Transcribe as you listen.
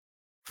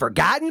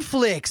Forgotten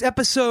Flix,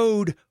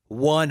 episode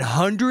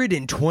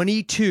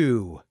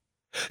 122.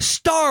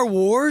 Star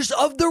Wars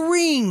of the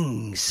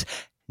Rings,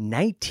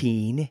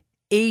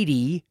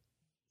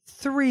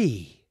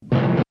 1983.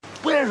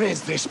 Where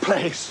is this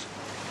place?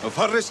 A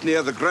forest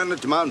near the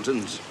Granite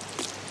Mountains.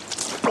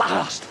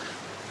 Blast!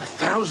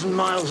 1,000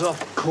 miles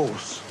off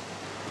course.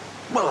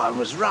 Well, I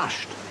was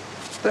rushed.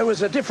 There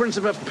was a difference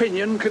of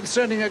opinion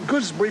concerning a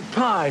gooseberry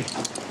pie.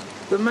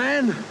 The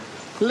man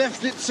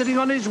left it sitting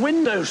on his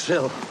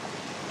windowsill.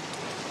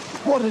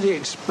 What did he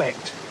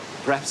expect?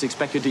 Perhaps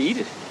expected to eat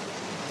it.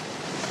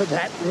 For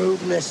that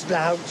rudeness,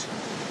 Stout,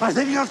 I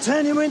think I'll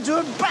turn him into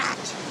a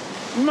bat.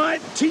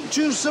 Might teach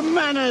you some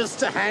manners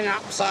to hang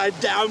upside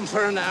down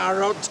for an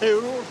hour or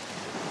two.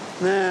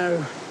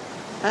 No,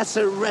 that's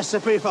a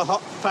recipe for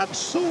hot fudge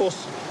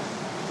sauce.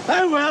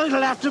 Oh, well,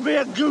 it'll have to be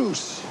a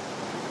goose.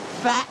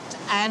 Fat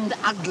and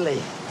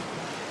ugly.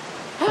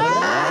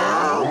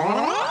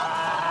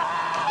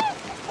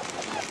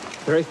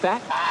 Very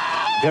fat,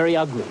 very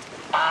ugly.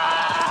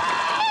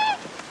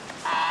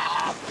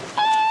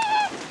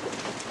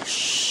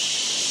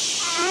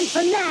 And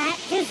from that,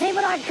 you see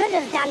what I could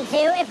have done to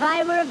you if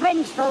I were a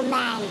vengeful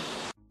man.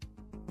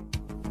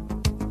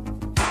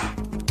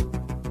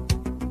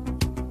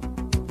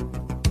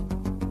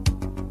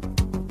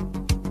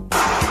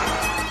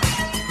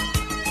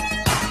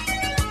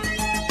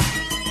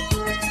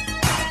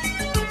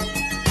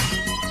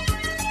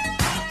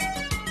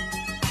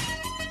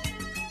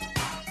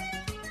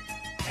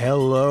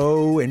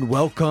 Hello and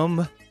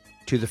welcome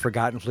to the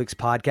Forgotten Flix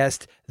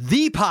podcast,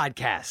 the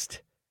podcast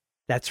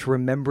that's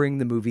remembering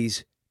the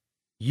movies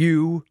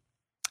you,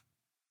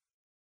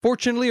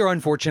 fortunately or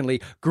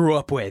unfortunately, grew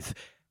up with.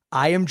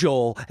 I am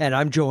Joel, and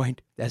I'm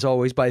joined, as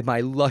always, by my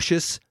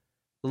luscious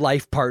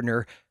life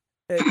partner,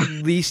 at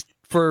least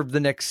for the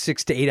next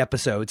 6 to 8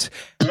 episodes,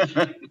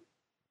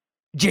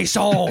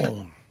 Jason.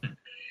 All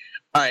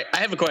right, I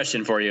have a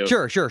question for you.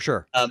 Sure.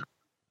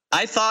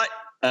 I thought,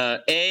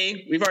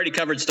 A, we've already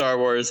covered Star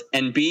Wars,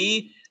 and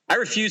B, I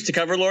refuse to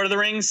cover Lord of the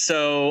Rings,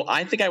 so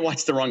I think I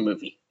watched the wrong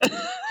movie.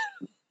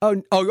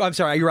 Oh, I'm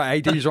sorry. You're right. I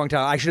did use the wrong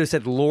title. I should have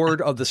said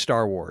Lord of the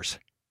Star Wars.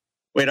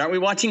 Wait, aren't we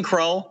watching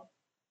Krull?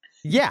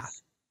 Yeah.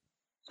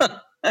 Wasn't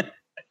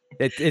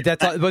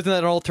that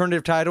an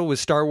alternative title?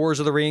 Was Star Wars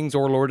of the Rings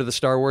or Lord of the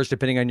Star Wars,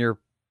 depending on your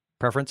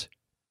preference?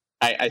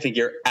 I think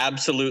you're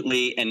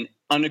absolutely and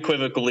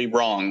unequivocally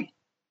wrong.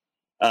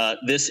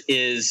 This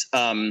is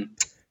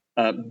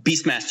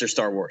Beastmaster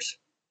Star Wars.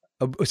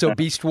 So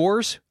Beast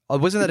Wars?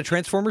 Wasn't that a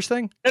Transformers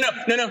thing? No.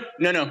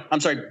 I'm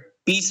sorry.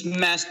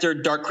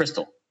 Beastmaster Dark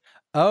Crystal.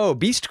 Oh,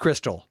 Beast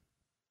Crystal.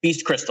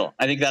 Beast Crystal.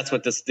 I think that's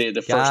what the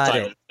first Got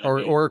title it.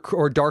 is.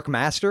 Or Dark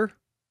Master?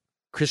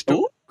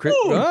 Crystal.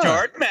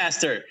 Dark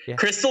Master. Yeah.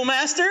 Crystal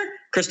Master?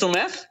 Crystal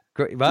Meth?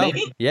 Well,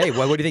 maybe? Yeah.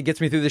 What do you think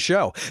gets me through the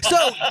show? So,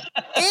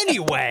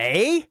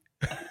 anyway,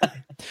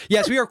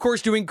 yes, we are, of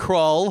course, doing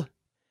Krull.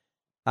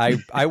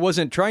 I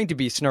wasn't trying to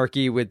be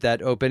snarky with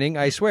that opening,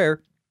 I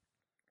swear.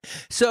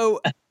 So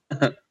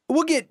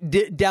we'll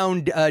get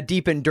down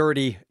deep and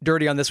dirty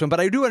on this one, but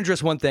I do want to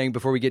address one thing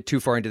before we get too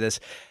far into this.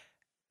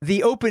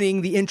 The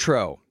opening, the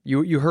intro,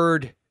 you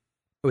heard,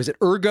 was it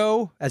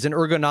Ergo, as in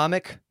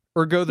ergonomic?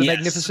 Ergo the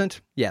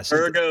Magnificent? Yes.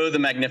 Ergo the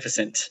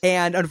Magnificent.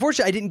 And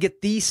unfortunately, I didn't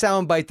get the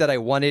soundbite that I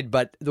wanted,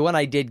 but the one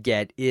I did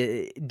get,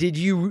 do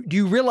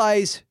you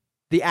realize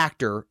the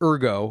actor,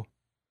 Ergo,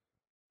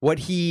 what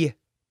he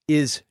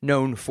is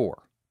known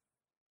for?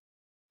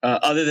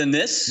 Other than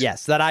this?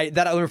 Yes, that I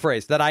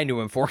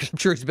knew him for. I'm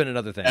sure he's been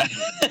another thing.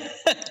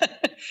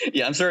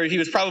 Yeah, I'm sorry. He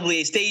was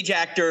probably a stage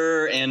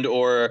actor and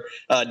or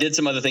did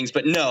some other things,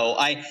 but no,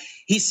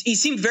 he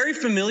seemed very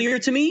familiar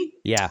to me.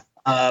 Yeah.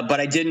 But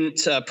I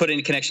didn't put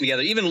any connection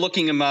together. Even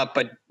looking him up,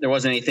 but there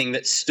wasn't anything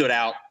that stood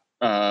out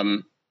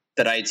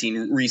that I had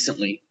seen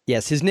recently.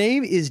 Yes, his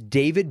name is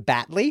David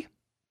Batley,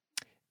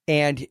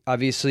 and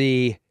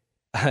obviously,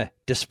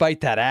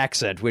 despite that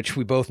accent, which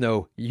we both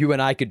know you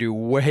and I could do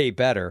way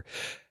better,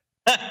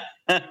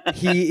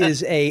 he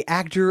is an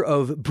actor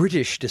of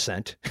British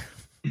descent.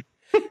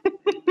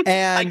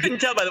 And I couldn't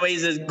tell, by the way, he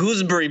says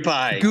gooseberry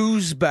pie.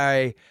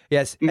 Gooseberry,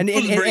 yes. And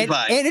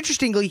pie. And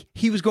interestingly,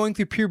 he was going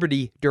through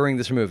puberty during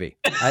this movie.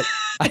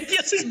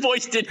 Yes, his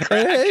voice did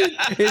crack.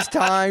 It's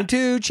time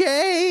to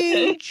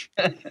change.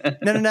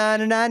 Na na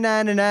na na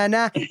na na na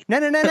na na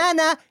na na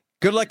na.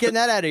 Good luck getting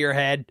that out of your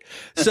head.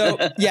 So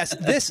yes,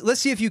 let's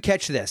see if you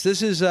catch this.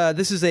 This is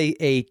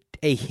a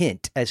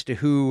hint as to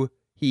who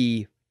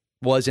he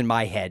was in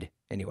my head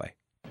anyway.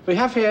 We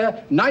have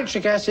here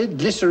nitric acid,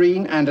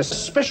 glycerine, and a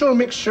special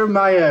mixture of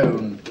my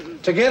own.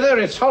 Together,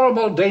 it's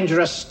horrible,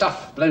 dangerous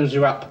stuff, blows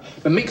you up.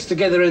 But mixed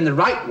together in the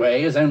right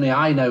way, as only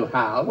I know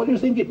how, what do you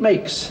think it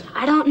makes?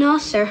 I don't know,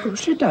 sir. Of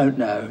course you don't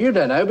know. You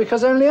don't know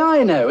because only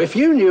I know. If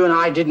you knew and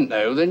I didn't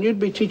know, then you'd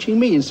be teaching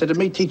me instead of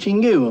me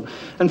teaching you.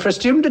 And for a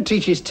student to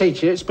teach his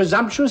teacher, it's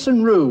presumptuous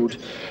and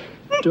rude.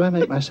 Do I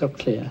make myself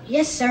clear?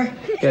 Yes, sir.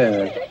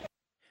 Good.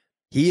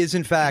 He is,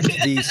 in fact,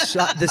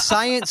 the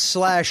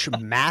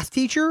science/math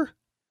teacher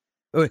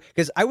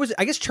Because I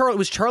guess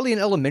Charlie in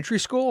elementary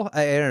school.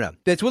 I don't know.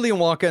 That's Willy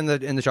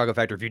Wonka in the Chocolate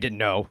Factory. If you didn't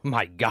know,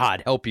 my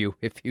God, help you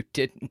if you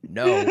didn't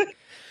know. For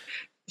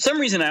some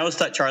reason, I always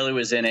thought Charlie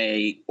was in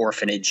a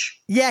orphanage.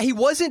 Yeah, he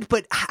wasn't,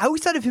 but I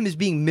always thought of him as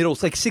being middle,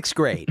 like 6th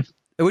grade,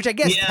 which I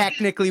guess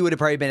technically would have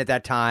probably been at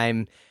that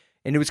time.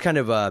 And it was kind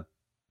of a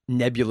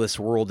nebulous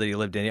world that he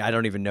lived in. I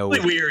don't even know.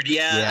 Really weird,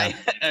 yeah.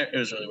 It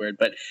was really weird,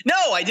 but no,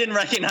 I didn't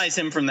recognize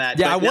him from that.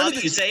 Yeah, but now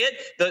that you say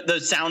it, the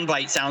sound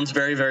bite sounds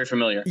very, very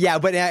familiar. Yeah,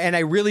 and I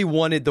really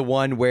wanted the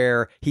one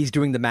where he's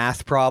doing the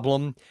math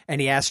problem,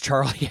 and he asks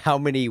Charlie how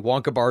many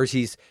Wonka bars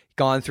he's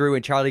gone through,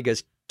 and Charlie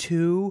goes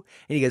 2,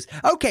 and he goes,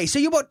 "Okay, so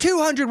you bought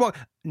 200 Wonka."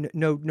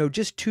 No,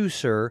 just 2,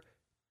 sir.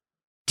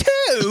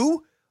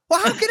 2? Well,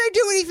 how can I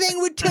do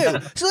anything with 2?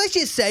 So let's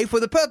just say, for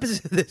the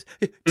purposes of this,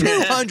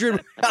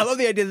 200. I love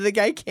the idea that the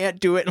guy can't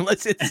do it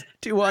unless it's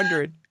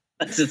 200.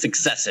 It's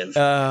excessive.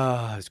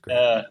 Oh, it's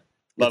great.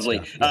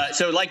 Lovely. Yeah.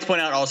 So I'd like to point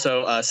out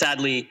also,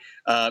 sadly,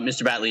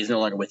 Mr. Batley is no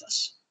longer with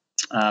us.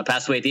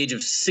 Passed away at the age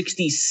of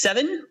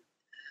 67,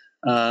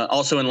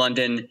 also in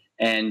London.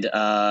 And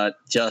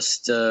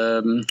let's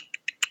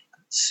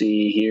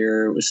see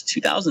here, it was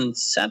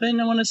 2007,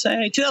 I want to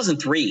say.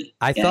 2003.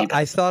 I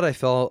thought I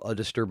felt a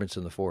disturbance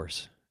in the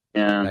force.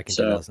 Yeah, back in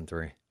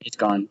 2003. He's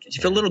gone. Did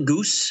you feel a little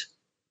goose?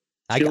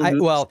 I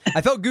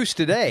felt goose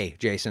today,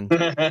 Jason.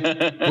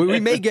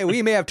 we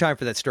may have time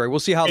for that story. We'll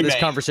see how this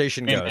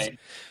conversation goes.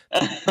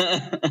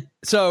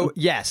 So,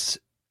 yes,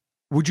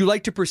 would you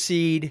like to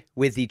proceed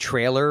with the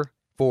trailer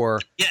for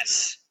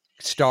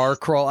Star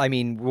Krull? I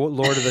mean,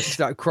 Lord of the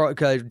Star,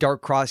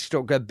 Dark Cross,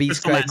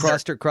 Beast,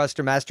 Master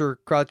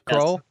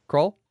Krull?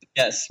 Krull?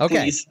 Yes.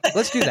 Okay, please.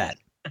 Let's do that.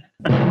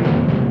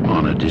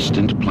 On a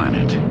distant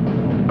planet,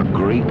 a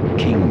great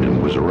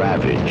kingdom was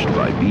ravaged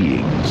by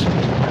beings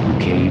who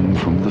came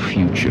from the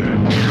future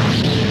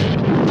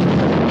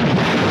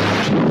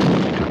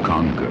to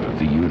conquer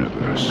the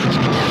universe.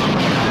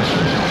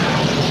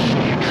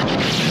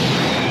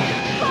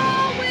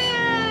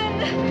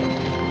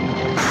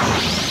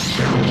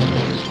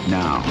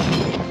 Now,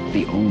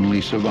 the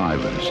only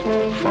survivors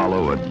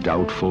follow a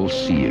doubtful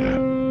seer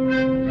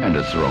and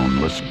a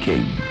throneless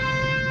king.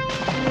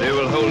 They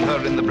will hold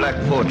her in the Black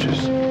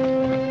Fortress.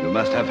 You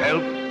must have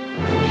help.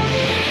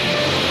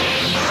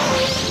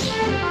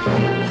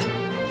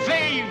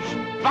 Thieves,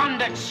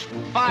 bandits,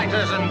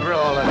 fighters and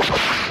brawlers.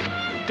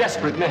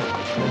 Desperate men.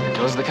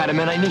 Those are the kind of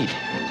men I need.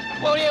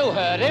 Well, you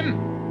heard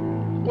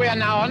him. We are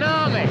now an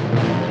army.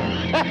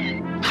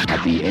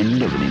 At the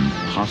end of an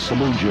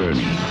impossible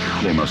journey,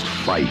 they must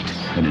fight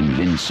an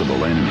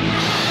invincible enemy.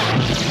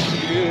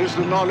 Here's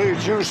the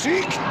knowledge you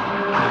seek.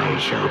 I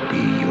shall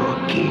be your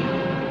king.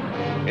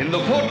 In the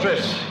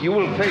fortress, you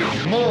will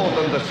face more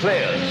than the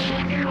slayers.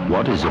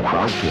 What is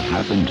about to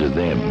happen to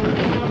them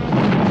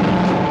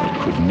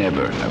could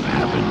never have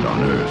happened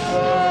on Earth.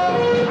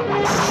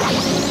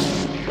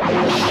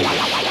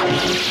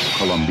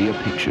 Columbia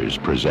Pictures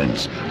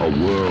presents a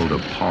world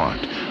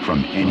apart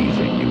from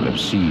anything you have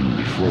seen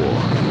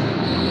before.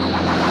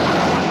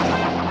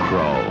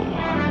 Krull.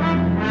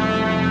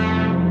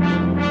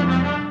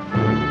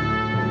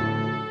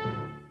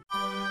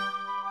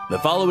 The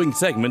following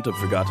segment of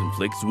Forgotten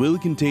Flix will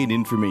contain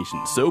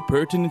information so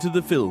pertinent to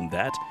the film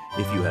that,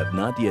 if you have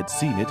not yet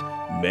seen it,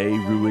 may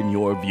ruin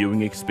your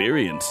viewing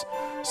experience.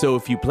 So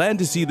if you plan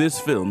to see this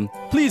film,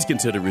 please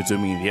consider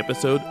resuming the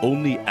episode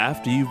only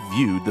after you've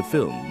viewed the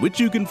film, which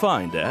you can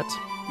find at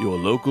your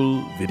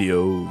local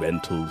video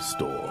rental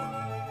store.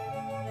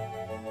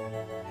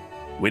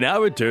 We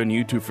now return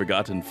you to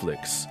Forgotten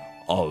Flix,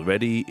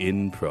 already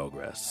in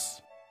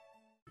progress.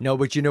 No,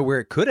 but you know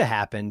where it could have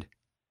happened?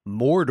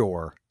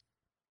 Mordor.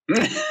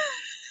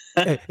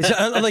 It's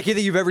unlike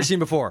anything you've ever seen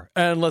before,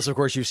 unless, of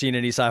course, you've seen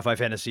any sci-fi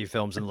fantasy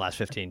films in the last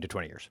 15 to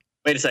 20 years.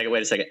 Wait a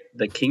second.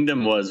 The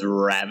kingdom was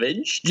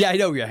ravaged? Yeah, I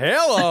know.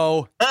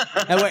 Hello.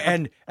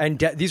 and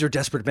these are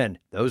desperate men.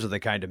 Those are the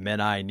kind of men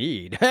I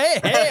need.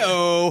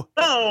 Hey-oh.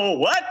 Oh,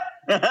 what?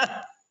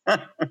 I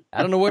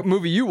don't know what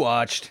movie you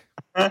watched.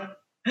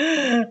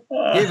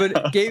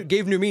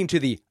 Gave new meaning to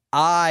the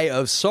Eye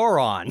of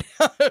Sauron.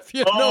 If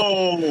you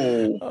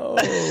know.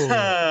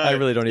 I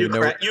really don't even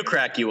know. You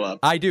crack you up.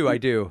 I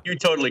do. You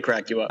totally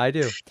crack you up. I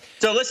do.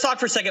 So let's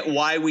talk for a second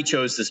why we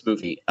chose this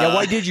movie. Yeah,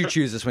 why did you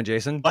choose this one,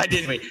 Jason? Why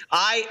did we?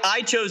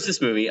 I chose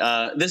this movie.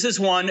 This is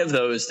one of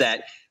those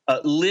that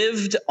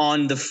lived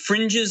on the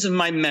fringes of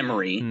my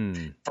memory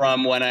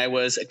from when I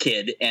was a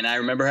kid. And I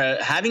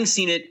remember having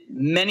seen it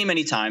many,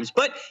 many times.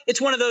 But it's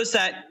one of those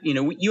that,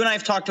 you and I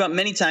have talked about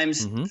many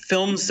times,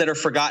 films that are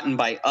forgotten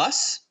by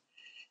us.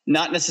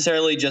 Not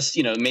necessarily just,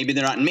 maybe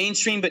they're not in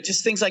mainstream, but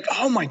just things like,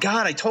 oh my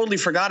God, I totally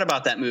forgot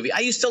about that movie. I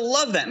used to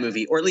love that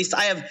movie, or at least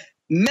I have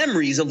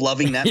memories of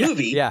loving that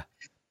movie. Yeah.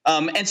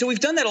 And so we've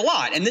done that a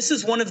lot. And this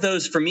is one of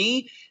those, for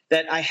me,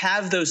 that I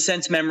have those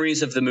sense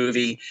memories of the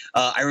movie.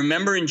 I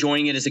remember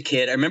enjoying it as a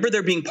kid. I remember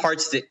there being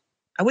parts that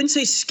I wouldn't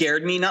say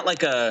scared me, not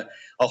like a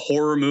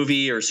horror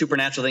movie or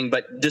supernatural thing,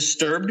 but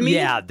disturbed me.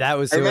 Yeah, that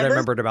was what I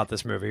remembered about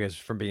this movie is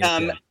from being a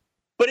kid.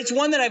 But it's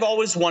one that I've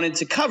always wanted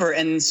to cover.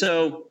 And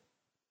so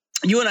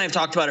you and I have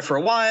talked about it for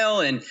a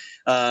while, and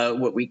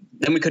we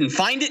couldn't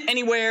find it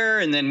anywhere,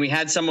 and then we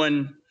had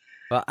someone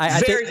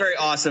very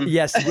awesome.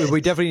 Yes,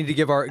 we definitely need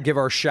to give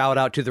our shout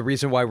out to the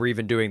reason why we're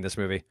even doing this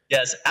movie.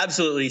 Yes,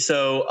 absolutely.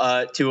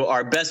 So to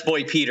our best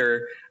boy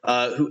Peter,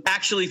 who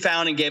actually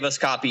found and gave us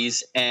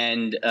copies,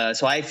 and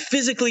so I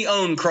physically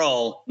own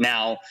Krull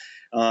now,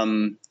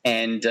 and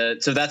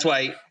so that's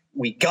why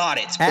we got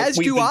it. As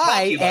do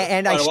I,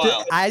 and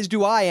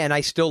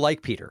I still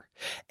like Peter.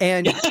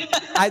 And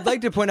I'd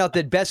like to point out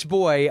that best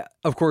boy,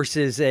 of course,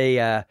 is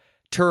a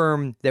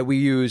term that we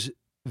use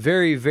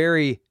very,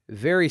 very,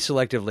 very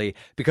selectively,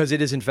 because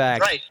it is in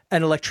fact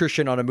an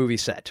electrician on a movie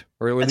set,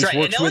 or at least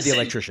works with the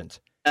electricians.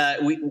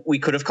 We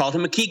could have called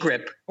him a key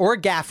grip or a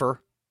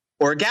gaffer,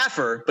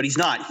 but he's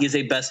not. He is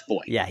a best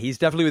boy. Yeah, he's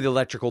definitely with the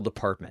electrical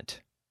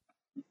department.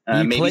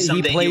 He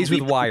plays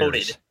with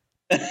wires.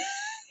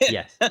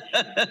 Yes.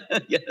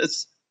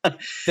 Yes.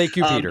 Thank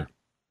you, Peter.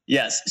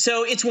 Yes.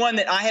 So it's one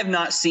that I have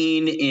not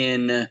seen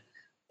in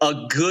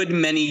a good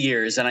many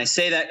years. And I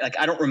say that like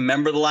I don't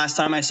remember the last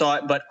time I saw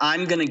it, but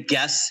I'm going to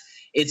guess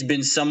it's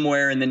been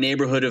somewhere in the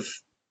neighborhood of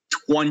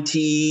 20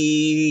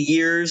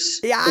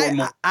 years.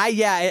 Yeah,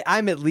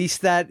 I'm at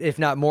least that, if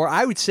not more.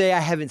 I would say I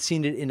haven't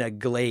seen it in a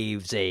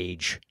Glave's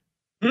age.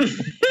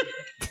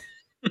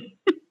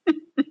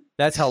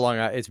 That's how long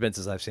it's been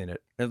since I've seen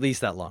it. At least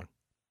that long.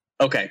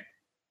 Okay.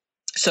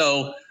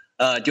 So,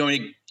 do you want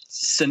me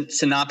to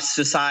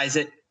synopsisize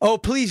it? Oh,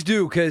 please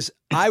do, because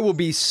I will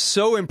be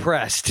so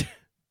impressed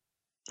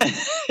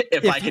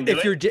if I can do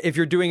it. If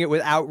you're doing it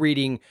without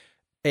reading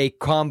a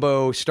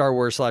combo Star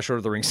Wars / Lord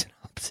of the Rings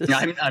synopsis.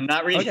 No, I'm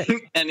not reading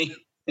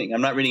anything.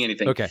 I'm not reading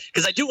anything. Okay.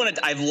 Because I do want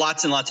to. I have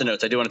lots and lots of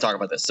notes. I do want to talk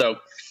about this. So,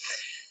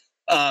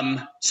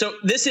 so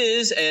this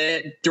is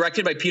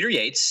directed by Peter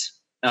Yates.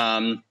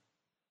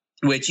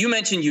 Which you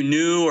mentioned you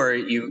knew, or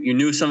you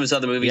knew some of his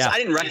other movies. Yeah. I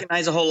didn't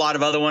recognize a whole lot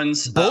of other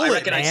ones. Bullet, I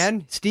recognize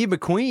man. Steve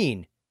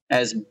McQueen.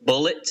 As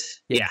Bullet.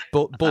 Yeah.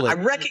 Bullet. I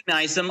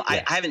recognize him.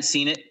 Yeah. I haven't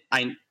seen it.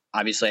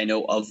 Obviously I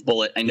know of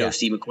Bullet. I know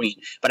Steve McQueen,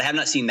 but I have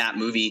not seen that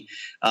movie.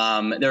 There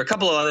are a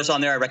couple of others on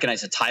there. I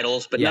recognize the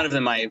titles, but none of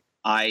them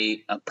I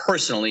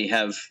personally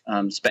have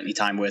spent any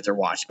time with or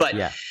watched. But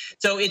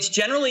so it's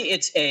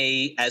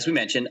as we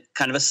mentioned,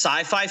 kind of a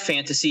sci-fi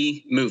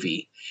fantasy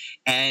movie.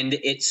 And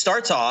it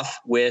starts off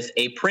with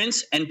a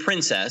prince and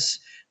princess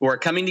who are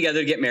coming together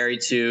to get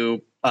married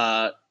to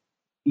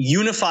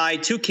unify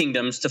two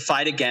kingdoms to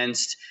fight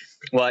against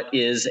what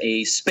is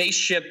a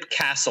spaceship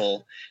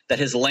castle that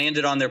has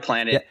landed on their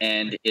planet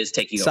and is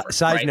taking over.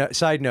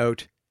 Side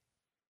note,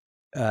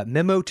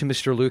 memo to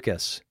Mr.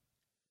 Lucas.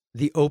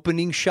 The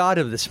opening shot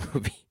of this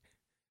movie,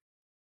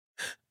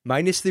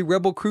 minus the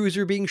Rebel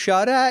cruiser being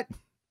shot at,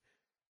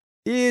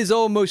 is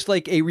almost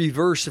like a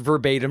reverse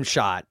verbatim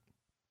shot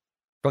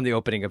from the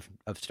opening of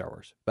Star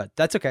Wars. But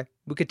that's okay.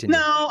 We'll continue.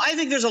 No, I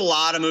think there's a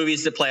lot of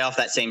movies that play off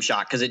that same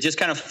shot because it just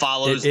kind of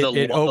follows it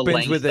the opens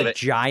length with of a it.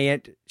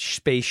 giant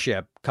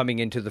spaceship coming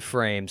into the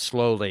frame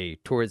slowly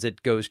towards a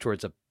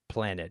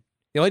planet.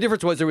 The only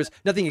difference was there was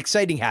nothing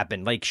exciting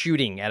happened, like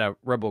shooting at a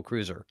Rebel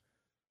cruiser.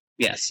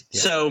 Yes.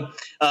 Yeah. So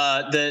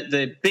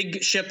the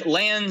big ship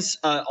lands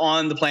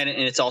on the planet,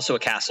 and it's also a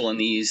castle, and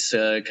these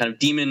kind of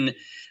demon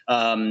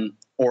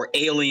or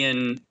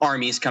alien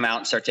armies come out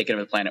and start taking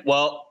over the planet.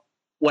 Well,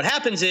 what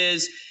happens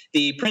is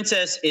the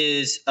princess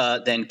is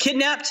then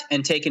kidnapped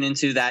and taken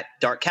into that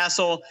dark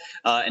castle,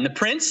 and the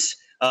prince,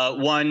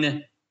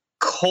 one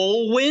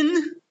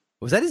Colwyn.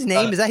 Was that his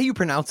name? Is that how you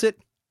pronounce it?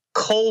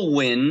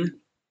 Colwyn,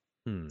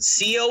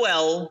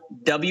 Colwyn,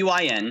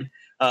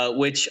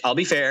 which I'll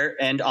be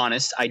fair and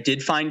honest, I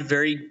did find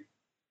very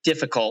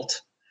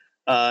difficult.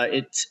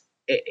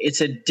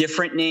 It's a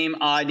different name,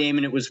 odd name,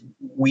 and it was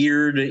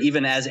weird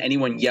even as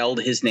anyone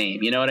yelled his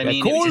name. You know what I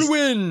mean?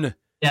 Colwyn.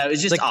 Yeah, it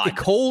was just like odd. The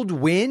cold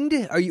wind?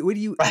 What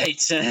do you? Right.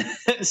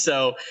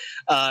 So,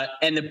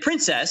 and the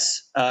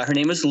princess, her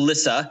name was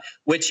Lissa,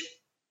 which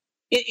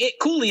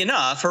coolly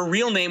enough, her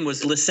real name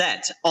was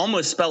Lisette,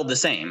 almost spelled the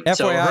same.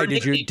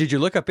 FYI, did you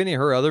look up any of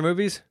her other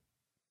movies?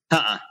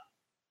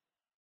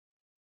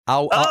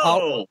 I'll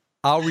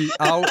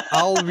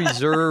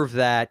reserve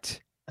that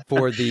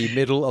for the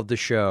middle of the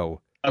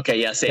show. Okay,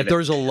 yeah, save it. If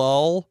there's a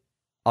lull,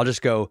 I'll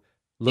just go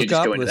look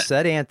up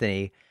Lisette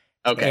Anthony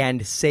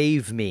and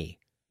save me.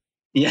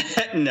 Yeah,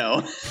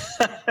 no.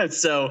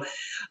 So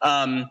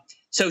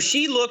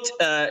she looked,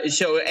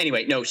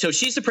 so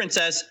she's the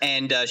princess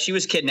and she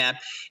was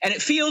kidnapped, and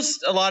it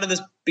feels, a lot of this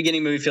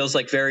beginning movie feels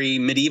like very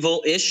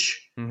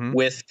medieval-ish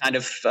with kind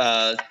of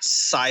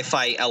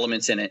sci-fi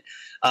elements in it.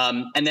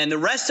 And then the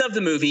rest of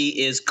the movie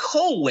is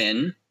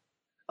Colwyn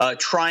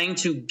trying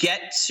to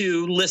get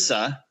to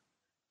Lissa,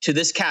 to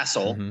this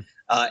castle,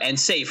 and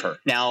save her.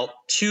 Now,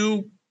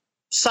 two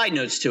side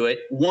notes to it.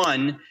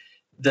 One,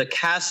 the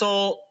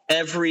castle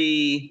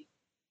every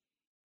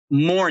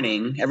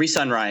morning, every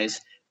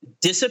sunrise,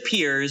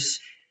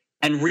 disappears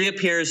and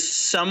reappears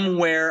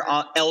somewhere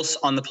else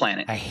on the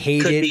planet. I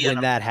hate it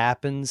when that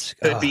happens.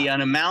 Could be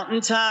on a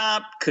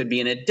mountaintop, could be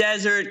in a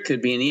desert,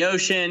 could be in the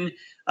ocean.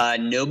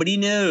 Nobody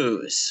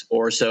knows,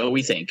 or so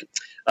we think.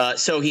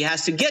 So he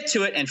has to get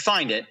to it and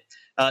find it.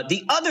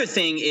 The other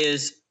thing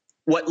is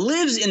what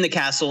lives in the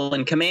castle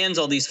and commands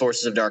all these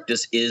forces of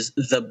darkness is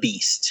the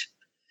beast.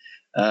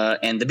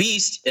 And the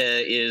beast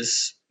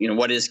is,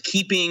 what is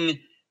keeping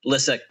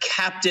Lissa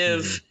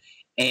captive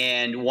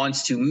and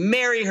wants to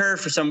marry her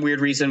for some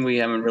weird reason we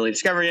haven't really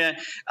discovered yet.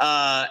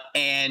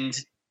 And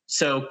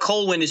so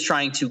Colwyn is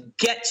trying to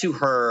get to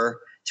her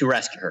to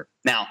rescue her.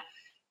 Now,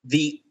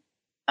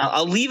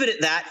 I'll leave it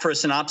at that for a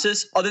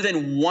synopsis, other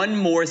than one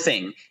more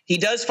thing. He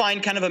does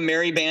find kind of a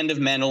merry band of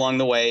men along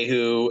the way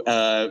who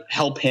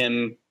help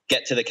him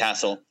get to the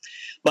castle.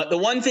 But the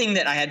one thing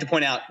that I had to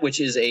point out, which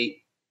is a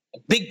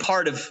big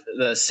part of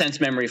the sense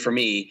memory for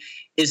me,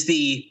 is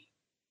the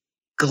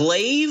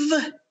glaive.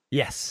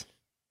 Yes.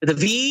 The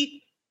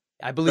V.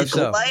 I believe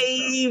so.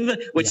 Glaive,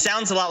 which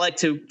sounds a lot like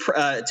to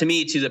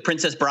me to the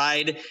Princess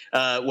Bride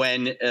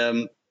when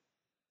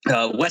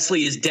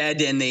Wesley is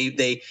dead and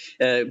they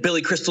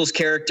Billy Crystal's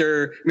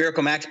character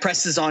Miracle Max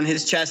presses on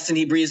his chest and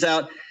he breathes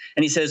out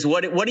and he says,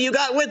 "What do you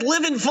got with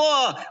living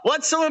for?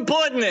 What's so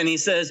important?" And he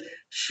says,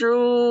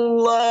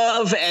 "True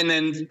love." And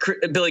then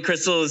Billy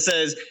Crystal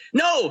says,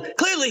 "No,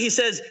 clearly," he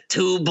says,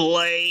 "to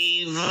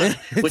blave,"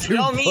 which we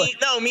all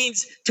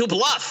means to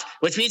bluff,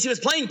 which means he was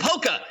playing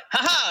poker.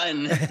 Ha-ha.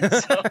 And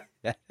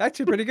so,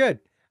 actually pretty good.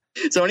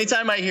 So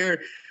anytime I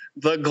hear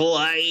the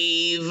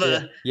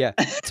glaive. Yeah.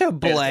 To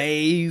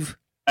blave.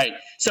 Right.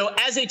 So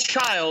as a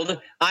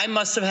child, I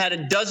must have had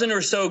a dozen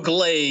or so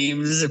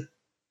glaives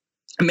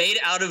made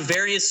out of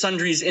various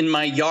sundries in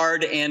my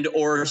yard and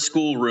or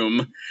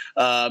schoolroom,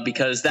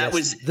 because that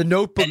was the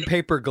notebook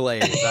paper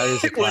glaive. That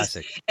is a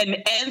classic. An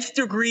nth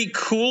degree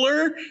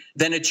cooler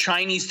than a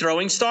Chinese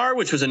throwing star,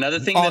 which was another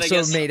thing also that I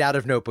guess made out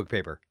of notebook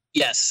paper.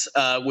 Yes,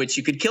 which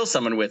you could kill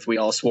someone with, we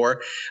all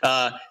swore.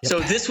 So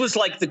this was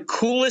like the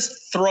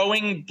coolest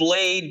throwing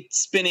blade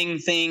spinning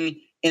thing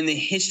in the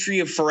history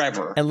of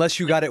forever. Unless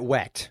you got it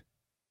wet.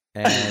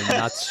 And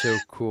not so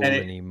cool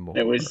anymore.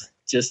 It was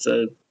just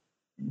a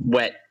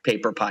wet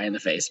paper pie in the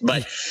face.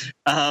 But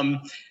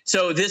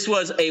so this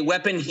was a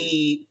weapon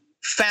he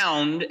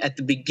found at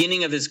the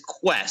beginning of his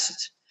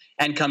quest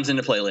and comes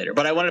into play later.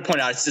 But I wanted to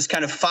point out, it's this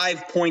kind of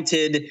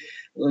 5-pointed,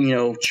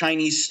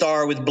 Chinese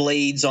star with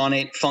blades on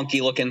it,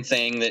 funky looking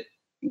thing that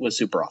was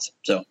super awesome.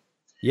 So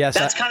yes,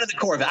 that's kind of the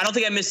core of it. I don't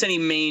think I missed any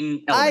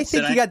main elements.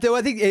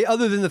 I think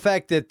other than the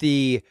fact that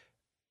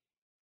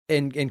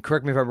and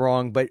correct me if I'm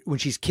wrong, but when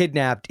she's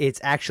kidnapped, it's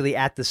actually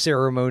at the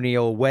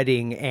ceremonial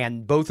wedding,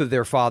 and both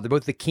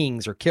the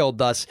kings are killed,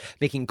 thus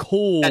making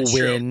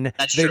Colwyn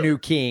the new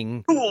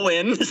king.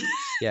 Colwyn.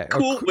 Yeah.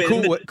 Cool.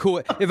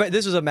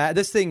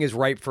 This thing is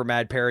ripe for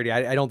mad parody.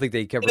 I don't think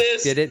they ever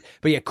did it,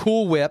 but yeah,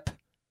 Cool Whip.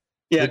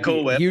 Yeah,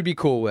 Cool Whip. He would be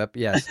Cool Whip,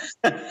 yes.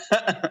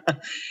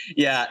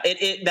 Yeah,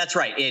 that's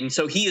right. And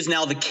so he is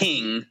now the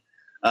king.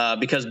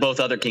 Because both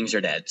other kings are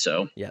dead.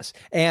 So yes,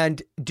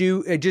 and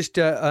do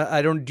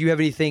you have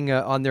anything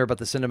on there about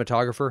the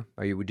cinematographer?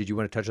 Did you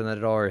want to touch on that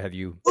at all, or have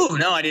you? Oh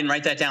no, I didn't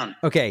write that down.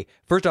 Okay,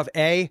 first off,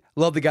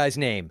 love the guy's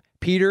name,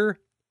 Peter.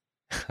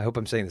 I hope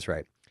I'm saying this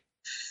right.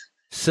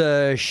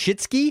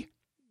 Sushitsky,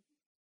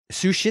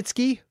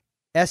 Sushitsky,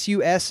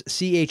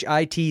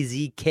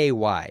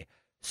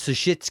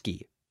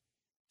 Sushitsky.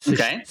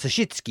 Okay,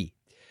 Sushitsky.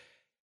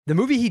 The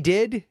movie he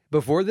did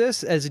before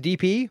this as a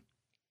DP,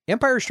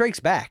 Empire Strikes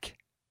Back.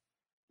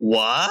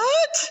 What?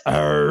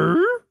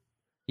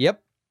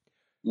 Yep.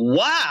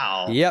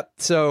 Wow. Yep.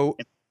 So,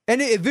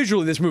 and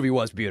visually, this movie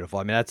was beautiful.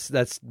 I mean,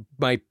 that's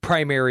my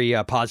primary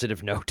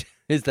positive note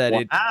is that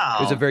it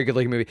was a very good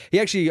looking movie. He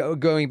actually,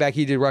 going back,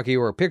 he did Rocky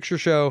Horror Picture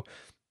Show,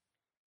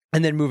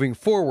 and then moving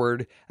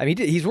forward, I mean,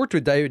 he's worked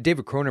with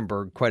David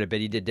Cronenberg quite a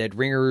bit. He did Dead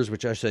Ringers,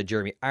 which I said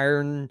Jeremy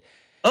Irons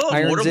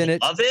in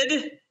it.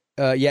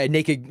 Yeah,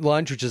 Naked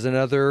Lunch, which is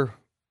another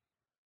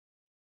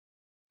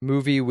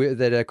movie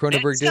that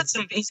Cronenberg did.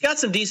 He's got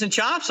some decent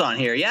chops on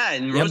here. Yeah,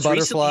 and most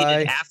recently he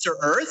did After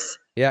Earth.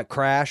 Yeah,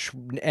 Crash,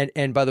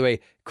 and by the way,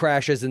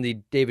 Crash is in the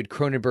David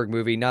Cronenberg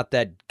movie, not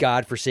that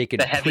godforsaken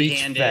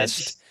preach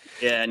fest.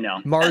 Yeah,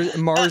 no.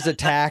 Mars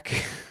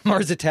Attack.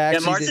 Mars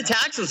Attacks. Yeah, Mars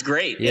Attacks was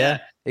great. Yeah.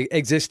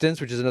 Existence,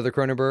 which is another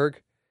Cronenberg.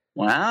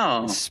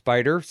 Wow.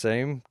 Spider,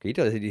 same. He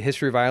does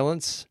History of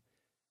Violence.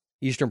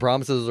 Eastern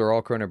Promises are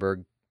all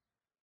Cronenberg.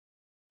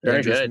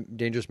 Very good.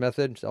 Dangerous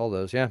Methods, all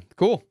those. Yeah,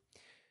 cool.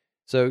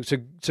 So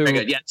very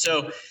good. Yeah.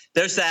 So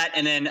there's that,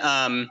 and then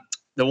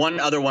the one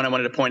other one I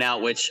wanted to point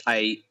out, which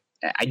I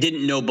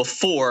didn't know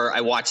before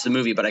I watched the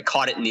movie, but I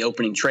caught it in the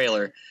opening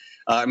trailer.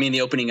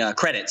 The opening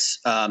credits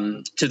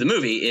to the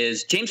movie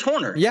is James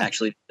Horner. Yeah.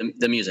 Actually,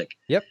 the music.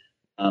 Yep.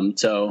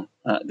 So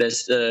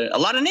there's a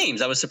lot of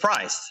names. I was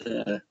surprised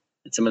at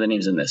some of the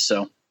names in this.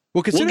 So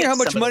considering how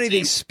much money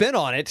they spent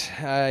on it,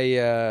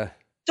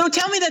 So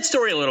tell me that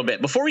story a little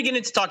bit before we get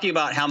into talking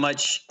about how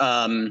much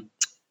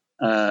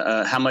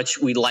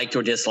we liked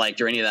or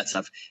disliked or any of that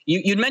stuff.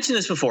 You'd mentioned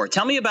this before.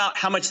 Tell me about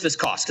how much this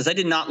cost, because I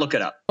did not look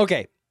it up.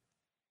 Okay.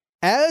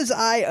 As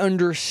I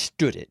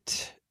understood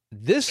it,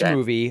 this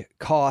movie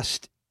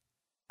cost,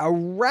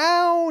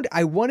 around,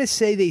 I want to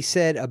say they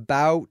said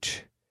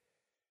about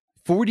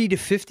 40 to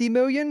 50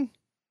 million.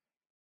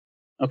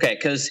 Okay,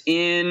 because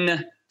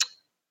in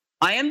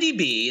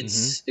IMDb,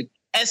 it's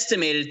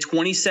estimated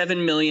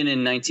 $27 million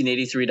in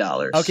 1983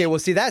 dollars. Okay, well,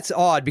 see, that's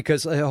odd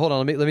because hold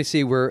on, let me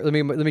see where let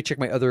me check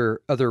my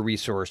other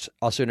resource,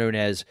 also known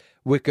as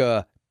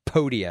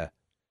Wikipedia.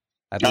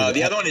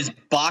 The other one is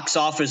Box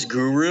Office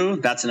Guru.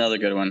 That's another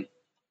good one.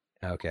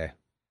 Okay.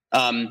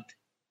 Box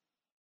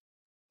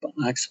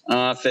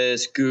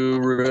Office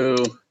Guru.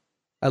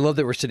 I love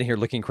that we're sitting here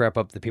looking crap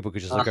up that people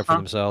could just look up for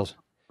themselves.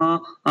 Yeah,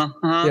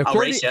 I'll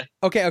race you.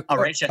 Okay, I'll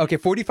race you. Okay,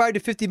 $45 to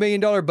 $50 million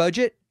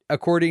budget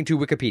according to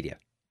Wikipedia.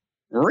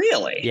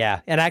 Really?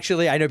 Yeah, and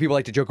actually, I know people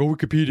like to joke, "Oh,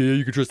 Wikipedia,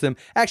 you can trust them."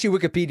 Actually,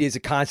 Wikipedia is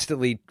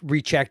constantly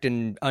rechecked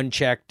and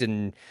unchecked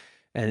and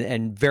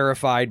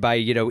verified by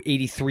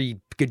 83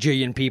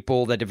 gajillion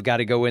people that have got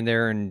to go in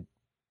there and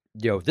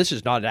this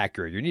is not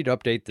accurate. You need to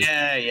update this.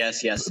 Yeah,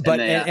 yes.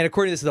 But and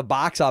according to this, the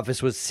box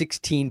office was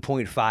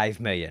 16.5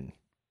 million.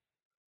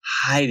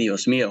 Ay,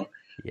 Dios mío.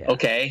 Yeah.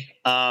 Okay.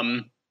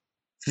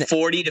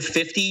 40 to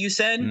 50, you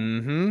said?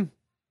 Mm-hmm.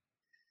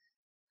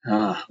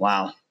 Oh,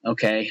 wow.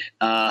 Okay.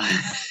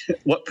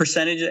 What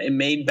percentage? It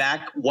made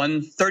back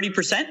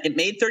 30%? It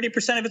made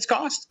 30% of its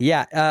cost?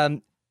 Yeah.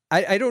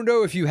 I don't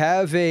know if you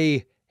have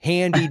a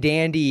handy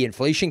dandy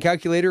inflation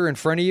calculator in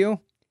front of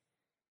you,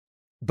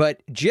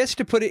 but just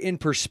to put it in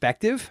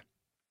perspective,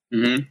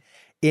 in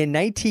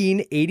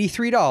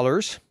 1983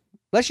 dollars,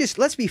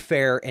 let's be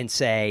fair and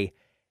say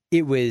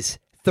it was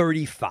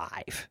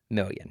 35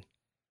 million.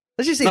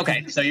 Let's just say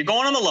okay. So you're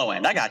going on the low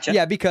end. I gotcha.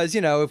 Yeah, because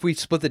if we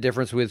split the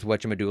difference with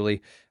whatchamadoodly,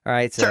 all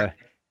right. So Sure.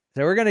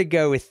 So we're gonna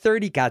go with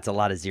 30. God's a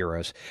lot of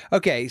zeros.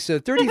 Okay, so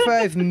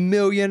 35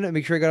 million. Let me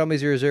make sure I got all my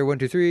zeros there. 1,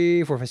 2,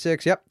 3, 4, 5,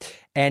 6. Yep.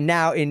 And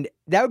now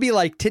that would be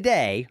like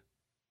today,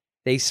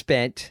 they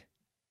spent.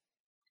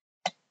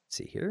 Let's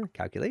see here.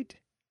 Calculate.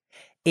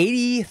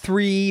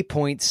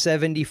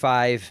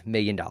 $83.75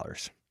 million.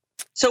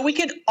 So we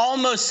could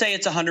almost say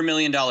it's $100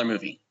 million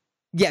movie.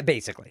 Yeah,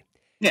 basically.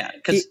 Yeah,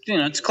 because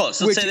it's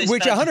close. Which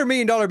 $100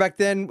 million back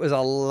then was a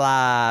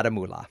lot of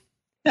moolah.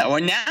 Yeah,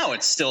 well, now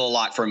it's still a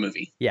lot for a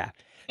movie. Yeah.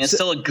 And it's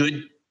still a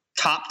good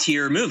top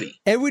tier movie.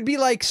 It would be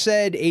like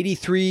said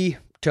 83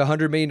 to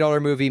 $100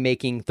 million movie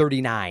making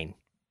 39.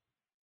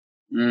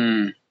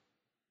 Mm.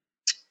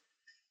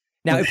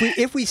 Now,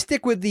 if we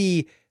stick with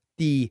the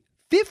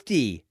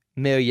 $50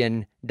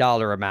 million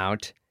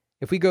amount,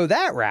 if we go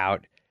that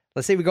route,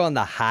 let's say we go on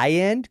the high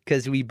end,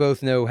 because we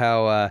both know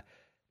how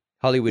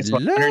Hollywood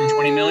loves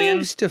 120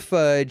 million to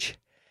fudge.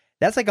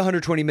 That's like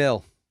 120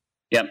 mil.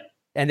 Yep.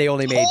 And they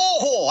only made.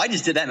 Oh, I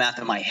just did that math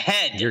in my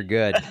head. You're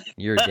good.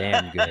 You're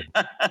damn good.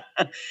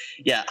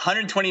 Yeah,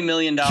 $120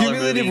 million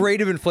Cumulative movie.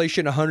 rate of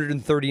inflation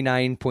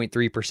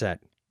 139.3%.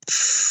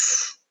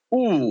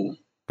 Ooh.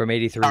 From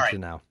 83 to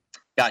now.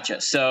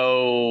 Gotcha.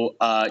 So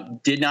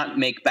did not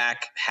make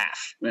back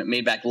half. It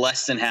made back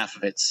less than half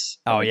of its.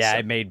 Oh, yeah.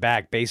 It made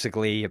back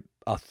basically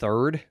a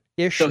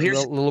third-ish. So a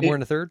little more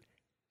than a third.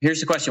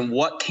 Here's the question.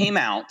 What came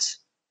out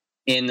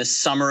in the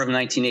summer of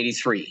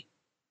 1983?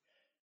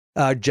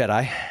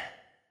 Jedi.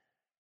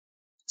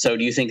 So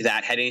do you think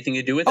that had anything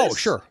to do with this? Oh,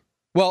 sure.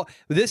 Well,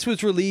 this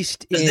was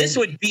released in... This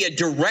would be a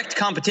direct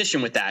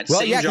competition with that.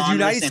 Well, Same yeah, because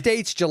genre, United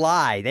States,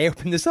 July. They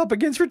opened this up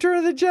against Return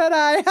of the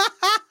Jedi.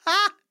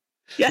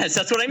 Yes,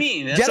 that's what I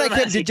mean.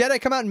 Did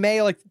Jedi come out in May?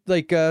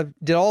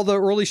 Did all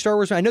the early Star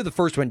Wars... I know the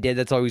first one did.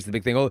 That's always the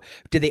big thing. Oh,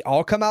 did they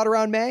all come out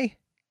around May?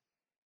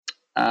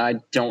 I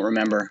don't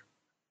remember.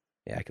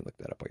 Yeah, I can look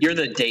that up. You're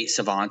the date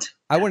savant.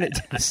 I want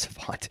to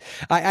savant.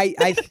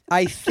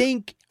 I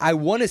think I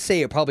want to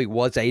say it probably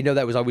was. I know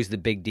that was always the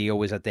big deal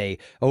was that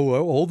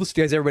all the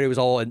guys, everybody was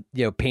all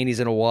panties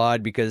in a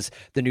wad because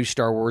the new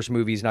Star Wars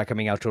movie is not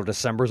coming out till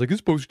December. It's like it's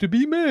supposed to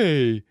be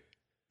May.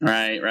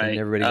 Right. And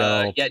everybody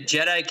got all... Yeah,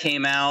 Jedi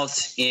came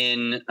out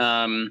in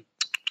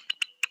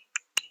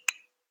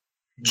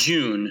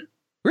June.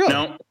 Really?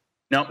 No.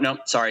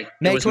 Sorry,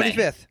 May it was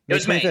 25th. It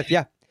was May. 25th.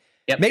 Yeah.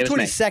 Yep, May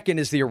 22nd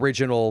is the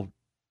original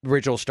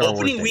Star Wars.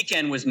 Opening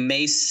weekend was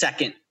May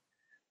 2nd.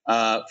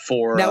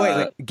 For now,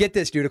 wait, get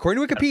this, dude.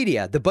 According to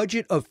Wikipedia, the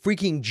budget of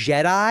freaking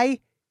Jedi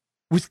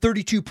was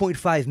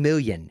 $32.5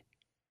 million.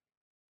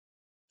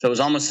 So it was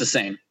almost the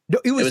same. No,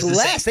 it was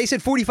less. They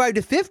said 45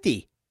 to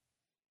 50.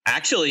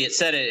 Actually, it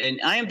said it in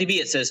IMDb.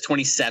 It says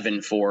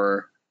 27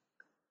 for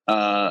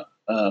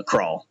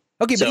Krull.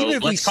 Okay, so but even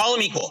if let's call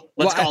them equal.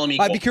 Call them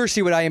equal. I'd be curious to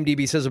see what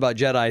IMDb says about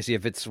Jedi. See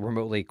if it's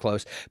remotely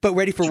close. But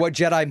ready for what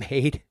Jedi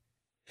made?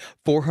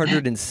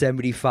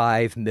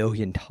 $475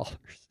 million.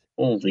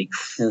 Holy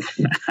crap.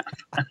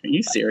 Are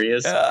you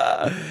serious?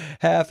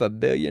 $500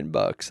 million.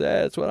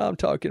 That's what I'm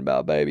talking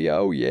about, baby.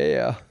 Oh,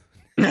 yeah.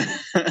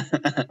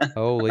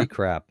 Holy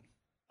crap.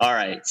 All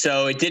right.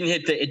 So it didn't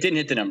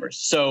hit the numbers.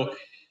 So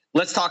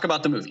let's talk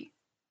about the movie.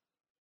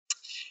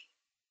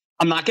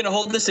 I'm not going to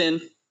hold this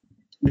in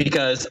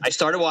because I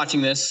started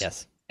watching this.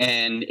 Yes.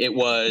 And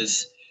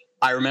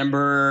I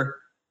remember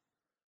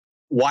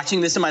watching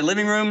this in my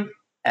living room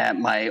at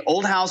my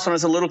old house when I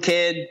was a little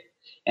kid.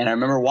 And I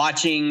remember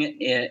watching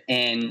it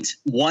and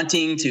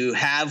wanting to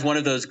have one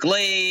of those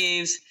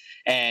glaives.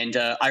 And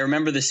I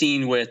remember the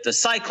scene with the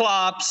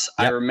Cyclops.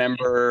 Yep. I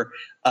remember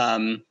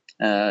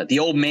the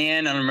old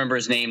man. I don't remember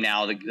his name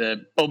now.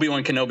 The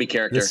Obi-Wan Kenobi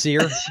character. The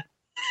seer?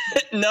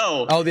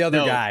 No. Oh, the other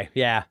guy.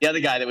 Yeah. The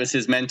other guy that was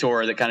his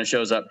mentor that kind of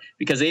shows up,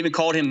 because they even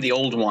called him the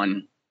old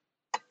one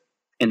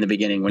in the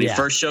beginning when he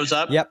first shows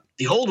up. Yep.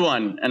 The old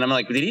one. And I'm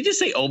like, did he just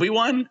say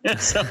Obi-Wan?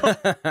 So,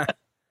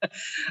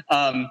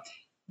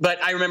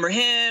 but I remember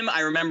him.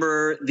 I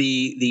remember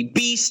the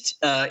beast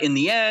in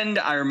the end.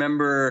 I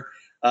remember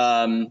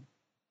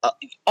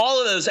all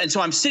of those. And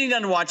so I'm sitting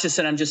down to watch this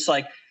and I'm just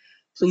like,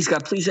 please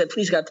God, please God,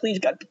 please God, please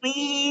God,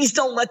 please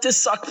don't let this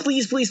suck.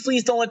 Please, please,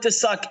 please don't let this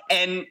suck.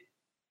 And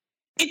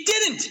it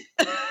didn't.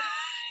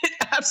 It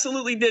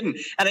absolutely didn't.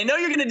 And I know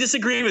you're going to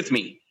disagree with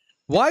me.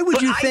 Why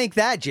would you think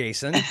that,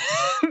 Jason?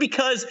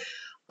 Because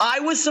I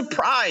was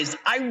surprised.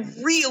 I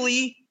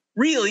really,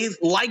 really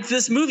liked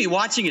this movie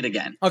watching it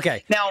again.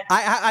 Okay. Now,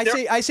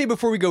 I say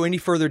before we go any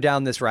further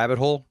down this rabbit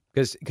hole,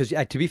 because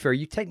to be fair,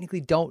 you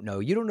technically don't know.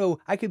 You don't know.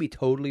 I could be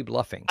totally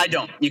bluffing. I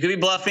don't. You could be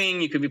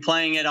bluffing. You could be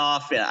playing it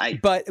off.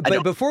 But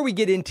before we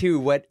get into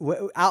what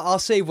I'll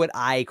say what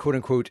I quote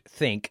unquote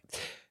think,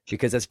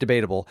 because that's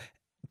debatable.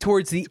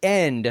 Towards the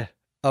end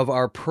of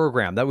our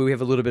program, that way we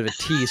have a little bit of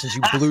a tease, since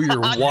you blew your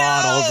wad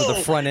all over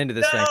the front end of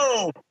this thing.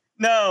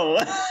 No.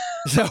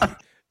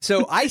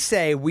 So I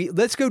say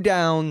let's go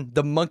down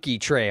the monkey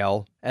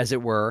trail, as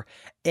it were.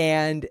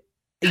 And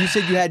you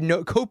said you had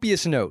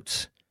copious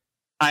notes.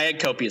 I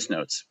had copious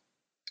notes.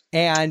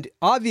 And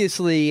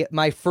obviously,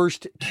 my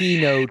first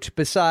keynote,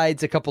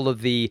 besides a couple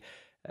of the,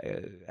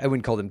 I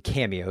wouldn't call them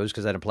cameos,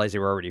 because that implies they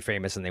were already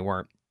famous and they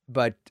weren't,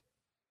 but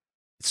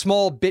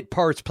small bit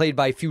parts played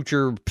by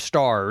future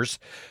stars.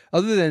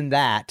 Other than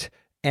that,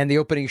 and the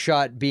opening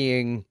shot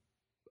being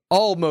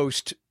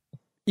almost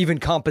even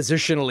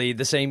compositionally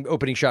the same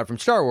opening shot from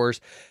Star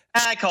Wars.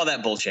 I call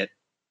that bullshit.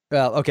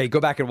 Well, okay, go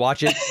back and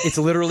watch it. It's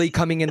literally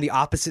coming in the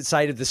opposite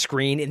side of the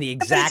screen in the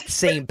exact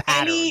same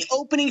pattern. Any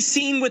opening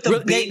scene with a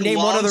big name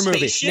long one other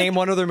spaceship? movie. Name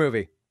one other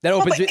movie that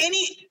opens.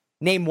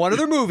 Name one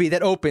other movie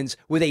that opens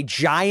with a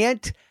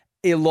giant,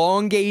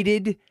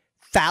 elongated,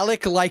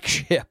 phallic-like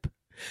ship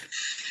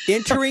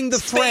entering the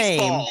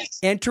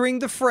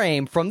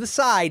frame from the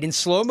side in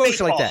slow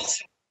motion like that.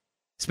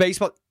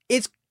 Spaceball.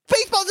 It's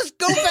Spaceballs is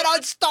goofing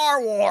on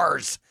Star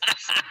Wars.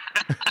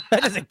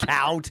 That doesn't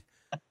count.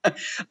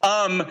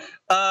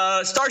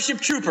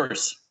 Starship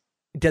Troopers.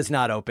 It does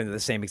not open to the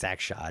same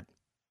exact shot.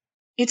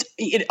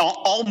 It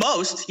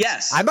almost,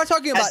 yes. I'm not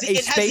talking about a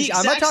space.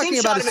 I'm not talking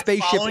about a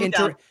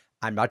spaceship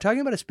I'm not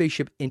talking about a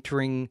spaceship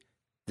entering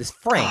this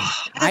frame.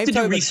 I have to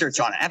do research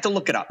on it. I have to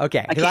look it up.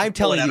 Okay, because I'm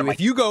telling you, if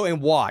you go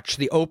and watch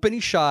the opening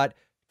shot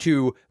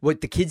to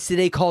what the kids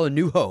today call A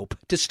New Hope,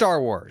 to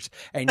Star Wars,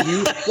 and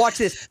you watch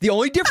this, here's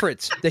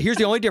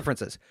the only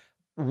differences.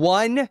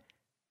 One,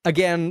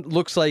 again,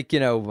 looks like,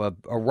 a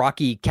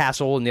rocky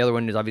castle, and the other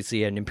one is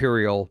obviously an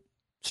Imperial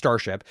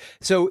starship.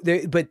 So,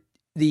 but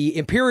the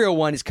Imperial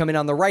one is coming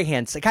on the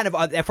right-hand side, kind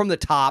of from the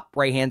top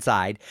right-hand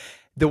side.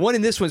 The one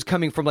in this one's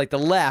coming from like the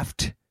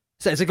left.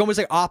 So it's like almost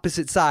like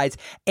opposite sides.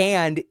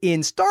 And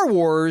in Star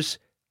Wars,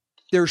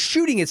 they're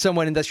shooting at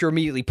someone and thus you're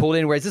immediately pulled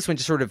in, whereas this one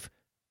just sort of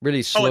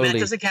really slowly. Oh, and that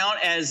doesn't count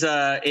as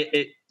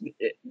it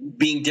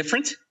being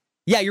different?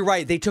 Yeah, you're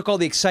right. They took all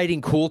the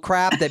exciting, cool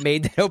crap that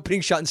made the opening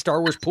shot in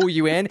Star Wars pull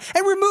you in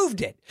and removed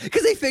it.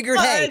 Because they figured,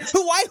 hey,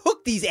 why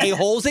hook these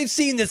a-holes? They've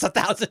seen this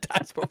 1,000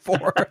 times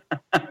before.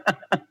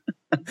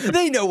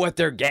 They know what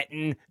they're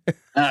getting.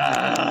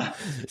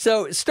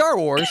 So, Star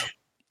Wars,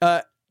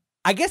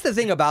 I guess the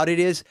thing about it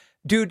is,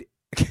 dude,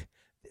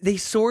 they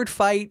sword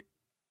fight,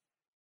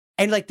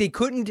 and like they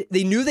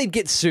knew they'd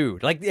get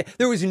sued. Like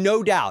there was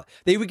no doubt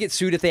they would get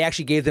sued if they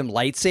actually gave them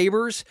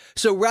lightsabers.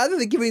 So rather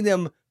than giving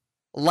them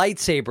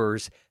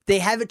lightsabers, they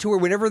have it to where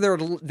whenever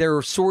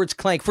their swords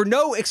clank, for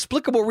no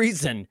explicable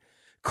reason,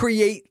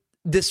 create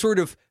this sort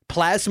of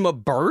plasma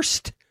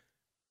burst.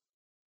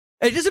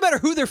 It doesn't matter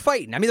who they're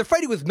fighting. I mean, they're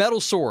fighting with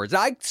metal swords.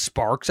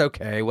 Sparks,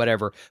 okay,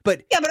 whatever.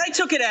 But yeah, but I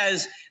took it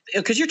as,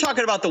 because you're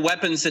talking about the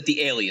weapons that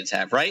the aliens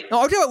have, right? No,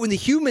 I'm talking about when the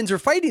humans are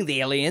fighting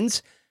the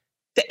aliens.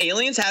 The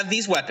aliens have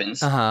these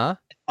weapons. Uh-huh.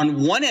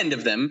 On one end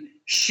of them,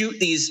 shoot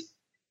these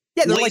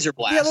laser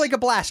blasts. Yeah, they're like a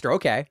blaster.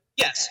 Okay.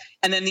 Yes,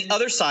 and then the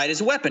other side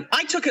is a weapon.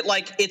 I took it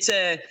like it's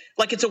a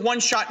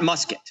one-shot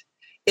musket.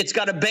 It's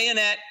got a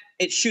bayonet.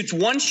 It shoots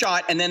one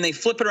shot, and then they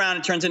flip it around,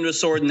 it turns into a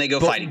sword, and they go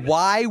fighting.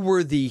 Why were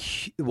I'm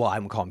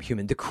going to call them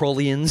human, the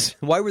Krullians,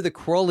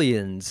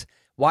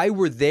 why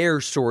were their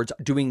swords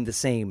doing the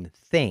same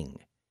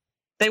thing?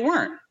 They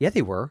weren't. Yeah,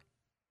 they were.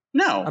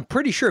 No. I'm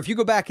pretty sure if you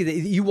go back,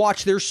 you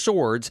watch their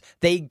swords,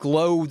 they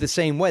glow the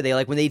same way. They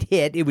when they'd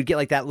hit, it would get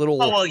like that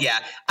little... Oh, well, yeah.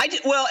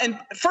 And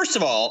first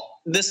of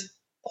all, this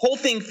whole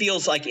thing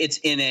feels like it's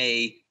in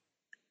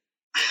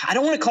I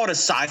don't want to call it a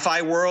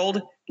sci-fi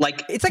world.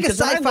 It's like a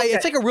sci-fi.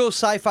 It's like a real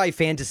sci-fi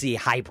fantasy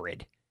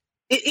hybrid.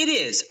 It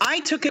is.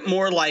 I took it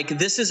more like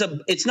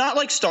it's not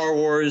like Star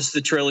Wars, the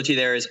trilogy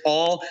there is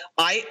all,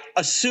 I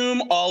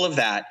assume all of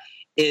that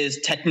is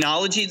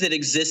technology that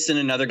exists in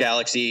another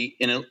galaxy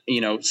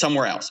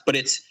somewhere else, but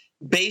it's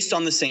based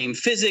on the same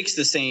physics,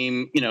 the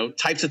same,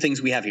 types of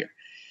things we have here,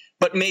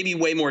 but maybe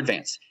way more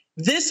advanced.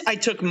 This, I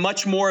took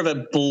much more of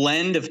a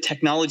blend of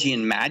technology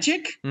and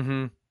magic.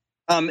 Mm-hmm.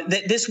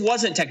 That this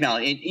wasn't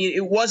technology.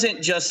 It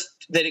wasn't just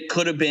that it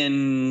could have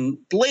been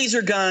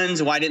laser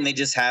guns. Why didn't they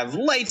just have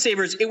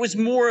lightsabers? It was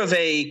more of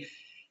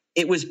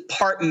it was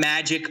part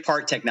magic,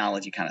 part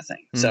technology kind of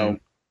thing. Mm-hmm.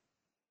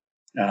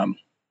 So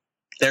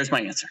there's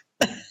my answer.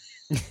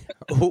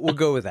 We'll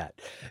go with that.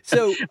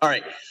 So, all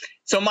right.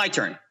 So my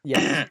turn.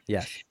 Yeah.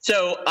 Yes.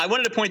 So I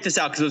wanted to point this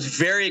out because I was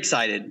very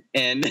excited,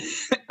 and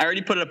I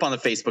already put it up on the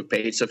Facebook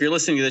page. So if you're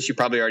listening to this, you've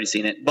probably already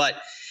seen it. But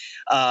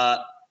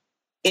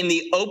in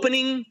the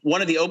opening,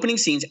 one of the opening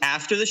scenes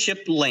after the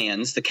ship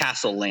lands, the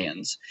castle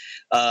lands,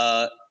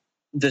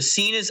 the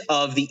scene is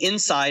of the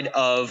inside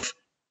of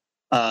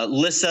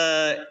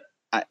Lyssa.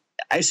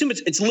 I assume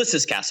it's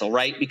Lyssa's castle,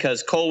 right?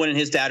 Because Colwyn and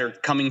his dad are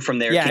coming from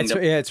their kingdom.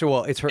 It's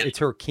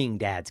her king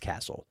dad's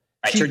castle.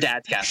 Right, her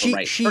dad's castle,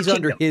 right? She's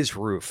under his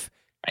roof.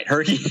 Right,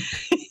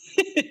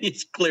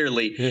 it's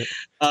clearly.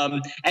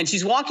 And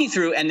she's walking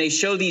through, and they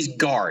show these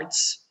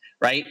guards.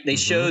 Right. They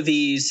show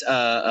these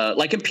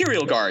like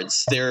Imperial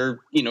guards. They're,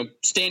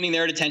 standing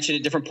there at attention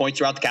at different points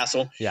throughout the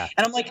castle. Yeah.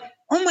 And I'm like,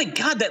 oh, my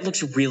God, that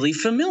looks really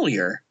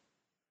familiar.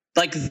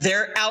 Like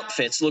their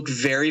outfits look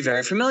very,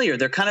 very familiar.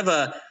 They're kind of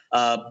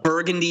a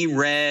burgundy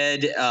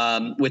red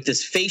with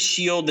this face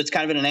shield that's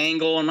kind of at an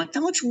angle. I'm like,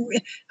 that looks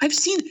I've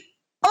seen.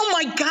 Oh,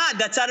 my God,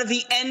 that's out of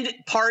the end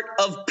part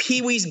of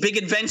Pee-wee's Big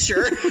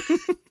Adventure.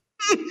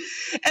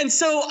 And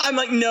so I'm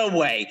like, no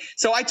way.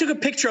 So I took a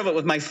picture of it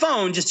with my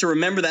phone just to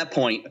remember that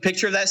point, a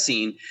picture of that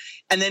scene.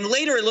 And then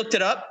later I looked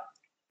it up.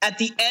 At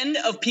the end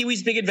of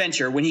Pee-wee's Big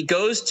Adventure, when he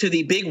goes to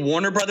the big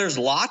Warner Brothers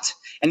lot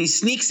and he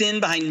sneaks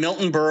in behind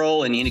Milton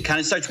Berle and he kind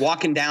of starts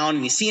walking down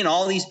and he's seeing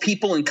all these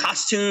people in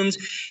costumes,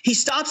 he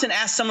stops and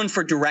asks someone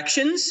for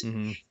directions.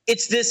 Mm-hmm.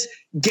 It's this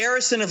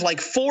garrison of like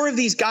 4 of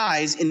these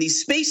guys in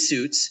these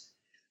spacesuits.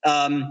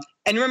 And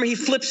remember, he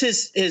flips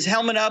his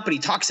helmet up and he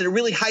talks in a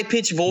really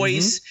high-pitched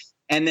voice. Mm-hmm.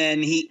 And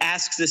then he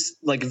asks this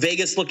like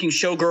Vegas-looking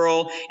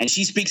showgirl, and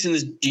she speaks in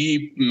this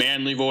deep,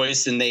 manly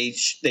voice, and they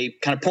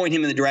kind of point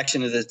him in the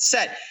direction of the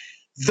set.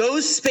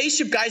 Those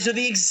spaceship guys are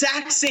the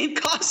exact same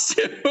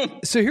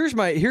costume. So here's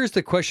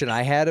the question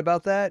I had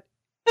about that.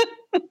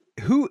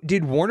 Who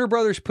did Warner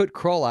Brothers put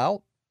Krull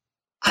out?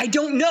 I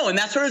don't know, and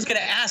that's what I was going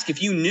to ask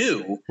if you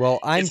knew. Well,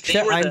 I'm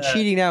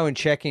cheating now and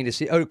checking to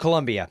see. Oh,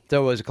 Columbia.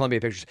 So it was Columbia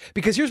Pictures.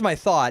 Because here's my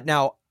thought.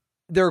 Now,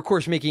 they're, of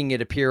course, making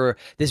it appear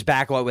this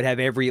backlot would have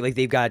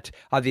they've got,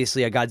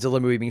 obviously, a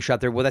Godzilla movie being shot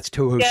there. Well, that's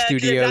Toho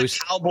Studios. They've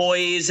got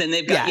Cowboys, and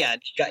they've got,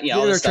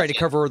 all they're trying to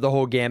cover the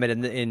whole gamut.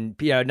 And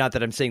not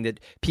that I'm saying that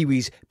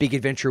Pee-wee's Big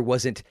Adventure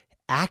wasn't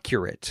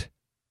accurate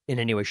in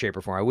any way, shape,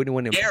 or form. I wouldn't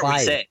want to imply Dare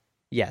we say?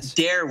 Yes.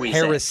 Dare we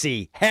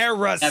say?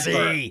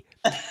 Heresy.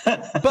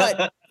 Never.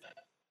 But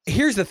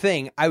here's the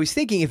thing. I was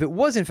thinking if it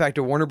was, in fact,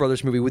 a Warner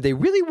Brothers movie, would they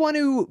really want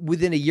to,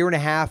 within a year and a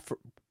half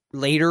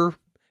later,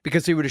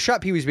 because they would have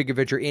shot Pee-wee's Big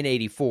Adventure in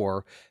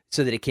 1984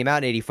 so that it came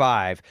out in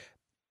 1985.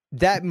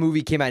 That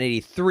movie came out in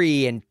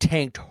 1983 and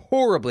tanked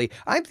horribly.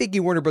 I'm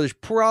thinking Warner Brothers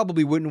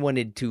probably wouldn't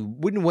want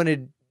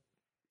to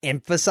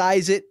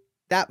emphasize it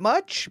that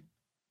much.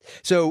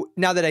 So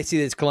now that I see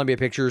that it's Columbia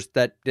Pictures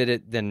that did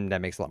it, then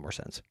that makes a lot more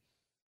sense.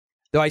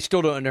 Though I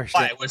still don't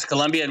understand. Why? Was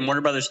Columbia and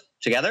Warner Brothers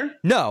together?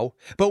 No,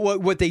 but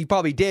what they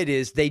probably did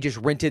is they just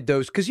rented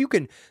those, because you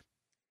can...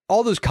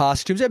 All those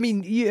costumes. I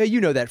mean,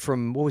 you know that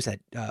from, what was that?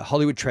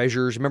 Hollywood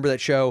Treasures. Remember that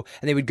show?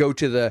 And they would go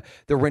to the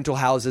rental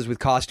houses with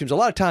costumes. A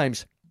lot of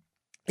times,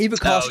 even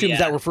costumes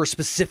that were for a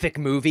specific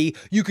movie,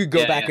 you could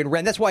go back and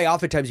rent. That's why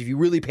oftentimes, if you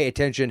really pay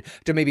attention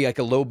to maybe like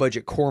a low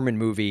budget Corman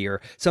movie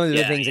or some of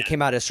the things that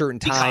came out at a certain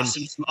time,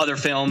 costumes from other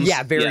films,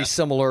 very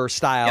similar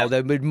style.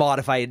 They would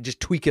modify it,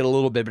 just tweak it a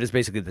little bit, but it's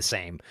basically the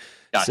same.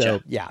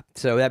 Gotcha.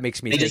 So that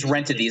makes me. They just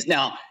rented these.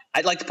 Now,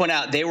 I'd like to point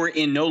out they were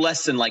in no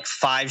less than like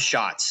 5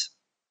 shots.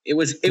 It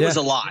was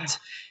a lot.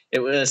 It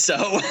was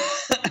so.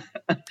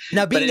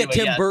 Now, being that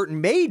Tim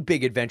Burton made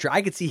Big Adventure,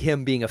 I could see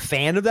him being a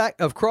fan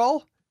of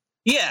Krull.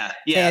 Yeah.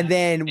 And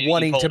then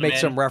wanting to make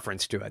some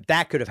reference to it.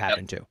 That could have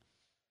happened too.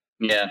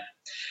 Yeah.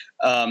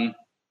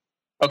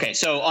 Okay,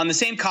 so on the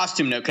same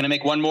costume note, can I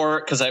make one more?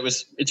 Because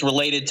it's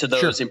related to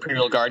those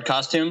Imperial Guard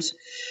costumes.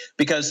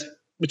 Because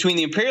between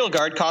the Imperial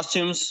Guard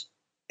costumes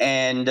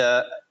and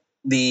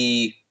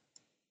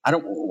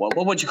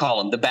what would you call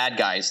them? The bad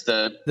guys,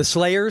 the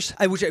Slayers.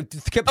 I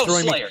kept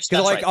throwing Slayers.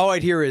 Because all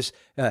I'd hear is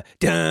da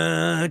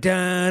da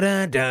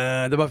da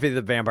da, the Buffy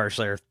the Vampire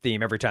Slayer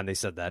theme every time they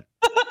said that.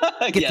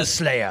 Get the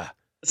Slayer.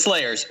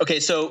 Slayers. Okay,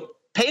 so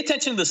pay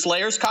attention to the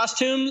Slayers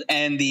costume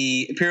and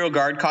the Imperial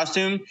Guard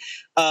costume.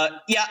 How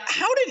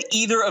did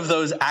either of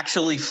those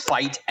actually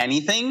fight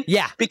anything?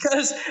 Yeah,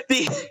 because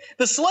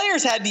the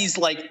Slayers had these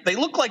they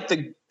look like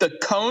the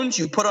cones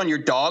you put on your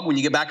dog when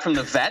you get back from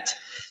the vet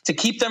to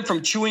keep them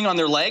from chewing on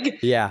their leg.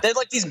 Yeah. They had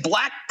like these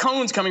black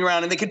cones coming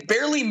around and they could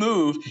barely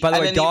move. By the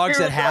way, dogs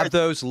that have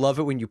those love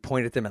it when you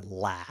point at them and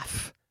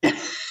laugh.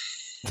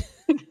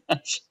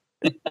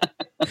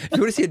 If you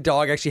want to see a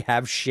dog actually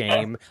have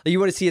shame, like you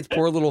want to see its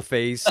poor little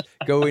face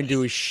go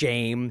into a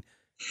shame,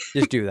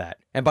 just do that.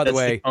 And by the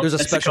way, there's a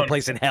special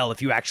place in hell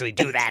if you actually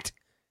do that.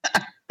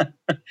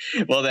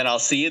 Well, then I'll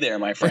see you there,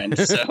 my friend.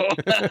 So,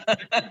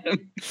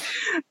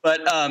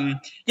 but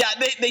yeah,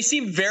 they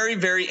seem very,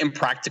 very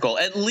impractical.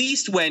 At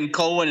least when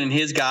Colwyn and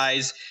his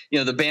guys,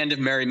 the band of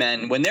merry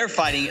men, when they're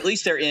fighting, at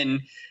least they're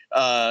in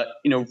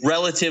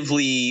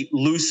relatively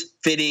loose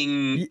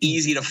fitting,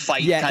 easy to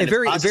fight kind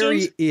of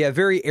costumes.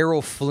 Very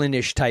Errol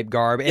Flynn-ish type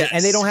garb,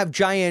 and they don't have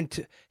giant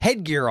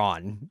headgear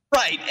on.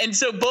 Right, and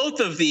so both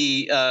of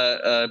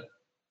the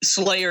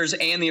Slayers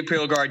and the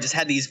Imperial Guard just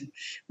had these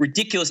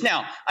ridiculous.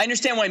 Now, I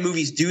understand why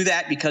movies do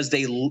that because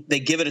they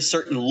give it a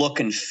certain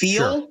look and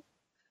feel. Sure.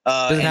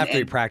 Doesn't have to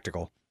be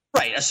practical.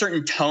 Right, a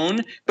certain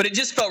tone, but it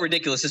just felt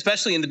ridiculous,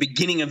 especially in the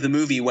beginning of the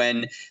movie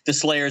when the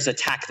Slayers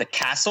attack the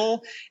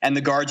castle and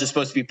the guards are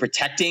supposed to be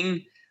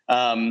protecting.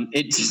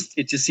 It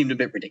just seemed a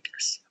bit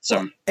ridiculous.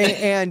 So,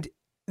 and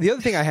the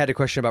other thing I had a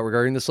question about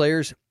regarding the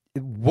Slayers,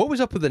 what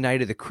was up with the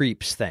Night of the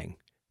Creeps thing?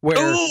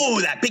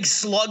 Oh, that big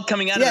slug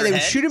coming out of their head. Yeah, they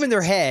would shoot him in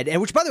their head,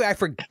 and which, by the way, I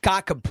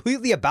forgot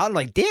completely about. I'm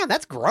like, damn,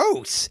 that's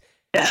gross.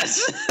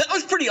 Yes, that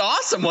was pretty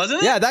awesome,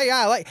 wasn't it?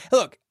 Yeah,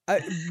 look,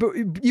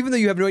 even though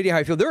you have no idea how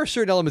I feel, there are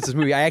certain elements of this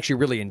movie I actually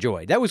really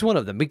enjoyed. That was one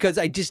of them because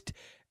I just,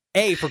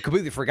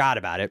 completely forgot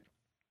about it,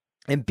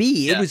 and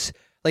B, it was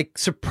like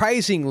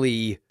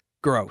surprisingly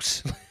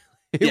gross.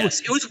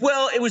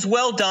 It was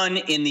well done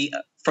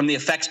from the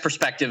effects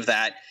perspective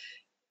that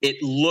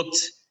it looked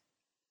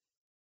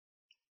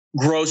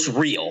gross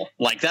real.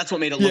 Like that's what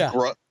made it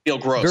look feel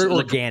gross. Very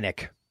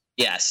organic.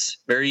 Yes,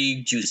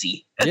 very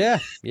juicy. Yeah,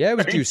 it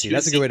was juicy.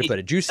 That's a good way to put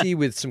it. Juicy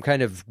with some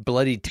kind of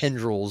bloody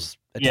tendrils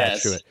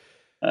attached to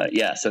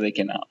it. So they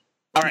came out.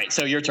 All right,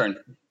 so your turn.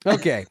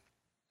 Okay.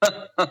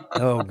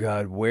 Oh,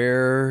 God,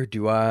 where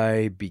do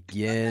I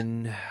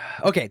begin?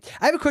 Okay,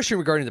 I have a question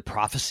regarding the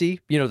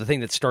prophecy, the thing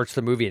that starts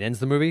the movie and ends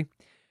the movie.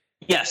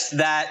 Yes,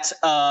 that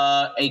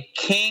a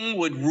king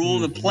would rule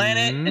the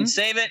planet and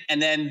save it,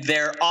 and then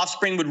their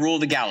offspring would rule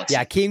the galaxy.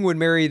 Yeah, king would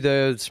marry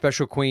the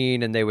special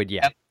queen, and they would,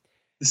 The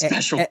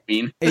special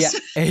queen.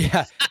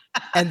 Yeah.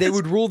 And they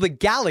would rule the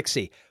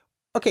galaxy.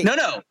 Okay.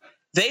 No.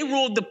 They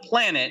ruled the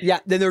planet. Yeah,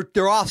 then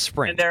their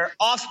offspring. And their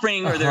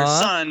offspring or their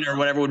son or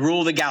whatever would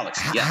rule the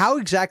galaxy. Yes. How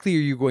exactly are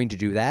you going to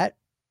do that?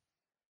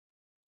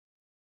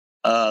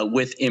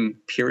 With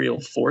Imperial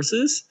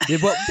forces?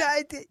 Well,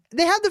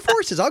 they have the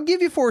forces. I'll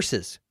give you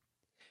forces.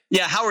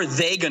 Yeah, how are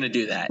they going to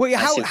do that? Well,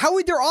 how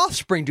would their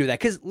offspring do that?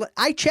 Because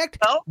I checked,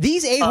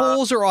 these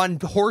a-holes are on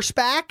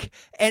horseback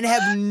and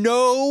have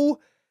no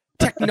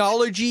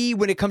technology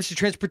when it comes to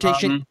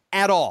transportation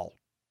at all.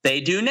 They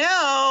do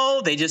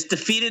now. They just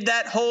defeated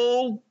that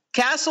whole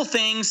castle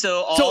thing.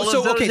 So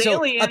those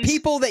aliens...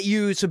 people that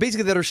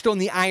basically that are still in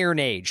the Iron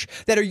Age,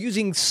 that are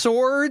using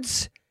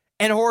swords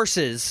and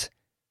horses,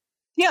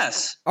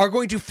 yes, are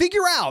going to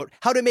figure out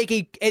how to make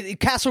a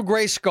Castle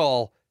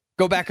Grayskull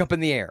go back up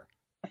in the air.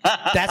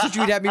 That's what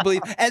you would have me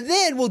believe. And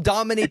then we'll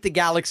dominate the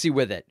galaxy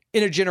with it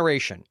in a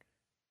generation.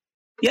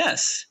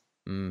 Yes.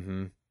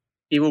 Mm-hmm.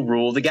 He will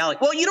rule the galaxy.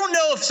 Well, you don't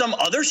know if some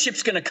other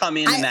ship's going to come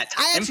in that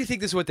time. I actually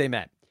think this is what they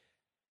meant.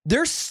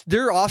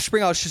 Their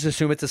offspring, I'll just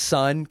assume it's a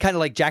son, kind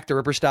of like Jack the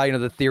Ripper style.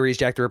 The theory is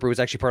Jack the Ripper was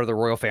actually part of the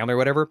royal family or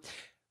whatever.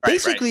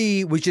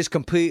 Basically was just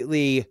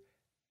completely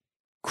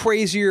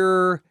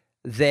crazier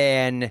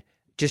than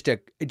just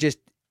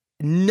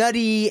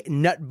nutty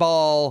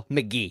nutball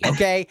McGee,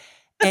 okay?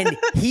 And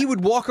he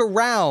would walk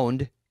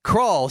around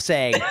Krull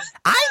saying,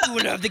 I'm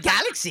ruler of the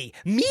galaxy.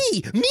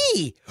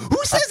 Me. Who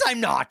says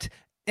I'm not?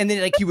 And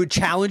then he would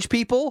challenge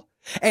people.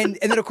 And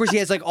then, of course, he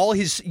has all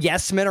his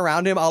yes men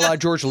around him, a la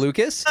George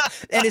Lucas.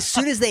 And as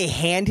soon as they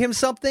hand him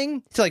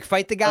something to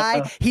fight the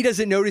guy, he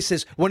doesn't notice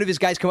as one of his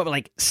guys come up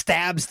and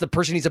stabs the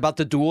person he's about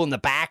to duel in the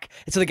back.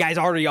 And so the guy's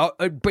already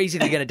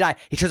basically going to die.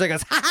 He turns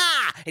goes, ha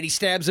ha! And he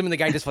stabs him and the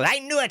guy just falls, I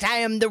knew it, I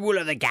am the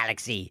ruler of the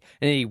galaxy.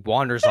 And then he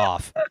wanders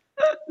off.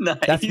 Nice.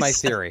 That's my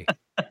theory.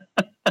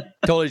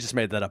 Totally just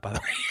made that up, by the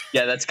way.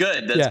 Yeah, that's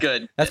good. That's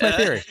good. That's my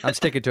theory. I'm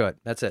sticking to it.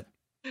 That's it.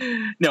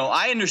 No,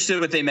 I understood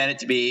what they meant it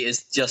to be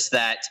is just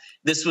that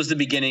this was the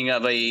beginning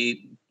of a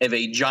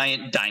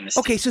giant dynasty.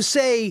 Okay, so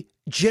say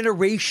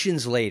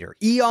generations later,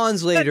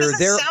 eons later, that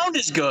doesn't sound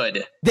as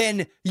good.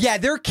 Then,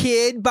 their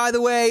kid, by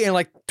the way,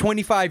 in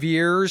 25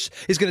 years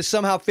is going to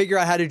somehow figure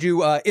out how to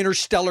do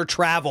interstellar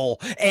travel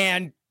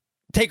and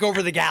take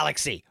over the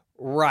galaxy.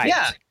 Right.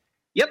 Yeah.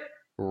 Yep.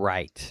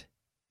 Right.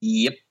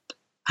 Yep.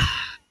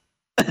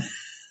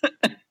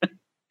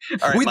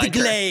 All right, with the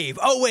glaive.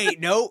 Oh,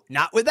 wait, no,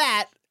 not with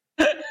that.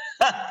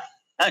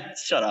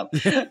 Shut up.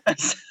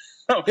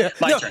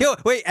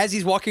 Wait, as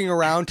he's walking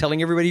around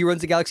telling everybody he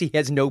runs the galaxy, he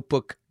has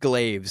notebook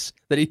glaives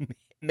that he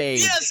made.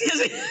 Yes,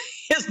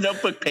 he has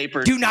notebook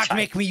paper. Do not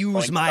make me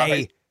use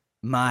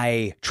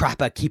my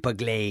Trapper Keeper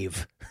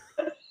glaive.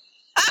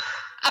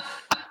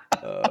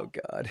 Oh,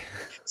 God.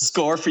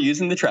 Score for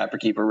using the Trapper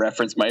Keeper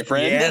reference, my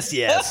friend.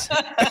 Yes.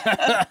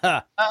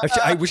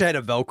 I wish I had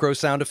a Velcro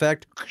sound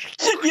effect.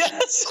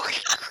 Yes.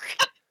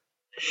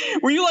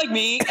 Were you like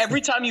me?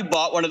 Every time you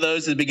bought one of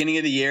those at the beginning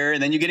of the year,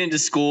 and then you get into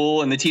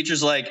school, and the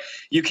teacher's like,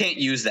 "You can't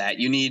use that.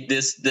 You need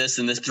this,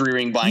 and this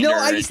 3-ring binder." No,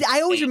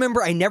 I always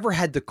remember I never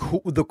had the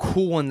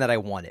cool one that I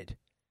wanted.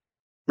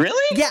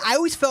 Really? Yeah, I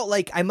always felt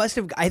like I must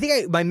have.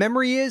 My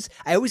memory is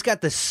I always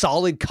got the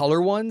solid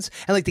color ones,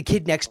 and like the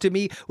kid next to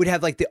me would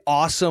have like the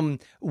awesome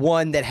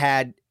one that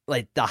had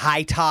like the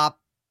high top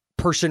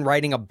person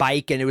riding a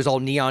bike, and it was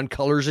all neon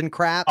colors and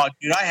crap. Oh,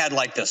 dude, I had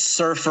like the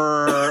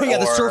surfer.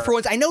 The surfer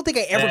ones. I don't think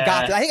I ever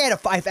got that. I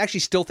think I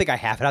actually still think I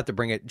have it. I have to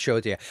bring it and show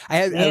it to you.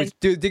 I was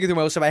digging through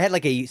most of it. I had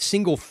like a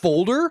single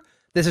folder.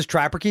 This is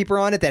Trapper Keeper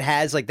on it that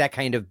has like that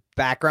kind of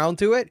background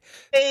to it.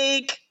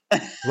 Fake.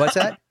 What's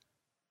that?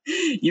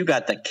 You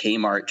got the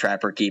Kmart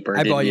Trapper Keeper,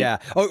 didn't you? Yeah.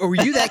 Oh, were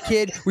you that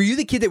kid? Were you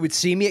the kid that would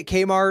see me at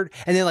Kmart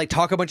and then like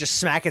talk a bunch of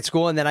smack at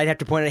school, and then I'd have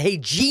to point out, "Hey,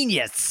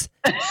 genius,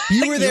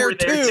 you were there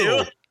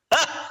too."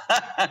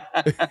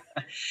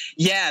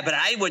 Yeah, but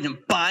I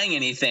wasn't buying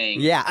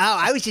anything. Yeah. Oh,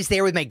 I was just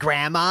there with my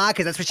grandma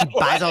because that's where she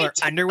buys all her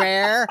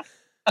underwear.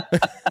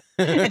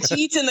 And she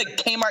eats in the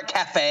Kmart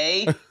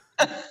cafe.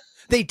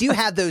 They do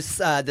have those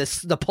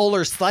the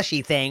polar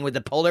slushy thing with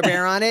the polar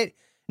bear on it.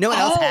 No one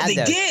else had those.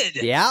 They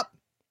did. Yep.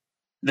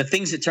 The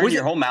things that turn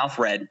your whole mouth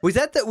red. Was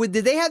that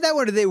did they have that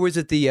one, or was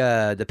it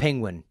the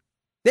penguin?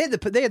 They had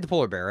the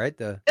polar bear, right?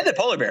 They had the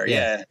polar bear,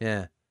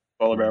 yeah.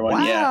 Polar bear one,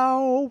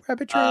 Wow,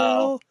 Rabbit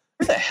Trail.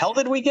 Where the hell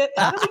did we get?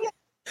 How did we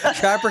get?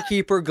 Trapper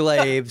Keeper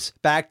Glaves.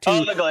 Back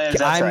to the Glaves,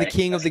 I'm right. the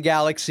king of the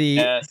galaxy,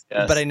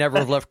 but I never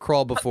have left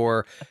Krull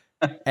before.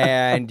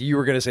 And you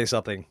were going to say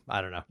something.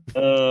 I don't know.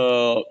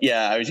 Oh,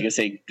 yeah. I was going to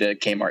say the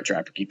Kmart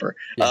Trapper Keeper.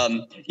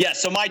 Yeah.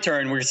 So my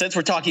turn. Since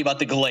we're talking about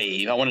the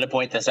glaive, I wanted to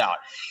point this out.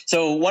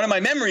 So one of my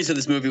memories of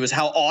this movie was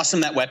how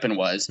awesome that weapon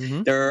was.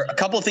 Mm-hmm. There are a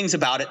couple of things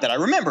about it that I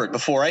remembered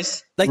before I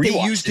they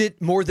used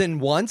it more than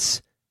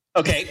once.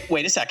 Okay,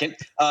 wait a second.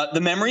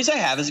 The memories I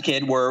have as a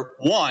kid were,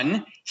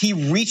 one, he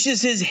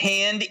reaches his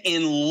hand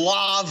in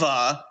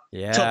lava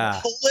to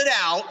pull it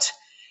out,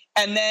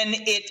 and then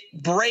it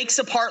breaks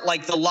apart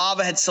like the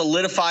lava had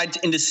solidified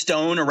into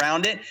stone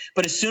around it.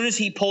 But as soon as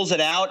he pulls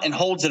it out and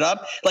holds it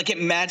up, like it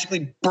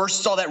magically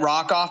bursts all that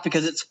rock off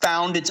because it's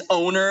found its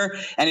owner,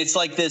 and it's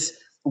like this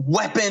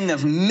weapon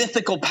of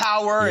mythical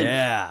power.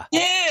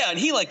 And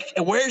he like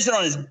wears it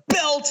on his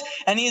belt,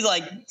 and he's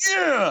like,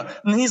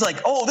 and he's like,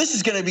 oh, this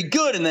is gonna be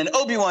good. And then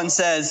Obi-Wan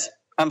says,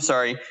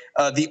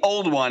 the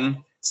old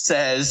one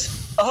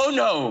says, oh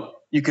no,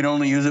 you can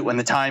only use it when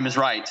the time is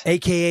right,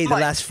 aka the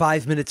last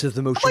 5 minutes of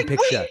the motion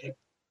picture. Wait.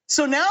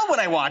 So now when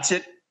I watch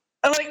it,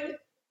 I'm like,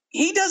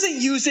 he doesn't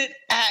use it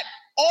at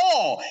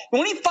all.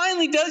 When he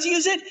finally does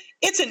use it,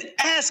 it's an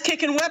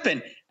ass-kicking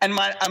weapon. And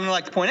I'm going to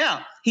like to point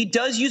out, he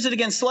does use it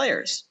against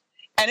Slayers.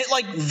 And it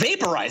like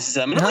vaporizes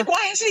them. And I'm like,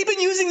 why hasn't he been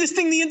using this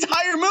thing the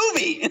entire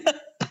movie?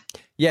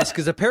 Yes,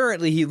 because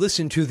apparently he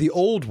listened to the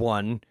old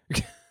one.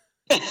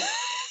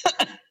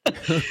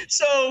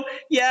 So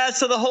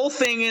the whole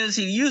thing is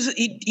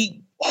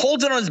he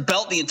holds it on his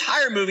belt the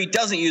entire movie,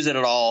 doesn't use it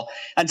at all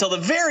until the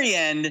very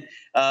end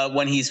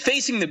when he's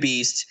facing the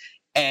beast.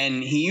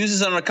 And he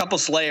uses it on a couple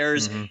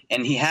Slayers,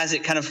 and he has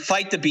it kind of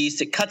fight the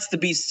beast. It cuts the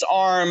beast's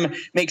arm,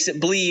 makes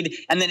it bleed,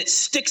 and then it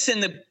sticks in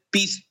the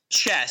beast's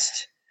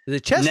chest. The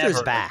chest or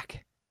his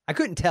back? I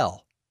couldn't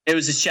tell. It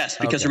was his chest,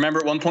 because remember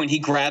at one point he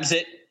grabs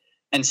it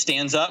and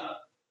stands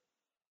up.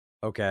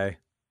 Okay.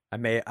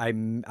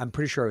 I'm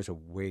pretty sure I was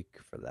awake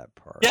for that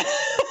part.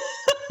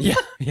 Yeah.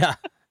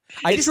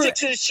 It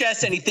sticks in his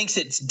chest, and he thinks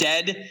it's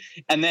dead.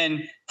 And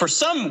then for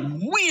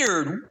some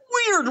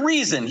weird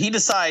reason, he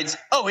decides,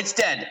 oh, it's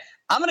dead.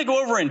 I'm going to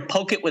go over and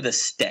poke it with a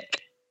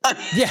stick.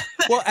 Yeah.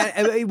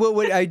 Well,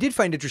 what I did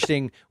find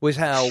interesting was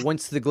how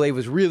once the glaive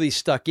was really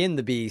stuck in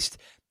the beast,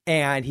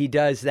 and he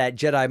does that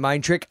Jedi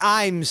mind trick.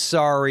 I'm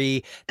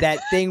sorry, that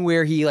thing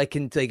where he like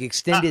can like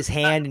extend his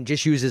hand and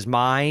just use his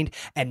mind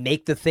and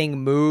make the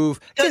thing move.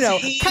 You know,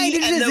 kind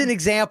of as an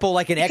example,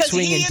 like an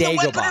X-wing and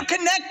Dagobah are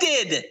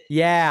connected.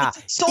 Yeah.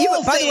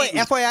 By the way,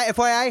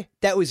 FYI,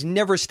 that was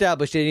never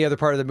established in any other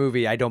part of the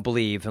movie. I don't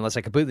believe, unless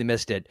I completely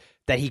missed it,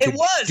 that he could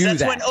do that.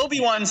 That's when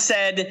Obi-Wan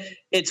said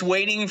it's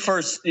waiting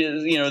for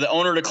the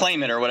owner to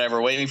claim it or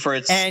whatever, waiting for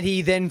its. And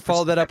he then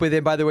followed that up with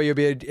it. By the way, you'll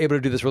be able to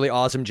do this really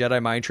awesome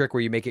Jedi mind trick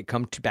where you make it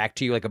come back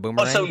to you like a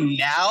boomerang. Oh, so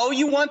now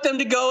you want them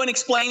to go and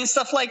explain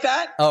stuff like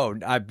that? Oh,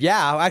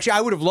 yeah. Actually,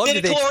 I would have loved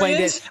if they explained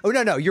it. Oh,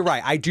 no, you're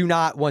right. I do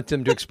not want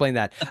them to explain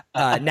that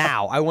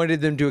now. I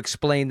wanted them to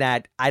explain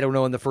that, I don't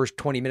know, in the first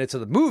 20 minutes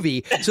of the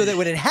movie, so that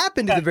when it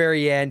happened at the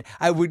very end,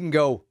 I wouldn't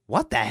go,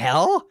 what the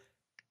hell?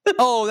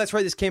 Oh, that's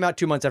right. This came out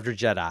 2 months after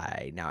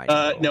Jedi. Now I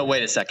know. No,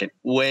 wait a second.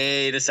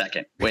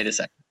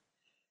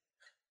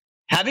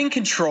 Having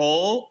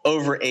control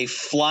over a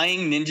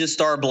flying ninja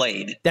star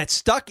blade that's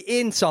stuck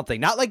in something,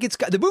 not like it's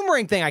the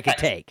boomerang thing I could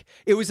take.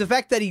 It was the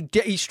fact that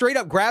he straight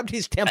up grabbed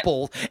his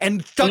temple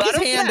and stuck his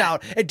hand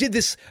out and did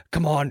this.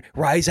 Come on,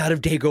 rise out of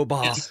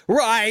Dagobah,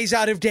 rise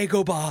out of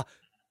Dagobah.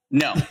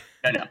 No.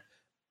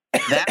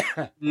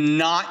 That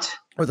not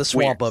or the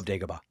swamp of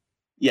Dagobah.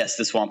 Yes,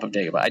 the swamp of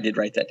Dagobah. I did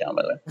write that down,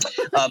 by the way.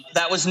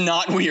 That was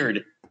not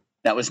weird.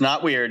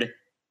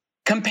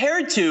 Because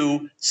compared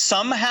to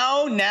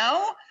somehow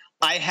now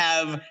I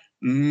have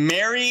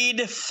married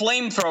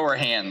flamethrower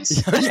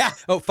hands. Yeah.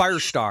 Oh,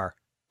 Firestar.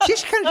 She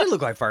kind of did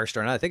look like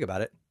Firestar now that I think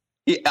about it.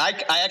 Yeah,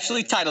 I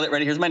actually titled it,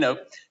 ready, here's my note,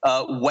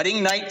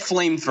 Wedding Night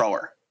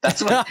Flamethrower.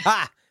 That's what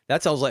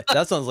that sounds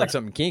like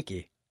something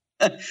kinky.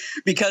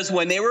 Because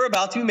when they were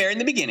about to be married in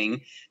the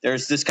beginning,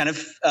 there's this kind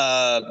of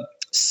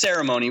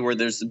ceremony where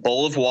there's a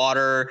bowl of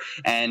water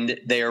and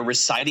they are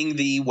reciting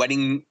the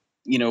wedding,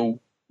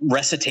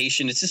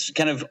 recitation. It's this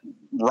kind of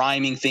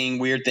rhyming thing,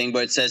 weird thing,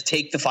 but it says,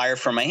 take the fire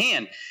from my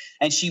hand.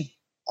 And she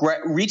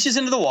reaches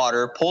into the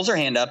water, pulls her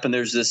hand up, and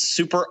there's this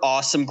super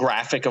awesome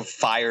graphic of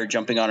fire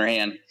jumping on her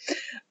hand.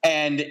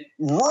 And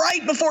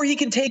right before he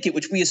can take it,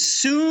 which we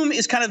assume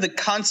is kind of the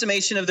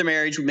consummation of the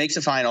marriage, which makes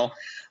it final,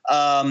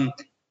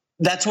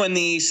 that's when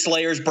the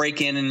Slayers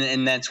break in,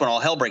 and that's when all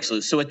hell breaks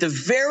loose. So at the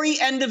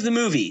very end of the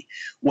movie,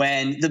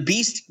 when the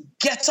beast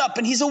gets up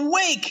and he's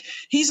awake,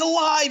 he's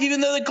alive,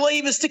 even though the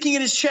glaive is sticking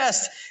in his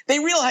chest, they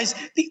realize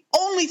the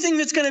only thing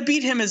that's going to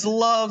beat him is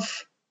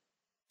love.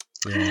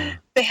 Yeah.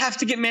 They have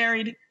to get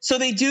married. So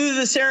they do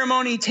the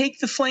ceremony, take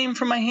the flame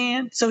from my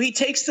hand. So he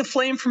takes the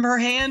flame from her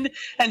hand,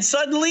 and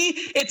suddenly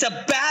it's a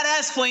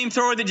badass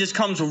flamethrower that just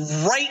comes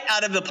right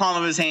out of the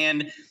palm of his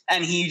hand,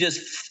 and he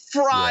just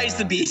fries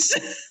the beast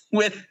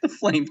with the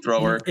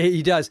flamethrower.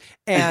 He does.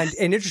 And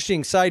an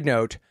interesting side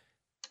note,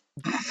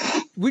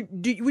 would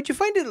you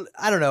find it,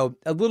 I don't know,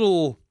 a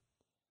little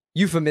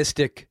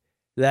euphemistic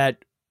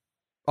that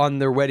on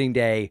their wedding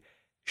day,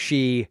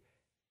 she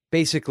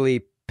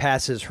basically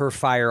passes her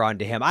fire on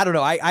to him? I don't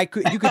know.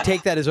 You could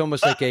take that as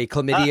almost like a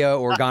chlamydia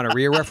or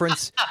gonorrhea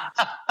reference.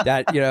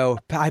 That,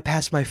 I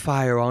pass my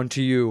fire on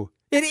to you.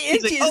 It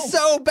is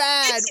so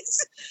bad.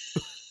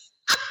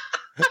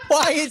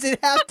 Why does it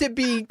have to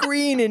be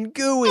green and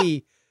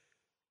gooey?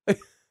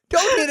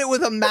 Don't hit it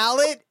with a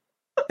mallet.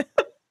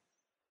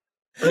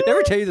 Did I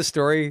ever tell you the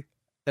story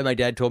that my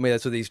dad told me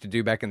that's what they used to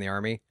do back in the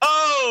Army?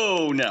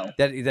 Oh, no.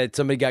 That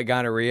somebody got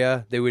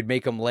gonorrhea. They would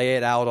make them lay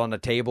it out on a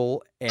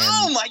table. And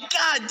oh, my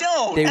God,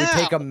 don't. They would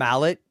take a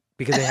mallet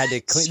because they had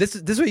to clean. This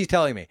is what he's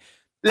telling me.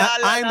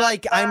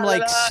 I'm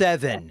like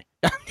 7.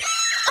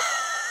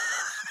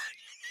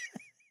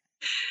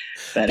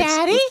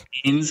 Daddy?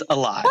 Means a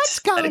lot. What's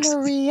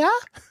gonorrhea?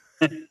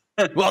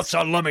 Well,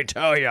 son, let me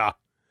tell you.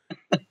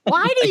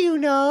 Why do you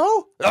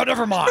know? Oh,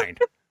 never mind.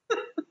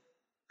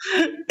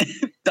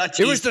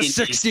 It was the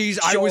 60s.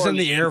 I was in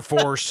the Air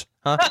Force.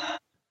 Huh?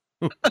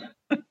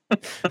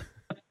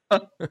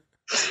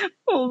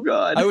 Oh,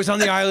 God. I was on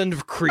the island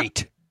of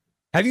Crete.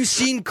 Have you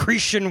seen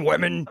Cretan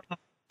women?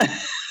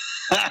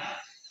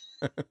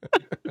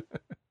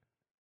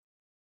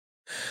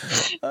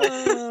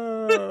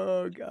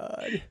 Oh,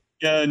 God.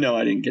 No,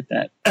 I didn't get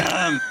that.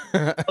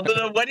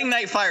 The wedding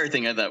night fire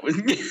thing, I thought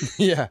was.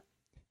 Yeah.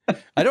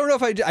 I don't know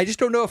if I just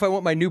don't know if I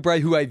want my new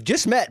bride, who I've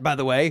just met, by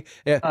the way.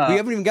 We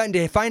haven't even gotten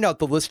to find out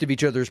the list of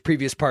each other's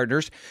previous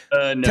partners.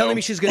 No. Telling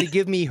me she's going to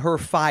give me her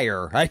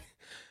fire.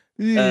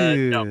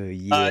 No.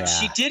 Yeah.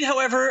 She did,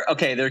 however.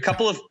 Okay, there are a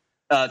couple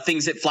of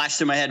things that flashed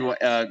through my head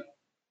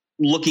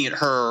looking at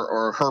her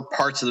or her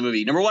parts of the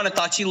movie. Number one, I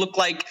thought she looked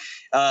like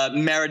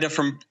Merida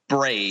from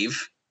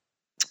Brave.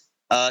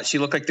 She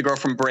looked like the girl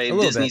from Brave,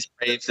 Disney's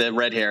Brave, the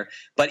red hair.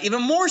 But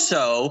even more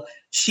so,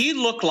 she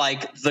looked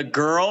like the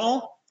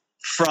girl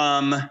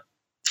from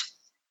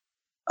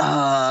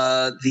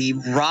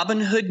the Robin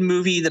Hood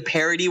movie, the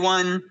parody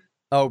one.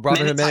 Oh,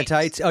 Robin Hood Men in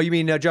Tights. Oh, you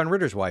mean John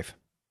Ritter's wife?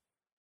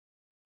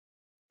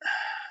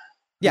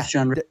 Yeah,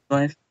 John Ritter's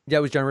wife. Yeah,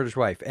 it was John Ritter's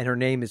wife, and her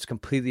name is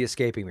completely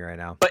escaping me right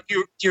now. But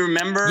do you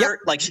remember? Yep.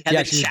 Like she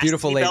had she's a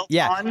beautiful lady.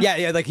 On?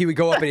 Yeah. Like he would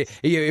go up and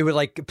it would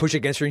like push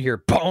against her and hear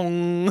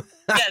bong.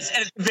 Yes,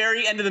 and at the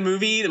very end of the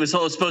movie, it was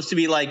supposed to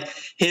be like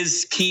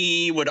his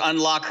key would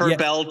unlock her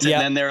belt, and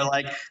then they're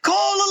like,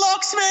 "Call a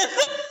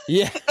locksmith."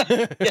 Yeah.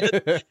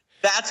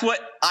 That's what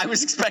I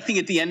was expecting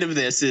at the end of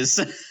this,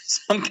 is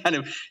some kind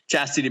of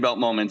chastity belt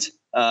moment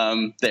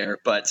there,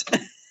 but.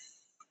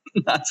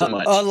 Not so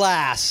much.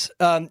 Alas.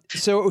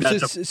 So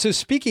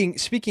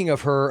speaking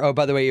of her, oh,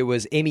 by the way, it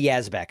was Amy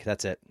Yazbek.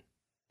 That's it.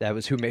 That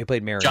was who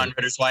played Mary. John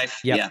Ritter's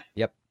wife. Yep. Yeah.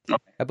 Yep.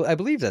 Okay. I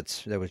believe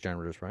that was John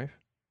Ritter's wife.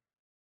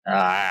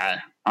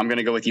 I'm going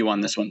to go with you on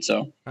this one.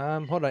 So,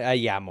 hold on.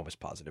 I'm almost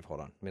positive.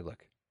 Hold on. Let me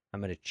look. I'm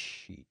going to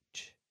cheat.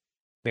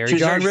 Mary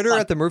John Ritter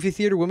at the Murphy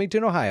Theater,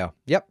 Wilmington, Ohio.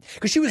 Yep.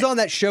 Because she was on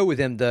that show with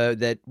him,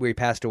 that where he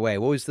passed away.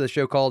 What was the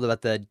show called,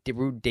 about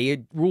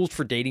the rules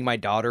for dating my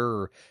daughter?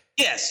 Or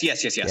Yes. Yeah.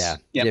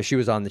 Yep. Yeah, she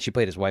was on. She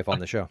played his wife on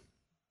the show.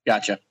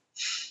 Gotcha.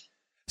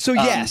 So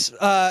yes.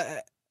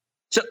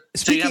 So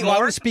speaking, I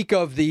want to speak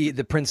of the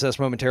princess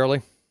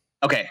momentarily.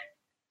 Okay.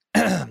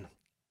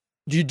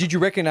 Did you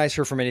recognize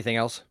her from anything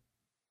else?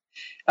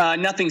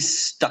 Nothing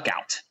stuck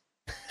out.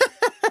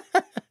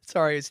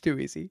 Sorry, it's too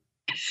easy.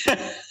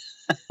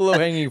 Low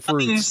hanging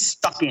fruits. Nothing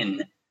stuck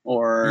in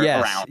or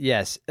around.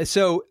 Yes.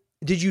 So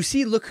did you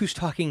see Look Who's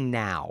Talking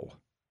Now?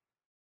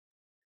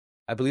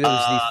 I believe that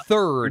was the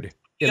third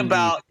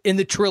in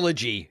the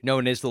trilogy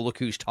known as the Look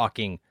Who's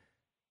Talking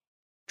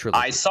trilogy.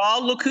 I saw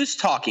Look Who's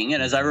Talking,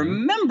 and as I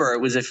remember,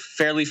 it was a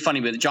fairly funny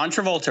movie. John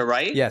Travolta,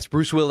 right? Yes,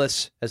 Bruce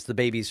Willis as the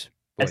baby's voice.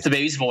 That's the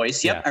baby's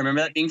voice. Yep, Yeah. I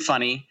remember that being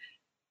funny.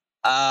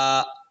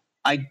 I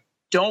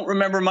don't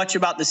remember much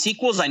about the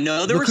sequels. I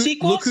know there were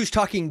sequels. Look Who's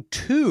Talking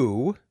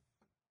 2,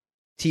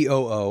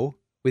 TOO,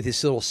 with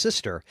his little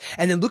sister.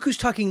 And then Look Who's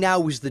Talking Now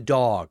was the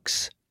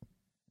dogs.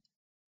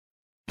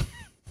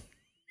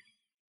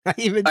 I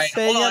even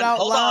saying it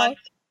out loud.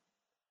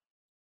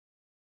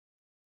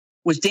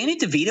 Was Danny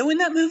DeVito in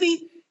that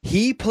movie?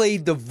 He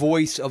played the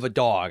voice of a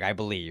dog, I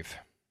believe.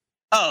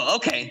 Oh,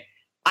 okay.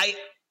 I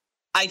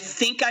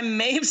think I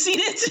may have seen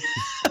it,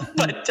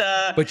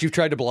 but you've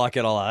tried to block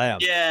it all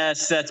out.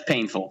 Yes, that's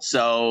painful.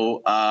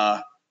 So,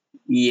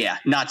 yeah,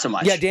 not so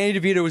much. Yeah, Danny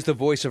DeVito was the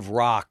voice of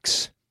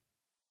Rocks.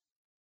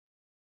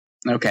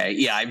 Okay,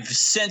 yeah, I've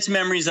sense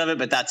memories of it,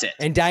 but that's it.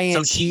 And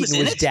Diane Keaton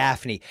was it?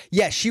 Daphne.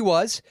 Yes, she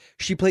was.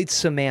 She played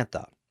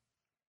Samantha.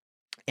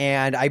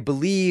 And I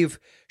believe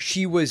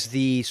she was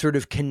the sort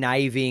of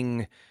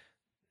conniving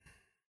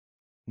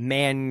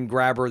man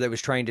grabber that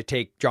was trying to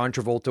take John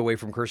Travolta away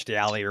from Kirstie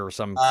Alley or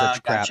some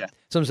such crap,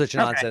 some such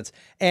nonsense.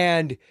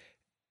 And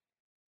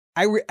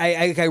I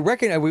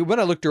reckon when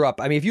I looked her up,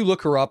 I mean, if you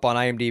look her up on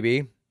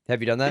IMDb, have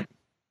you done that?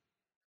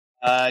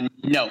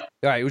 No. All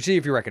right, we'll see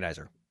if you recognize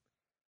her.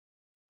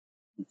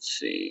 Let's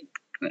see.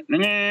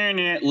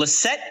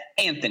 Lisette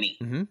Anthony.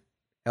 Mm-hmm.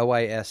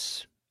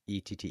 Lysette.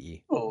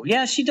 Oh,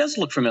 yeah, she does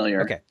look familiar.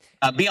 Okay.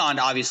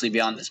 Obviously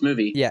beyond this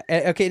movie. Yeah.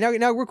 Okay. Now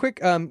real quick,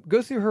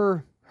 go through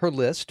her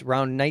list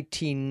around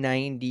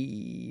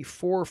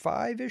 1994,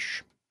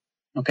 5-ish.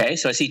 Okay.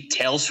 So I see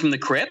Tales from the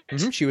Crypt.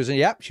 Mm-hmm. She was in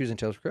Tales from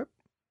the Crypt.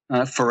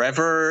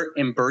 Forever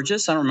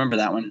Ambergris. I don't remember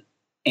that one.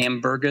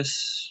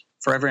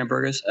 Forever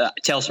Ambergris.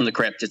 Tales from the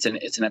Crypt. It's an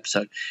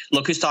episode.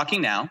 Look Who's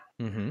Talking Now.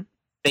 Mm-hmm.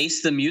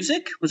 Face the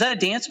Music. Was that a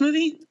dance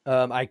movie?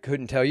 I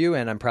couldn't tell you,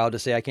 and I'm proud to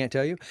say I can't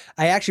tell you.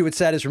 I actually, what's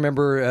sad is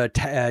remember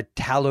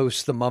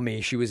Talos the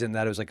Mummy. She was in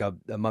that. It was like a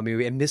mummy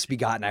movie. And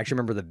Misbegotten. I actually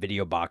remember the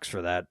video box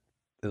for that.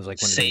 It was like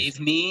Save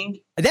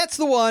Me. That's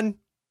the one.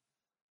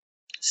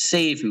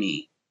 Save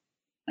Me.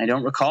 I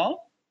don't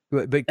recall.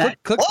 But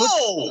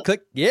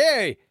click.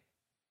 Yay!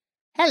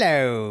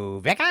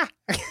 Hello, Becca.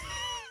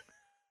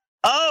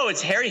 Oh,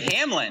 it's Harry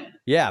Hamlin.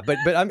 Yeah, but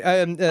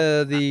I'm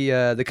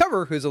the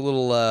cover who's a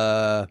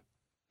little.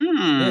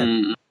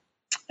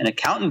 An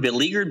accountant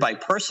beleaguered by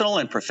personal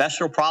and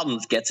professional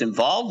problems gets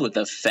involved with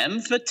a femme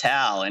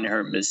fatale and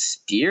her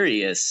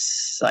mysterious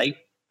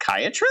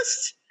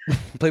psychiatrist.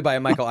 Played by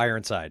Michael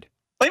Ironside.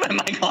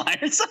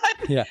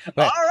 Yeah.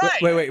 All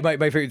right. Wait. My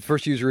favorite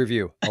first user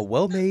review. A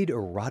well-made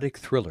erotic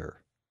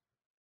thriller.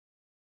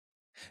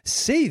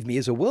 Save Me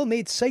is a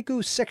well-made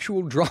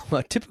psychosexual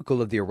drama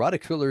typical of the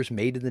erotic thrillers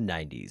made in the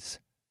 90s.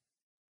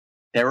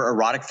 There were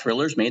erotic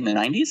thrillers made in the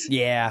 90s?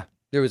 Yeah.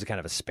 There was a kind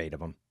of a spate of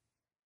them.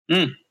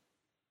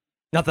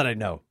 Not that I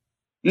know.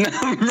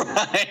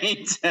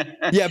 Right.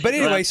 Yeah, but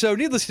anyway, so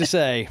needless to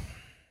say,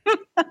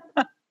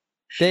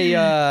 they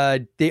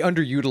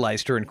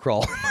underutilized her in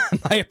Krull, in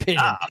my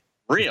opinion.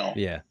 Real?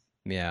 Yeah.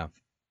 Yeah.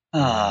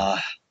 Oh,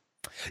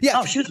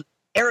 she was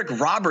Eric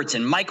Roberts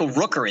and Michael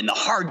Rooker in The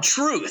Hard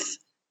Truth.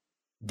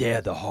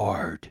 Yeah, the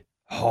hard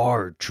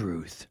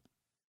truth.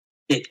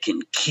 It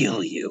can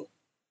kill you.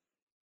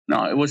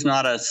 No, it was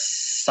not a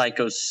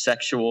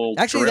psychosexual.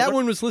 Actually, thriller. that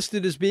one was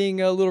listed as being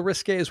a little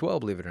risque as well,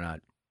 believe it or not.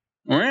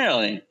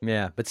 Really?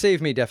 Yeah, but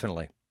Save Me,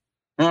 definitely.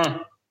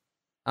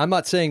 I'm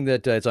not saying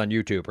that it's on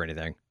YouTube or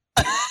anything.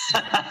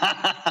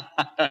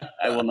 I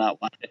will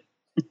not watch it.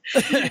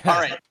 All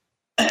right.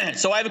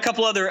 So I have a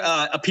couple other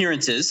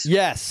appearances.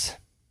 Yes.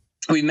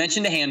 We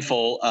mentioned a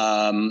handful.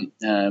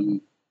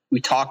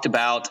 We talked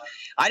about,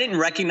 I didn't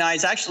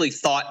recognize, I actually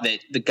thought that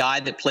the guy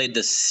that played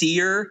the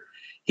seer,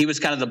 he was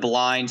kind of the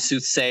blind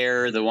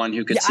soothsayer, the one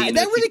who could see.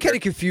 That really kind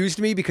of confused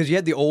me because you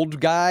had the old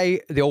guy,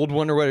 the old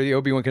one or whatever, the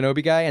Obi-Wan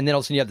Kenobi guy, and then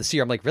all of a sudden you have the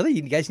seer. I'm like, really?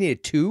 You guys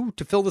needed two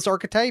to fill this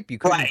archetype? You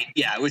couldn't? Right.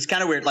 Yeah, it was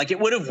kind of weird. Like,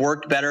 it would have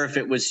worked better if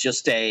it was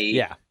just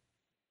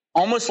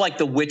almost like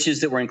the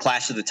witches that were in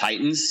Clash of the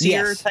Titans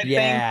seer type thing.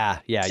 Yeah.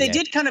 They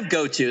did kind of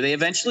go to. They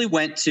eventually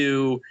went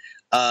to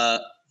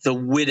the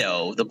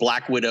Widow, the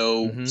Black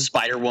Widow,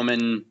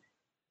 Spider-Woman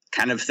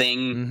kind of thing.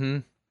 Mm-hmm.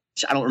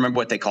 I don't remember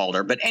what they called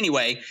her, but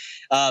anyway,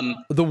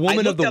 the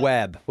Woman of the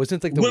Web,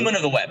 wasn't it like the Woman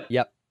of the Web?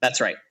 Yep,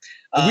 that's right.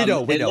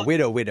 Widow.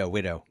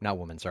 Not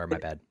woman. Sorry, my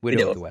bad.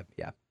 Widow of the Web.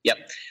 Yeah. Yep.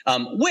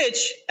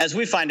 Which, as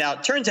we find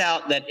out, turns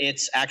out that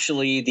it's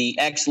actually the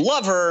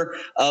ex-lover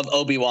of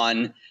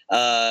Obi-Wan,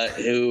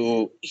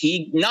 who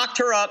he knocked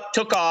her up,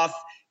 took off.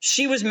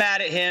 She was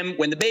mad at him.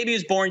 When the baby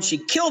was born, she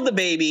killed the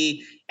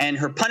baby, and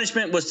her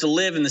punishment was to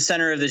live in the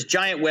center of this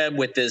giant web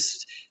with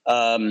this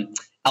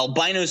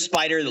albino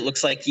spider that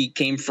looks like he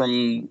came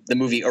from the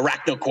movie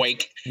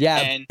Arachnoquake. Yeah,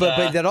 and,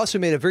 but that also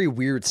made a very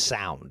weird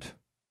sound,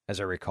 as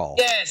I recall.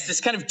 Yes,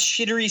 this kind of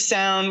chittery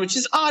sound, which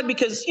is odd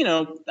because,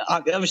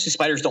 obviously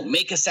spiders don't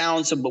make a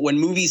sound. So, but when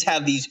movies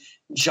have these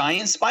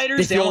giant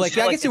spiders, they feel like,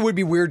 I guess it would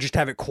be weird just to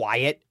have it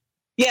quiet.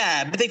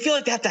 Yeah, but they feel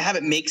like they have to have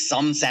it make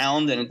some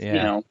sound,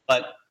 and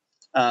but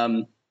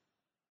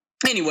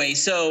anyway,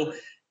 so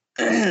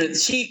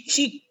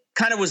she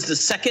kind of was the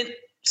second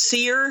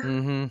seer.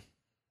 Mm-hmm.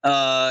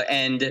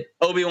 And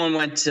Obi-Wan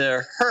went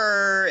to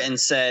her and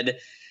said,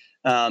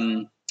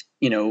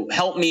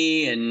 help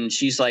me. And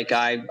she's like,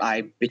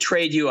 I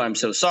betrayed you. I'm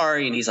so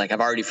sorry. And he's like, I've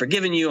already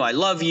forgiven you. I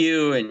love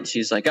you. And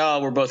she's like, oh,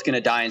 we're both going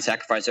to die and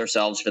sacrifice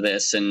ourselves for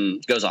this,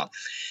 and goes off.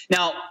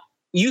 Now,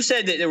 you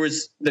said that there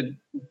was the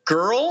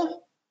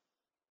girl,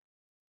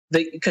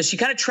 because she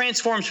kind of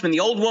transforms from the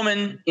old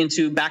woman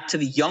back to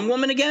the young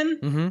woman again.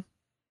 Mm-hmm.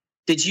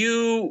 Did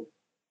you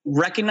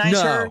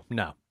recognize her?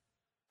 No.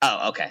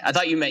 Oh, okay. I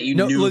thought you meant you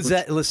knew.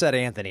 Lisette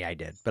Anthony, I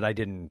did, but I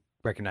didn't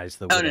recognize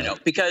the. Oh, no,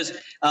 because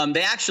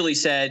they actually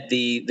said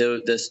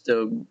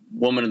the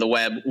woman of the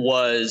web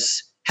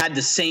had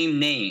the same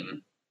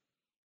name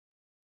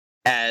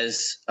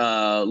as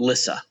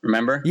Lissa.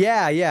 Remember?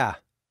 Yeah.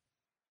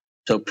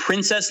 So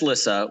Princess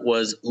Lissa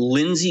was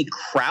Lindsay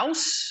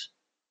Krause.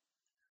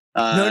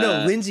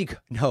 No, Lindsay.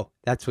 No,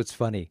 that's what's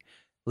funny.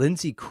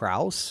 Lindsay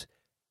Krause.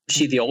 Is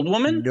she the old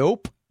woman?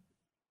 Nope.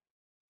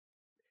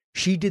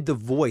 She did the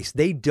voice.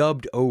 They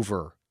dubbed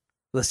over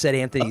Lisette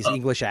Anthony's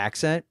English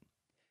accent,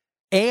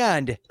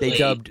 and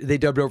they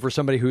dubbed over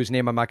somebody whose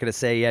name I'm not going to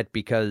say yet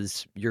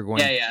because you're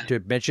going to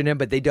mention him,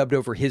 but they dubbed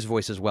over his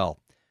voice as well.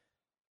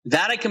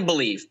 That I can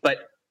believe,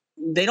 but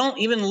they don't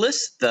even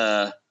list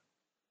the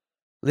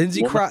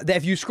Lindsay Krause.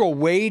 If you scroll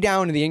way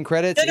down in the end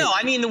credits,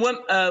 I mean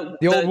the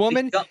old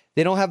woman.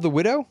 They don't have the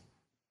widow.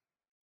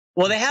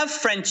 Well, they have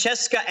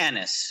Francesca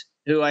Annis,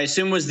 who I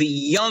assume was the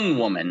young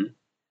woman.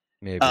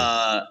 Maybe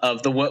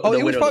of the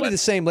it was probably the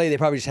same lady. They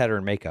probably just had her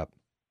in makeup.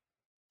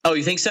 Oh,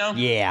 you think so?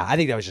 Yeah, I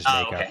think that was just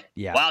makeup. Okay.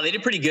 Yeah. Wow, they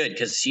did pretty good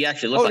because she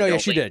actually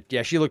looked. She did.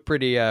 Yeah, she looked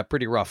pretty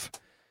rough.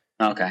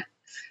 Okay.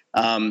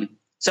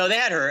 So they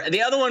had her.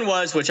 The other one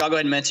was, which I'll go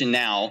ahead and mention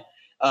now.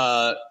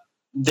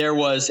 There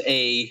was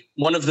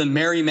one of the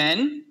Merry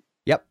Men.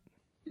 Yep.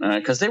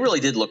 Because they really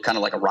did look kind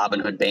of like a Robin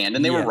Hood band,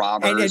 and they were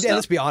robbers. And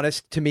let's be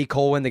honest, to me,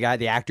 Colwyn, the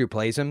actor who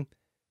plays him.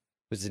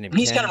 What's his name?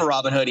 He's kind of a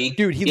Robin Hoodie.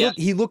 Dude,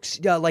 he looks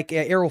like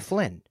Errol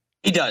Flynn.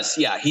 He does,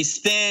 yeah. He's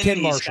thin.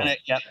 Ken Marshall.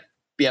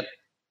 Yep,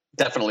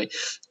 definitely.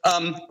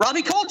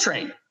 Robbie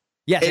Coltrane.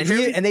 Yes,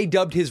 and they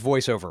dubbed his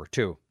voice over,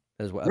 too,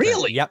 as well.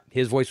 Really? Yep,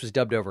 his voice was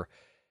dubbed over.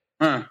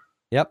 Huh.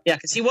 Yep. Yeah,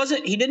 because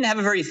he didn't have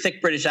a very thick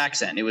British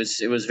accent. It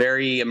was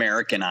very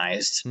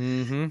Americanized.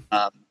 Mm-hmm.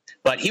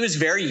 But he was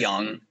very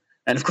young,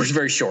 and of course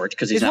very short,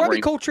 because he's not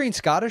Robbie Coltrane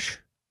Scottish?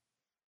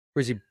 Or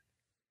is he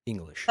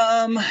English?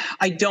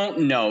 I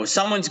don't know.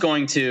 Someone's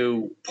going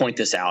to point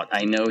this out.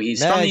 I know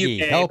he's from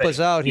the UK. Help us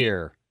out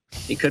here.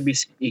 He could be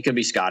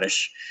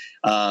Scottish.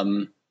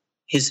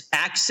 His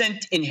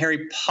accent in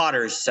Harry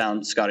Potter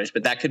sounds Scottish,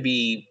 but that could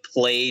be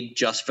played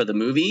just for the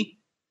movie.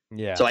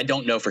 Yeah. So I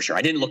don't know for sure.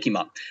 I didn't look him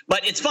up.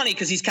 But it's funny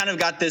because he's kind of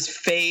got this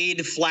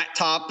fade, flat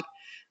top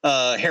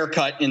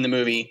haircut in the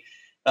movie.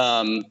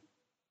 And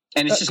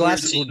it's just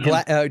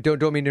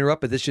don't mean to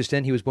interrupt, but this just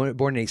in. He was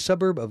born in a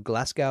suburb of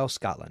Glasgow,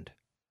 Scotland.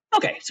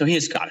 Okay, so he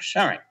is Scottish.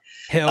 All right.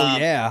 Hell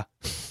yeah.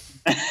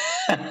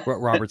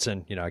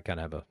 Robertson, I kind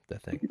of have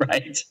that thing.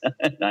 Right.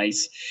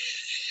 Nice.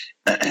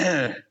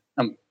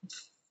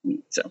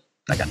 So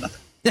I got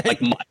nothing.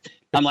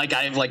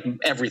 I have like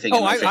everything.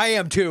 Oh, I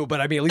am too, but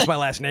I mean, at least my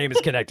last name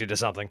is connected to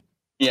something.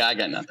 Yeah, I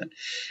got nothing.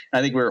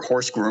 I think we're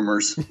horse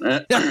groomers.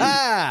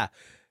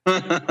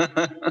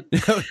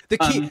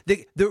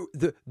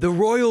 The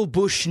royal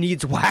bush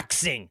needs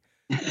waxing.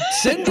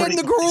 Send in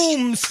the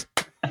grooms.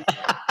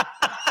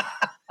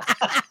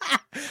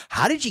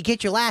 How did you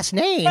get your last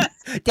name?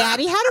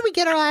 Daddy, how did we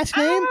get our last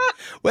name?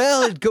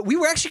 Well, we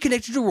were actually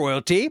connected to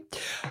royalty.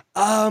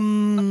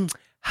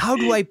 How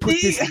do I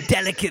put this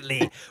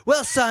delicately?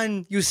 Well,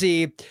 son, you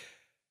see,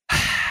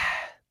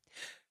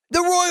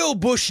 the royal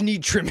bush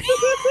need trimming.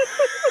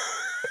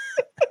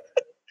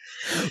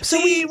 So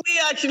we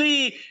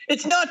actually,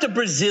 it's not the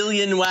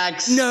Brazilian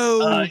wax.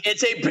 No.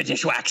 It's a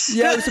British wax.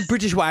 Yeah, it's a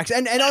British wax.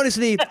 And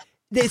honestly,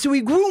 so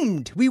we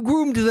groomed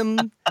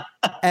them,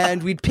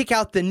 and we'd pick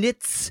out the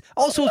nits,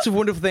 all sorts of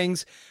wonderful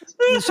things,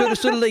 sort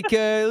of like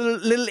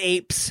little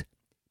apes.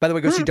 By the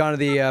way, go see Dawn of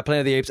the Planet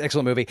of the Apes,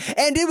 excellent movie.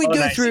 And then we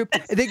go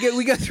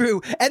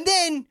through, and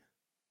then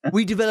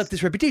we developed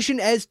this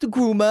reputation as the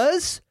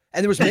groomers,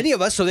 and there was many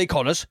of us, so they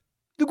called us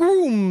the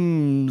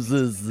grooms.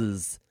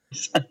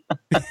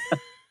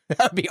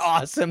 That'd be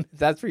awesome. If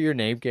that's where your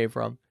name came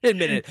from.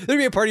 Admit it. There'd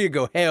be a part of you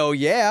go, hell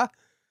yeah.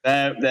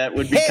 That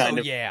would be hell kind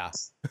of yeah.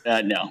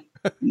 No.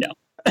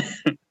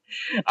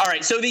 All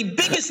right. So the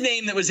biggest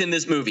name that was in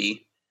this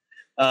movie,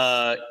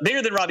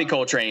 bigger than Robbie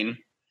Coltrane,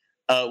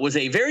 was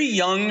a very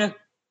young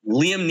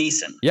Liam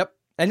Neeson. Yep.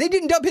 And they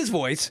didn't dub his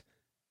voice.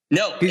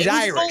 No. He's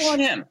Irish. Full on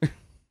him.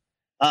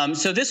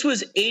 So this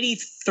was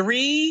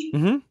 83.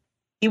 Mm-hmm.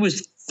 He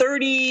was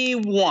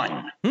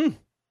 31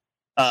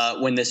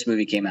 when this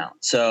movie came out.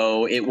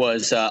 So it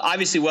was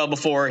obviously well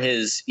before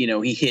his,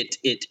 he hit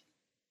it,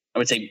 I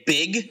would say,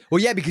 big.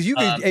 Well, yeah, because you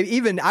could,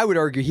 even I would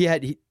argue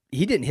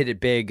he didn't hit it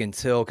big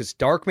until, because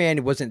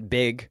Darkman wasn't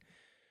big.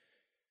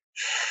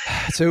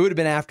 So it would have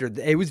been after.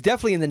 It was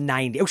definitely in the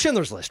 90s. Oh,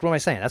 Schindler's List. What am I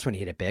saying? That's when he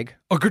hit it big.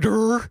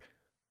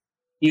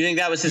 You think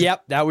that was his?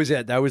 Yep, that was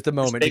it. That was the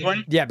moment. Big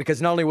one? Yeah,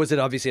 because not only was it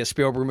obviously a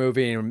Spielberg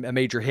movie and a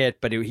major hit,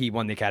 but he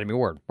won the Academy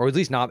Award. Or at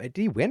least did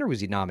he win or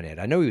was he nominated?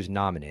 I know he was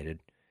nominated.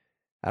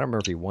 I don't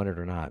remember if he won it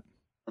or not.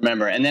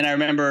 Remember, and then I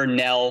remember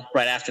Nell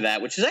right after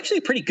that, which is actually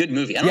a pretty good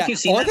movie. I don't know if you've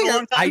seen that in a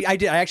long time. I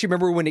did. I actually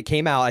remember when it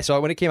came out. I saw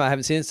it when it came out. I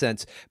haven't seen it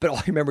since. But all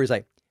I remember is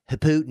like,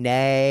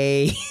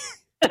 Hapootnay.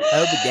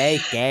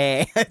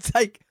 Day. It's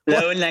like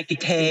blowing like a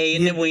K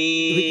in the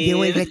wind.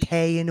 Blowing like a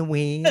K in the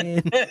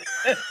wind.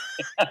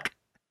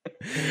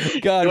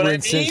 God, we're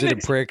insensitive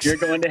pricks. You're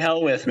going to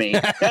hell with me.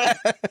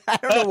 I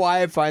don't know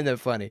why I find that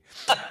funny.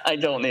 I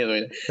don't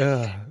either.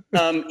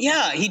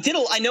 Yeah, he did.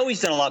 I know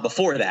he's done a lot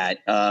before that,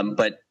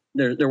 but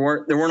there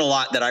weren't a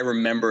lot that I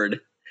remembered.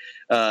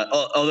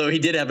 Although he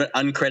did have an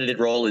uncredited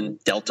role in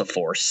Delta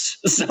Force,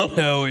 so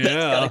that's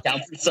gotta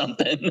count for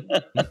something.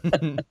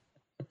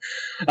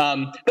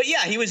 But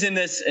yeah, he was in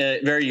this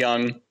very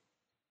young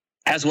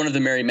as one of the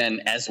Merry Men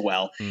as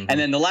well. Mm-hmm. And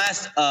then the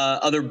last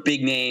other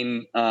big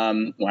name,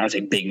 well, I don't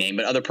say big name,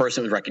 but other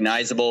person was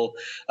recognizable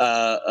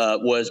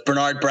was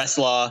Bernard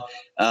Bresslaw,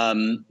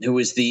 who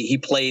was he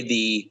played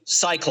the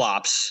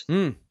Cyclops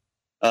in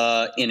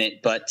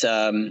it. But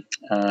and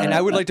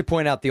I would like to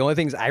point out the only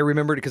things I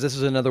remembered, because this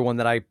is another one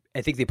that I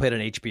think they played on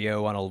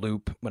HBO on a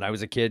loop when I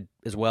was a kid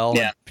as well.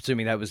 Yeah. I'm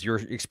assuming that was your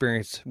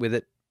experience with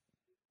it.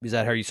 Is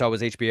that how you saw it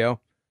was HBO?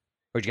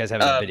 Or did you guys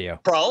have it on video?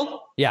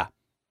 Krull? Yeah.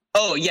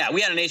 Oh, yeah. We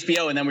had an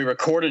HBO, and then we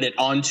recorded it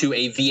onto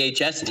a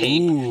VHS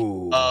tape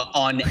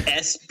on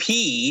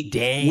SP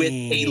with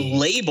a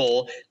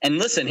label. And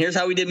listen, here's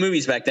how we did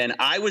movies back then.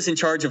 I was in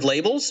charge of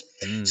labels.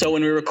 So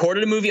when we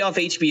recorded a movie off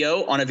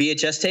HBO on a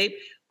VHS tape,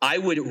 I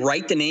would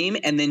write the name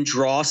and then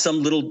draw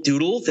some little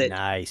doodle that.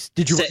 Nice.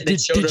 Did you do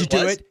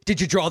it?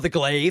 Did you draw the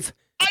glaive?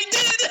 I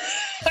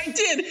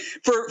did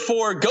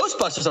for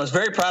Ghostbusters. I was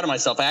very proud of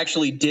myself. I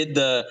actually did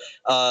the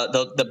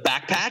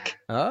backpack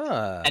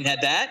and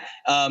had that.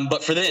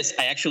 But for this,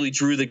 I actually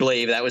drew the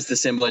glaive. That was the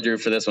symbol I drew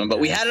for this one. But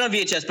we had it on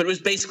VHS. But it was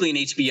basically an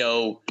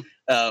HBO.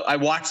 I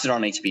watched it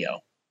on HBO.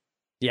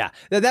 Yeah,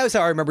 that was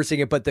how I remember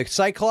seeing it. But the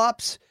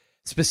Cyclops,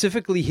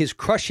 specifically his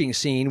crushing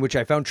scene, which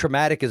I found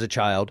traumatic as a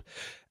child.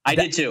 I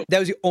did too. That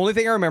was the only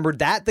thing I remembered.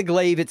 That, the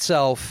glaive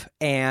itself,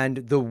 and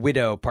the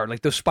widow part,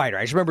 like the spider.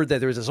 I just remembered that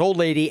there was this old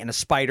lady and a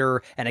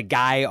spider and a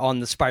guy on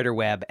the spider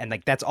web, and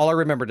like that's all I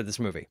remembered of this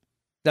movie.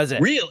 That's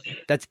it. Really?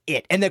 That's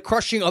it. And the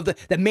crushing of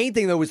the main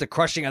thing though was the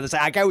crushing of this.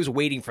 Like, I was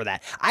waiting for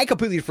that. I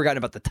completely forgotten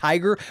about the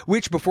tiger.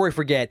 Which, before I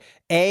forget,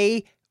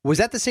 was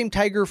that the same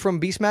tiger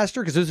from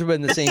Beastmaster? Because those have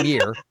been the same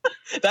year.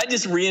 That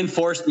just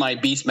reinforced my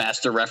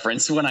Beastmaster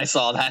reference when I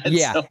saw that.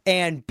 Yeah, so.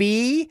 And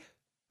B.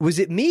 Was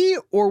it me,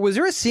 or was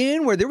there a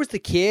scene where there was the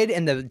kid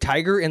and the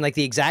tiger in like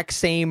the exact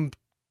same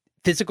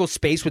physical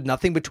space with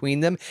nothing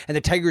between them, and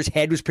the tiger's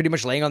head was pretty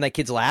much laying on that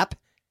kid's lap?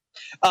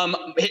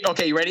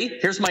 Okay, you ready?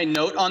 Here's my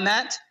note on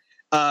that.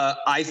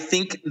 I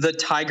think the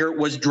tiger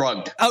was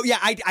drugged. Oh, yeah,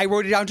 I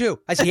wrote it down too.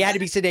 I said he had to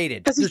be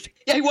sedated.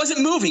 He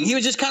wasn't moving. He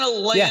was just kind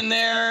of laying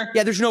there.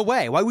 Yeah, there's no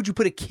way. Why would you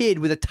put a kid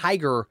with a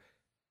tiger?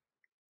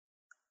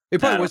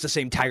 It probably was the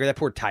same tiger. That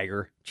poor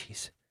tiger.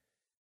 Jeez.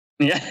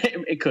 Yeah,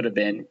 it could have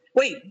been.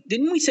 Wait,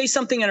 didn't we say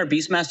something in our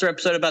Beastmaster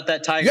episode about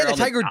that tiger? Yeah, the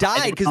tiger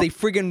died because they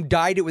friggin'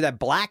 dyed it with that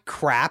black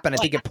crap, and I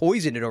think it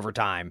poisoned it over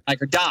time.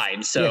 Tiger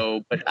died,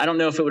 so but I don't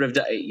know if it would have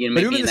died.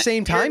 But even in the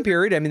same time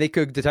period, I mean, the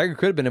tiger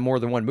could have been in more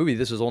than one movie.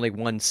 This was only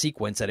one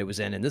sequence that it was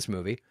in this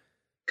movie.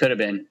 Could have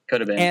been.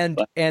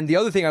 And the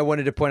other thing I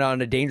wanted to point out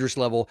on a dangerous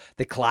level,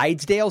 the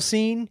Clydesdale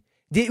scene.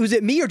 Was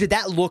it me, or did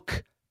that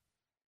look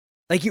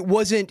like it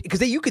wasn't?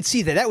 Because you could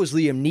see that was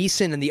Liam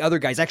Neeson and the other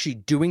guys actually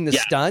doing the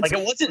stunts.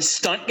 Like it wasn't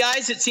stunt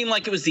guys. It seemed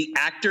like it was the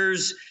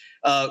actors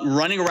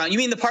running around. You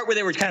mean the part where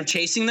they were kind of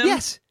chasing them?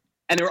 Yes.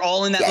 And they were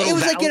all in that little. It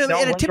was like in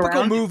a typical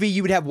around. movie,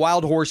 you would have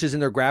wild horses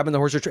and they're grabbing the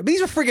horses. But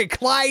these are freaking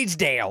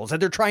Clydesdales that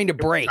they're trying to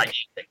break.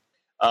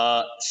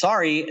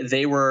 Sorry,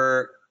 they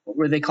were. What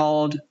were they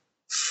called?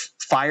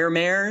 Fire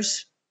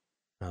mares.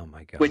 Oh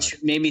my god!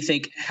 Which made me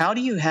think: how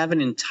do you have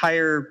an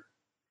entire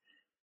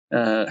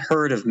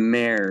herd of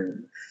mares?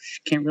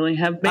 Can't really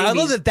have babies. I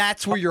love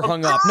that's where you're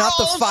hung up, not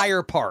the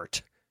fire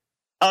part.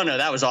 Oh no,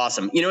 that was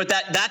awesome. You know what?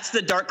 That's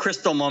the Dark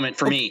Crystal moment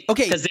for me.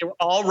 Okay, because they were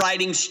all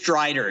riding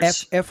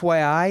striders.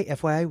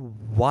 FYI,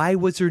 why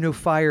was there no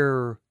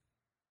fire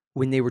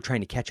when they were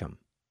trying to catch them?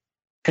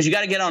 Because you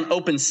got to get on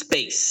open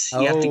space.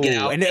 You have to get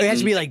out, and it has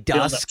to be like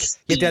dusk.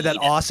 You have to have that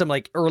awesome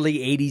like early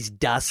 '80s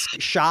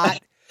dusk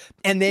shot.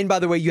 And then, by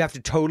the way, you have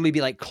to totally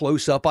be like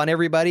close up on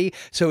everybody,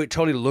 so it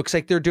totally looks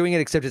like they're doing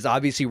it, except it's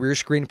obviously rear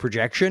screen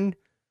projection.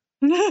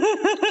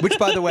 Which,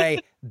 by the way,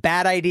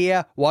 bad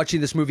idea.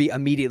 Watching this movie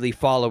immediately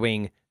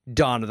following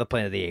Dawn of the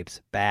Planet of the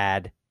Apes.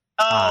 Bad.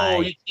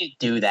 You can't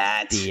do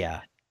that.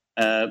 Yeah.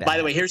 By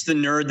the way, here's the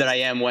nerd that I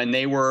am. When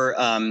they were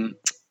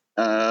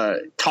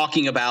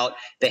talking about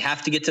they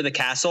have to get to the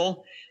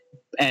castle,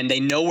 and they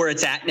know where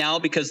it's at now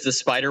because the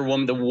spider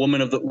woman, the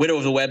widow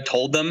of the web,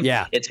 told them.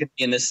 Yeah. It's going to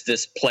be in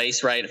this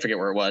place, right? I forget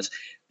where it was.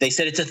 They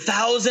said it's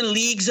 1,000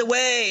 leagues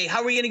away.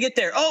 How are we going to get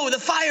there? Oh, the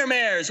fire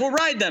mares. We'll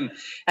ride them.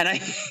 And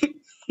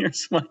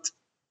here's what.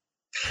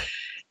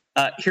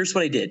 Here's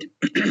what I did.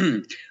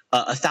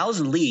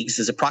 1,000 leagues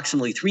is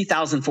approximately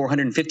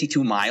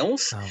 3,452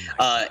 miles.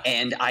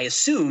 And I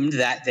assumed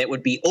that that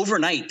would be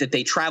overnight that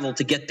they traveled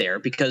to get there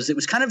because it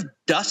was kind of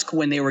dusk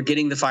when they were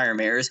getting the fire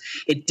mares.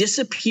 It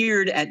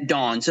disappeared at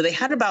dawn. So they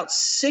had about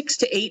 6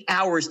 to 8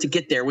 hours to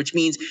get there, which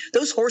means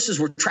those horses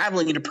were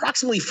traveling at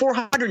approximately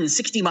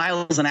 460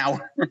 miles an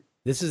hour.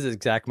 This is the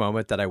exact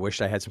moment that I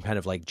wished I had some kind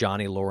of like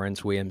Johnny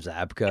Lawrence, William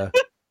Zabka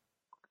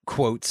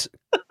quotes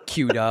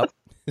queued up.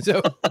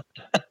 So, I'm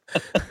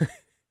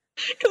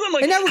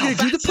like, and now we're going how to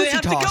do the fast do they pussy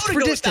have to toss go for to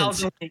go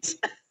distance. 1,000 leagues?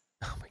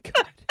 Oh my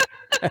God.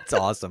 That's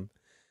awesome.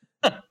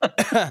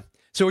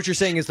 So what you're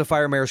saying is the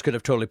fire mares could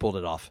have totally pulled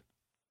it off.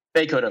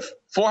 They could have.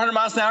 400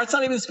 miles an hour. It's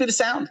not even the speed of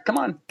sound. Come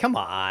on. Come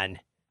on.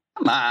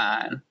 Come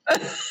on.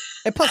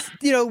 And plus,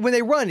 when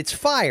they run, it's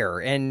fire.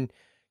 And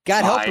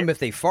God help them if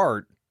they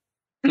fart.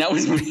 That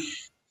was me.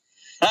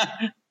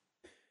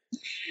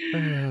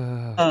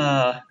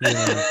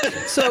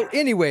 So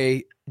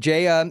anyway,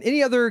 Jay,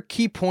 any other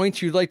key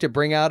points you'd like to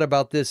bring out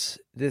about this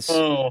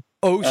so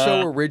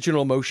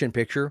original motion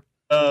picture?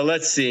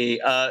 Let's see.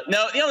 No,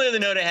 the only other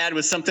note I had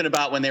was something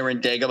about when they were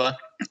in Dagobah.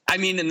 I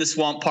mean, in the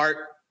swamp part.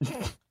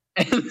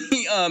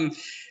 And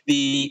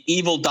the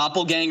evil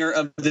doppelganger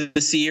of the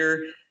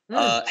seer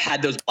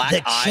had those black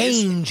eyes. The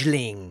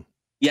changeling.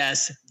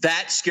 Yes,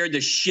 that scared the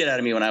shit out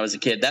of me when I was a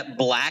kid. That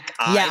black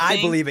eye Yeah, thing.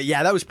 I believe it.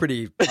 Yeah, that was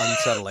pretty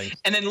unsettling.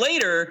 And then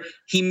later,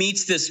 he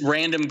meets this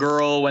random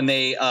girl when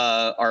they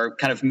are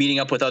kind of meeting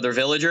up with other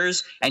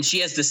villagers, and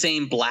she has the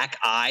same black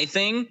eye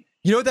thing.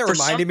 You know what that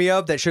reminded me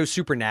of? That show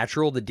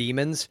Supernatural, the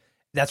demons.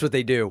 That's what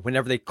they do.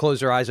 Whenever they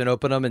close their eyes and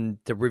open them and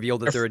to reveal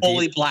that they're a demon.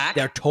 Fully black?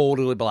 They're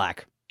totally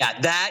black. Yeah,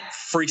 that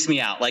freaks me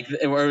out. Like,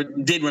 or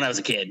did when I was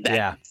a kid.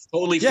 That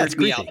totally Yeah, freaked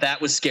me creepy. out.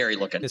 That was scary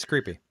looking. It's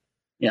creepy.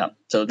 Yeah.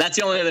 So that's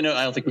the only other note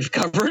I don't think we've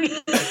covered.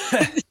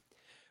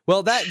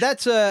 Well,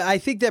 that's I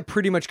think that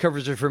pretty much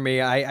covers it for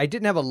me. I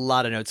didn't have a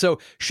lot of notes. So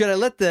should I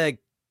let the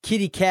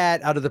kitty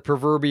cat out of the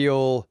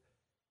proverbial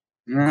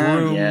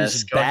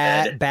groom's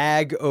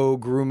bag o'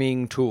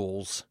 grooming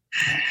tools?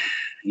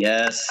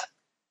 Yes.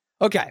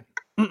 Okay.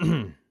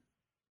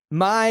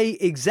 My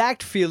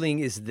exact feeling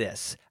is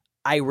this.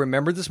 I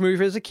remember this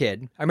movie as a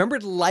kid. I remember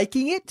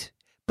liking it,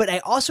 but I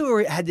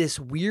also had this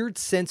weird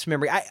sense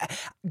memory.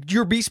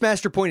 Your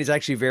Beastmaster point is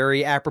actually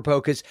very apropos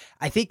because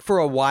I think for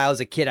a while as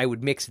a kid, I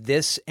would mix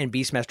this and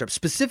Beastmaster up.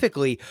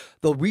 Specifically,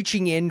 the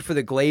reaching in for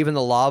the glaive and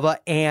the lava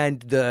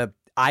and the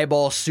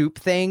eyeball soup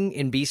thing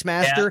in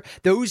Beastmaster. Yeah.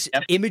 Those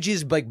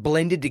images like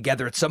blended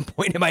together at some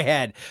point in my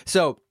head.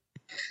 So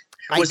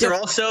was there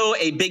also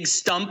a big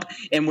stump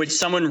in which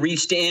someone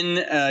reached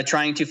in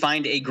trying to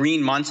find a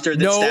green monster?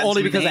 That no,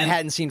 only because I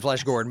hadn't seen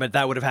Flash Gordon, but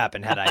that would have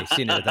happened had I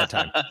seen it at that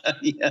time.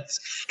 Yes,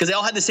 because they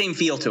all had the same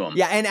feel to them.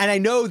 Yeah, and I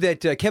know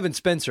that Kevin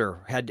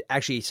Spencer had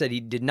actually said he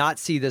did not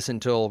see this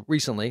until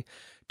recently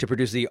to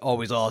produce the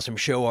always awesome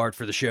show art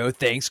for the show.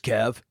 Thanks,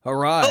 Kev. All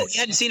right. Oh, you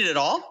hadn't seen it at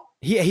all?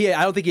 He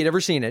I don't think he'd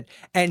ever seen it.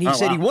 And he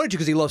said he wanted to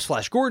because he loves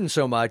Flash Gordon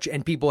so much,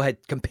 and people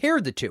had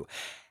compared the two.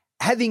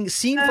 Having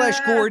seen Flash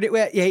Gordon,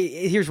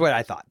 here's what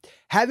I thought.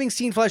 Having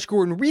seen Flash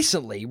Gordon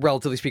recently,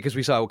 relatively speaking, because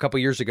we saw it a couple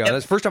years ago,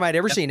 that's the first time I'd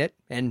ever seen it,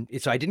 and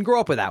so I didn't grow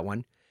up with that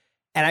one.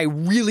 And I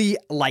really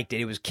liked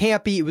it. It was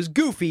campy, it was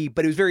goofy,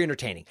 but it was very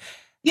entertaining.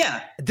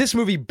 Yeah. This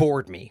movie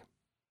bored me.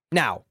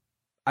 Now,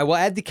 I will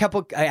add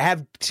I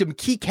have some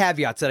key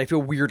caveats that I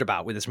feel weird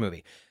about with this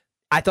movie.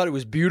 I thought it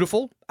was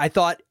beautiful. I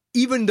thought,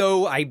 even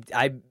though I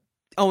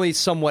only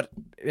somewhat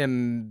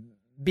am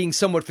being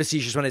somewhat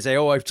facetious when I say,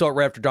 I saw it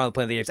right after Dawn of the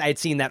Planet of the Apes. I had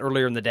seen that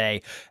earlier in the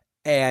day,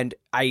 and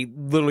I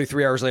literally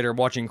 3 hours later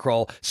watching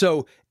Krull.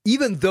 So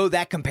even though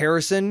that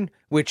comparison,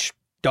 which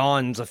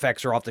Dawn's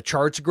effects are off the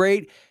charts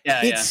great,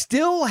 it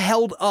still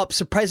held up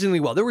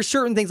surprisingly well. There were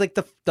certain things like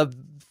the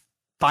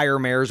fire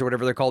mares or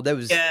whatever they're called that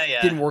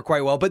didn't work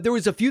quite well, but there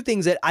was a few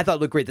things that I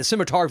thought looked great. The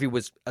cinematography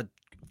was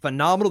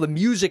phenomenal. The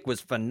music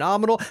was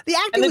phenomenal. The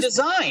acting and the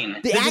design.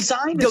 The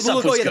design was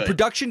good. The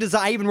production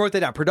design. I even wrote that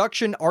down.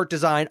 Production, art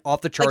design,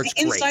 off the charts. Like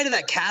the inside of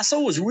that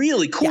castle was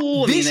really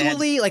cool. Yeah,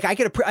 visually, like I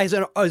could as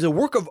a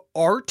work of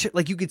art,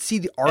 like you could see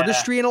the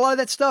artistry in a lot of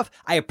that stuff.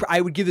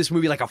 I would give this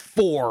movie like a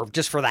 4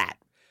 just for that.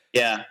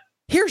 Yeah.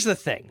 Here's the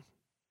thing.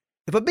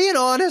 If I'm being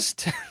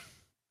honest,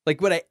 like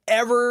would I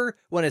ever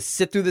want to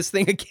sit through this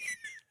thing again?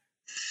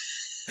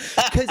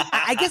 Because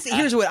I guess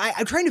here's what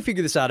I'm trying to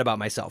figure this out about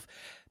myself.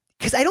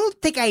 Because I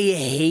don't think I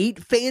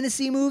hate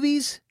fantasy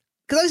movies.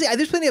 Because obviously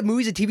there's plenty of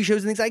movies and TV shows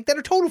and things like that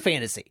are total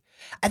fantasy.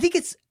 I think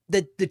it's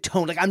the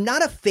tone. Like I'm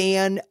not a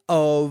fan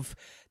of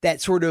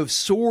that sort of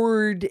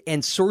sword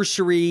and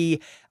sorcery,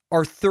 the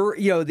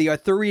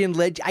Arthurian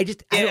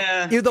legend.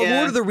 The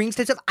Lord of the Rings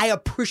type stuff. I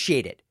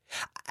appreciate it.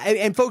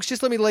 And folks,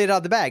 just let me lay it out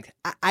of the bag.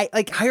 I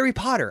like Harry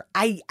Potter.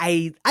 I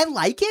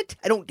like it.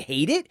 I don't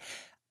hate it.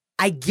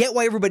 I get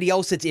why everybody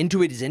else that's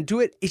into it is into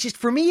it. It's just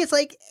for me, it's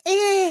like,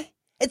 I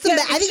think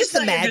it's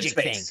the magic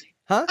thing.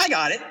 Huh? I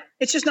got it.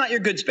 It's just not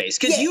your good space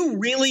because you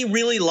really,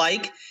 really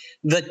like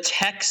the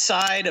tech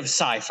side of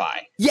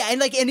sci-fi. Yeah,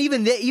 and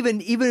even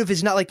if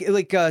it's not like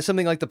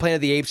something like the Planet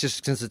of the Apes,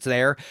 just since it's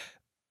there,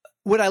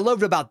 what I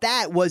loved about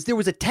that was there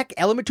was a tech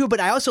element to it, but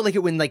I also like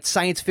it when like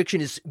science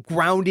fiction is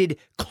grounded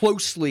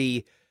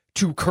closely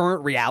to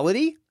current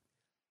reality,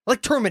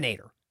 like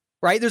Terminator,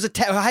 right? There's a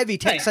heavy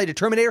tech side to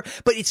Terminator,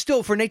 but it's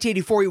still, for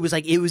 1984,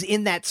 it was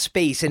in that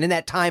space and in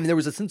that time, and there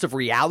was a sense of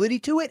reality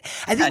to it.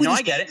 I think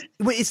I get it.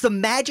 It's the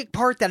magic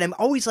part that I'm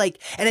always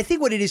like, and I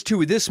think what it is too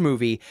with this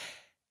movie,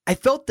 I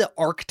felt the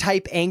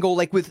archetype angle,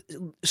 like with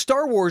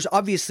Star Wars,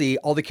 obviously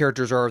all the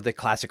characters are the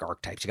classic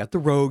archetypes. You got the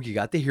rogue, you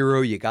got the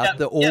hero, you got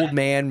the old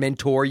man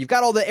mentor, you've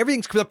got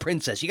everything's the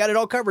princess, you got it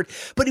all covered.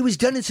 But it was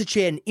done in such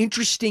an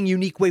interesting,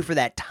 unique way for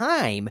that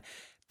time.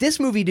 This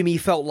movie to me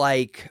felt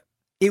like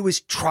it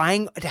was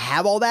trying to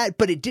have all that,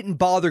 but it didn't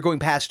bother going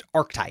past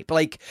archetype.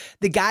 Like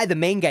the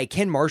main guy,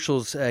 Ken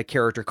Marshall's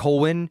character,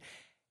 Colwyn,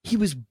 he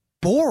was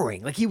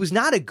boring. Like he was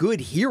not a good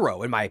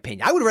hero, in my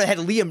opinion. I would have had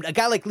a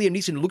guy like Liam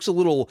Neeson who looks a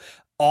little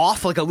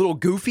off, like a little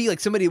goofy, like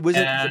somebody who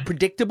wasn't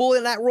predictable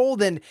in that role.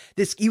 Then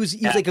he was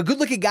like a good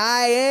looking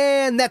guy,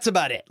 and that's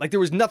about it. Like there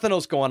was nothing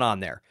else going on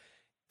there.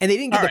 And they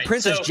didn't give the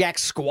princess jack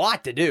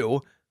squat to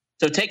do.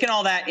 So taking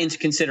all that into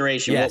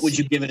consideration, what would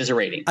you give it as a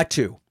rating? A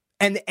 2.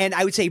 And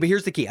I would say, but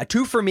here's the key. A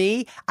 2 for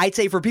me. I'd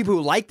say for people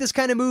who like this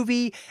kind of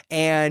movie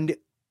and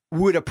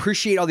would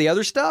appreciate all the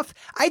other stuff,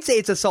 I'd say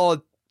it's a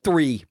solid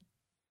 3+.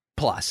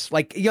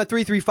 Like,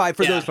 3.35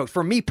 for those folks.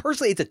 For me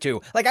personally, it's a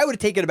 2. Like I would have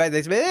taken it back.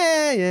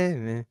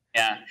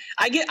 Yeah.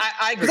 I agree.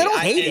 I don't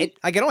hate it.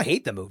 Like I don't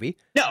hate the movie.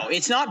 No,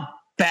 it's not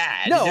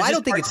bad. No, I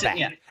don't think it's bad.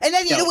 And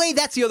then in a way,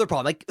 that's the other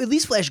problem. Like at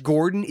least Flash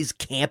Gordon is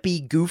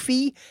campy,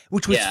 goofy,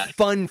 which was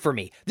fun for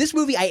me. This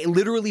movie, I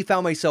literally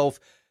found myself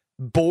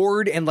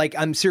bored and like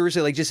I'm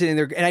seriously like just sitting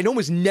there, and I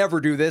almost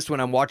never do this when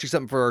I'm watching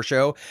something for our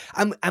show.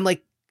 I'm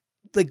like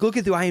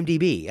looking through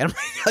IMDb and I'm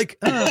like,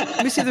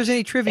 let me see if there's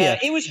any trivia.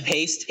 It was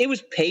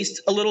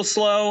paced a little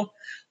slow.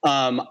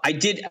 I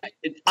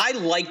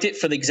liked it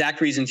for the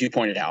exact reasons you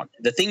pointed out.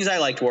 The things I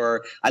liked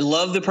were, I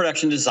love the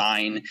production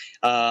design.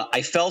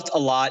 I felt a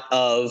lot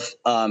of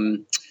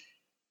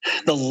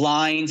the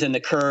lines and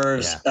the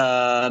curves.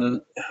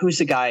 Who's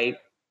the guy?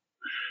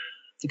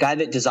 The guy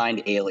that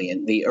designed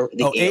Alien, the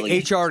Alien.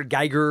 H.R.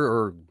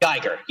 Geiger,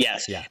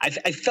 yes. Yeah.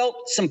 I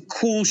felt some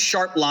cool,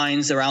 sharp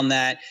lines around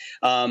that.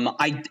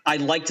 I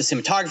liked the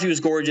cinematography was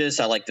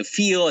gorgeous. I liked the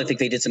feel. I think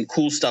they did some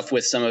cool stuff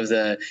with some of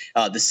the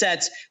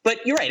sets.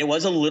 But you're right, it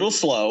was a little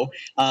slow.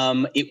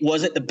 It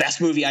wasn't the best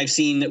movie I've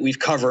seen that we've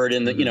covered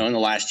in the in the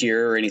last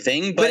year or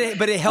anything. But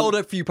it held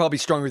up for you probably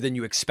stronger than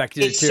you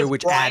expected it to,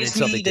 which added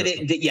something to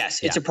it.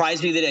 It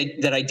surprised me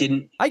that I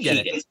didn't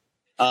hate it.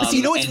 But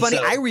see, what's funny?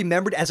 I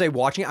remembered as I was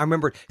watching it, I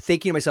remember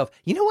thinking to myself,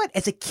 you know what?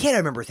 As a kid, I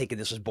remember thinking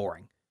this was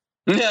boring.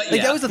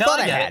 That was the thought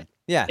I had.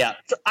 Yeah.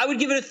 So I would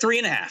give it a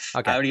 3.5.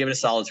 Okay. I would give it a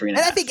solid 3.5. And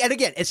I think, and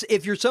again,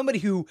 if you're somebody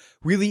who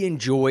really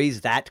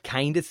enjoys that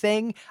kind of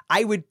thing,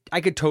 I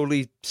could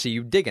totally see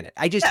you digging it.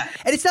 And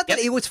it's not that,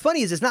 what's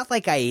funny is it's not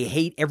like I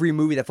hate every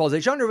movie that falls in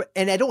that genre,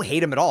 and I don't hate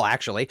them at all,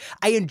 actually.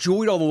 I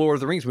enjoyed all the Lord of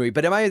the Rings movies,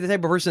 but am I the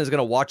type of person that's going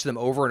to watch them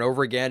over and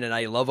over again, and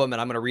I love them,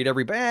 and I'm going to read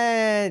every,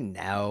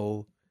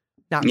 no,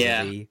 not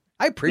really.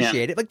 I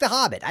appreciate it. Like The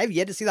Hobbit. I've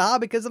yet to see The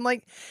Hobbit because I'm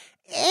like,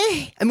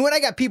 I mean, when I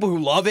got people who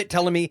love it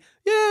telling me,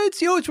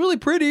 it's really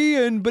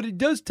pretty, but it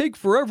does take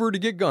forever to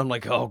get going. I'm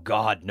like, oh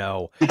God,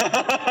 no.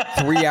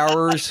 3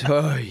 hours.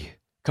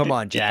 Come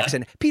on,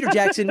 Jackson. Peter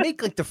Jackson,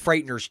 make like The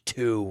Frighteners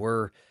 2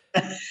 or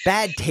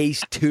Bad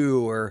Taste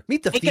 2 or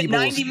Meet the Feebles 2.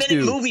 Make a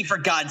 90-minute movie for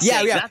God's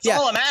sake. That's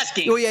all I'm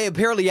asking. Oh yeah,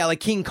 apparently, like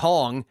King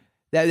Kong.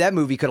 That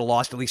movie could have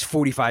lost at least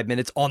 45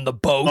 minutes on the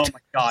boat. Oh my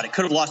God, it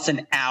could have lost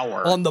an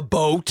hour. On the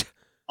boat.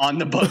 On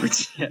the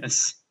boat,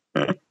 yes.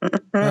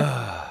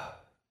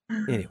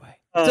 Anyway,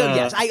 so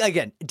yes, I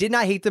again did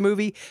not hate the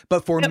movie,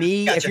 but for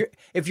me,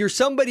 if you're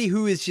somebody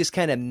who is just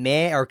kind of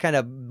meh or kind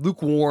of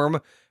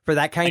lukewarm for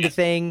that kind of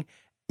thing,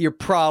 you're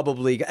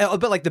probably a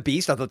bit like The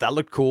Beast. I thought that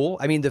looked cool.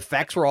 I mean, the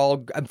effects were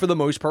all, for the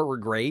most part, were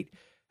great.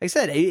 Like I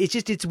said,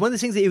 it's one of those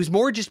things that it was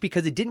more just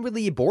because it didn't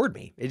really bord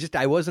me.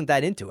 I wasn't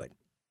that into it.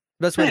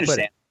 Best way to put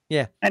it.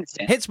 Yeah. I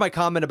understand. Hence my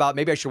comment about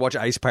maybe I should watch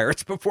Ice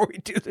Pirates before we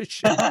do the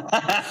show.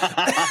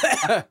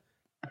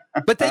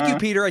 But thank you,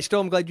 Peter. I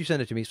still am glad you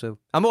sent it to me. So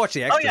I'm going to watch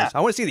the extras.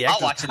 I want to see the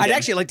extras. I'll watch it I'd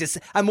actually like to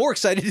I'm more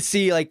excited to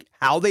see like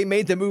how they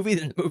made the movie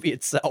than the movie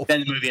itself.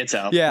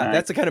 Yeah,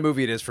 that's the kind of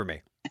movie it is for me.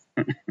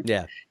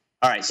 Yeah.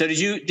 All right. So did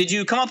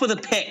you come up with a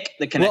pick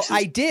that connects? Well,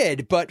 I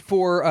did, but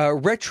for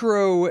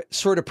retro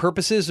sort of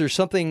purposes, there's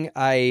something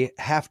I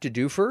have to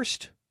do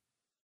first.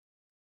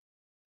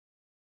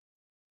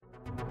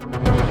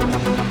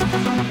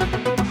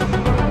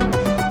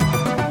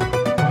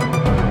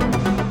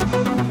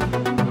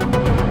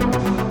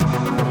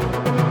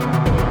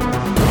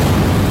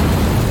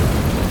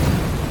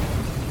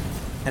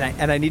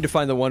 And I need to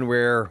find the one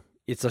where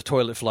it's a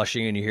toilet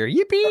flushing and you hear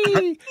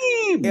yippee.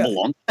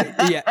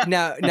 Yeah.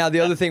 Now the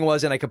other thing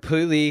was, and I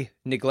completely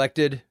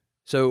neglected.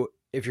 So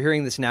if you're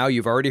hearing this now,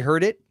 you've already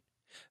heard it.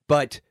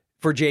 But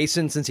for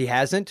Jason, since he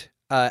hasn't,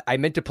 I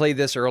meant to play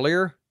this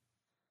earlier.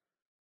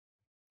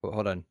 Oh,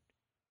 hold on.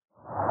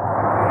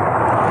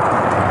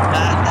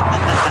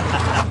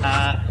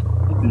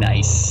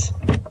 Nice.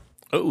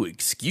 Oh,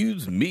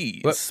 excuse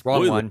me. Whoops,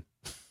 wrong one.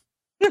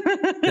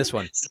 This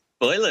one.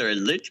 Spoiler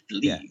alert,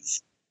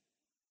 please.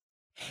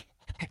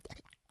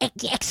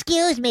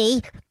 Excuse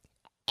me.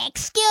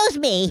 Excuse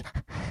me.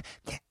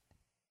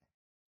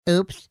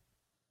 Oops.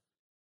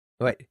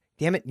 Wait,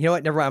 damn it. You know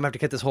what? Never mind. I'm going to have to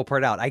cut this whole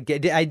part out. It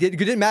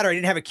didn't matter. I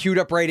didn't have it queued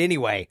up right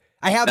anyway.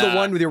 I have the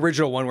one with the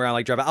original one where I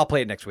like drive. I'll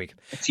play it next week.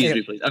 Excuse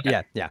me, please.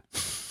 Okay. Yeah.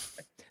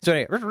 So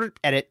anyway,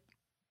 edit.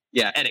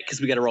 Yeah, edit, because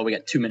we got to roll. We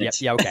got 2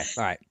 minutes. Yeah, okay.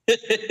 All right.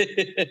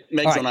 Megs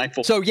All right. on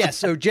I-4.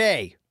 So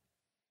Jay,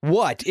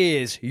 what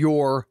is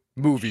your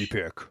movie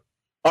pick?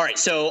 All right,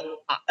 so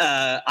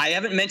I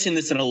haven't mentioned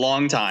this in a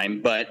long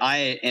time, but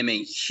I am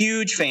a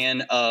huge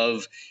fan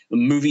of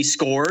movie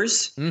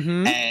scores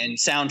and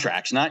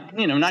soundtracks.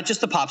 Not just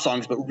the pop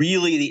songs, but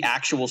really the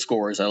actual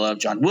scores. I love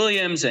John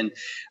Williams, and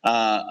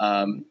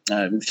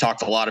we've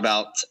talked a lot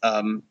about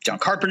John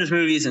Carpenter's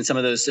movies and some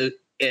of those.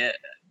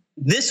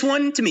 This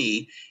one, to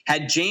me,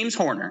 had James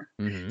Horner.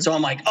 So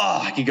I'm like,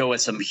 I could go with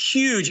some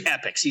huge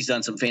epics. He's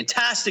done some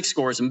fantastic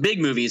scores, some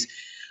big movies.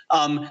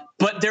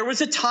 But there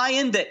was a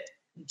tie-in that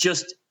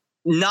just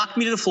knocked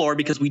me to the floor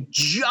because we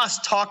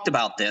just talked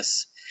about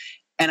this,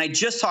 and I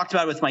just talked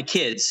about it with my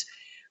kids.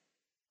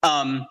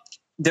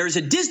 There's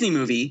a Disney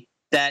movie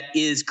that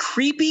is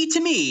creepy to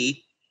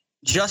me,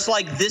 just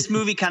like this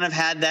movie kind of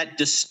had that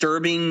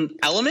disturbing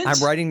element. I'm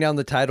writing down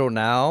the title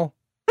now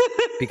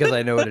because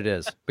I know what it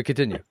is, but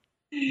continue.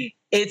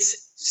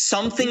 It's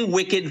Something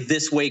Wicked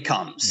This Way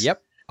Comes.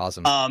 Yep.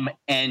 Awesome.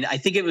 And I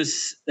think it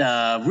was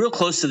real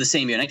close to the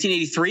same year,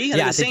 1983.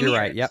 I think you're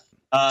right. Yep.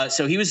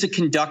 So he was the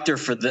conductor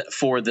for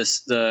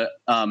the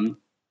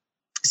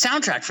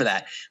soundtrack for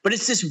that. But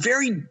it's this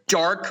very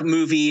dark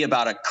movie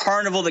about a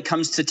carnival that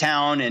comes to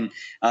town, and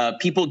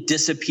people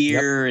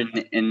disappear,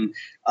 and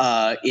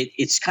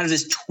it's kind of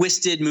this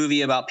twisted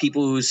movie about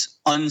people whose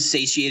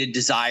unsatiated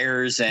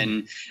desires,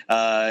 and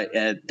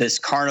this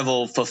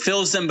carnival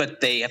fulfills them,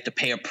 but they have to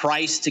pay a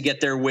price to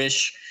get their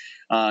wish.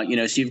 So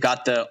you've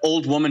got the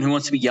old woman who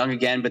wants to be young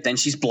again, but then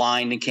she's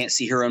blind and can't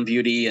see her own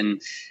beauty,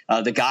 and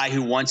the guy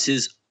who wants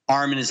his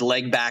arm and his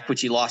leg back,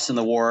 which he lost in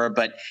the war,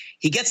 but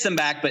he gets them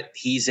back, but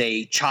he's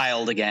a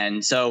child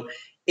again. So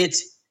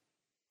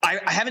I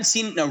haven't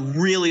seen it in a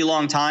really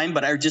long time,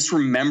 but I just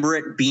remember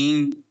it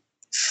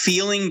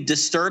feeling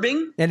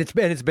disturbing. And it's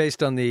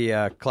based on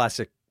the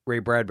classic Ray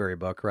Bradbury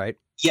book, right?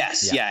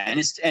 Yes, yeah. And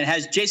it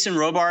has Jason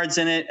Robards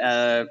in it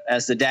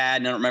as the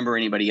dad, and I don't remember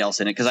anybody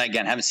else in it because I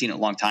haven't seen it in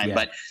a long time. Yeah.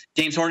 But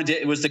James Horner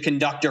was the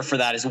conductor for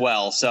that as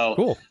well. So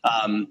cool.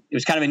 It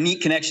was kind of a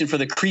neat connection for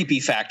the creepy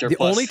factor. The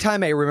only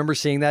time I remember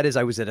seeing that is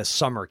I was at a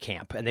summer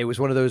camp, and it was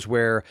one of those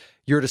where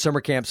you're at a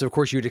summer camp, so of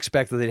course you'd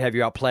expect that they'd have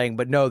you out playing,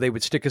 but no, they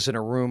would stick us in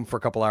a room for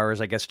a couple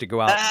hours, I guess, to go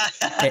out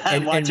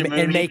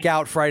and make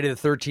out Friday the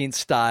 13th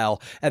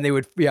style, and they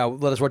would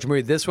let us watch a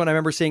movie. This one I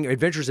remember seeing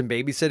Adventures in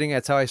Babysitting.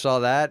 That's how I saw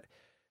that.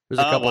 There's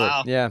a couple.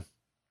 Wow. Yeah.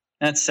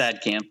 That's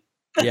sad camp.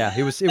 Yeah,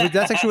 it was.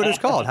 That's actually what it was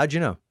called. How'd you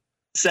know?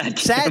 Sad camp.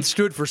 Sad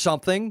stood for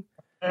something.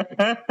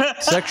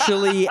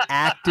 Sexually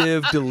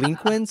active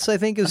delinquents, I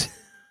think is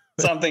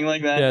something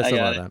like that. Yeah,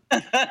 something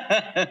like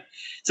that.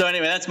 So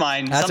anyway, that's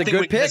mine. That's Something a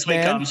good pick,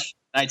 man. Comes,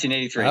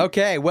 1983.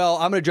 Okay, well,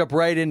 I'm going to jump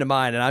right into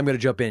mine, and I'm going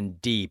to jump in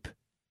deep,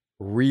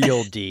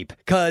 real deep,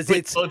 because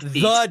it's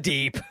the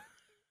deep.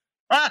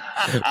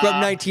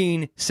 From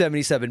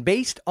 1977,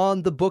 based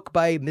on the book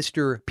by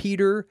Mr.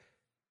 Peter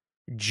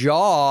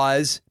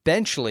Jaws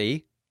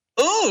Benchley.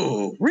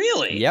 Oh,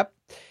 really? Yep.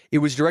 It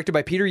was directed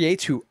by Peter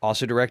Yates, who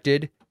also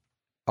directed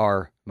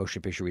our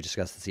motion picture we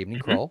discussed this evening,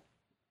 Krull.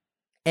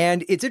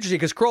 And it's interesting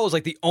because Krull is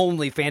like the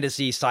only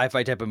fantasy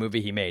sci-fi type of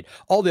movie he made.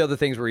 All the other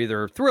things were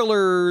either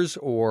thrillers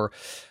or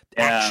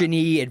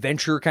action-y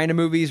adventure kind of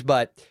movies,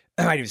 but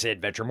I might even say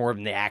adventure, more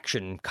than the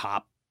action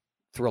cop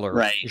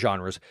thriller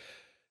genres.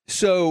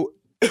 So,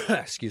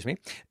 excuse me.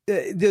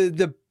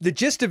 The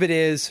gist of it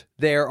is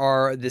there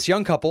are this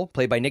young couple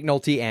played by Nick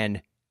Nolte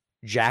and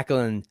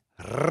Jacqueline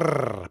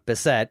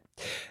Bisset,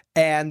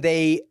 and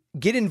they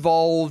get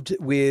involved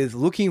with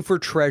looking for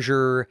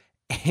treasure,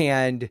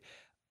 and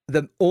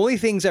the only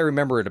things I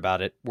remembered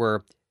about it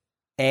were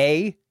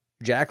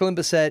Jacqueline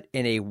Bisset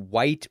in a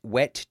white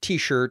wet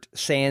t-shirt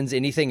sans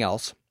anything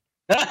else.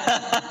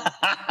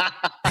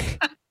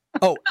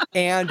 Oh,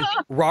 and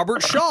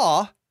Robert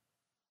Shaw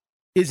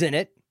is in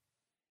it.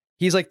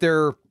 He's like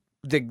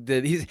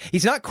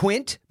he's not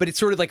Quint, but it's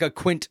sort of like a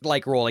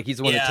Quint-like role. Like he's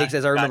the one that takes,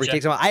 as I remember, he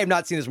takes him out. I have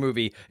not seen this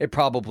movie. It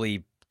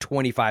probably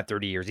 25,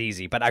 30 years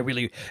easy, but I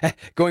really,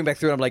 going back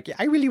through it, I'm like,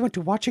 I really want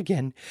to watch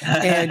again.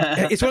 And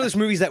it's one of those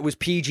movies that was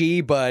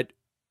PG, but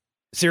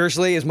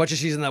seriously, as much as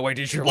she's in that white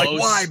t-shirt, like,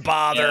 why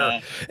bother?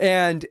 Yeah.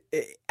 And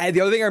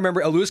the other thing I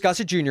remember, Louis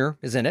Gossett Jr.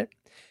 is in it.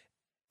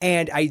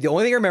 And the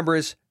only thing I remember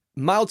is,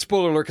 mild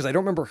spoiler alert, because I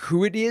don't remember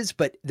who it is,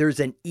 but there's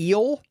an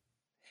eel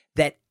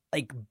that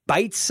like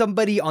bites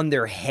somebody on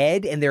their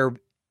head, and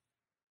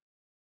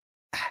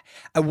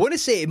I want to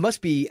say it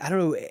must be, I don't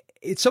know,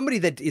 it's somebody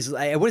that is,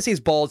 I want to say he's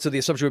bald, so the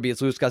assumption would be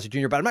it's Louis Gossett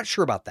Jr., but I'm not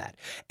sure about that.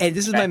 And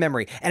this is my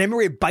memory. And I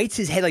remember it bites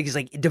his head like he's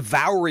like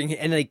devouring it,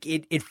 and like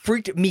it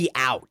freaked me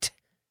out.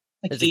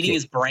 Like eating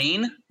his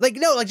brain? Like,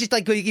 no, like just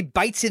like he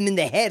bites him in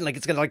the head, like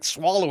it's going to like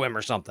swallow him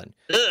or something.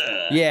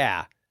 Ugh.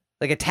 Yeah.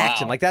 Like attacks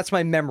him. Like that's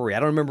my memory. I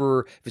don't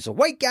remember if it's a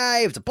white guy,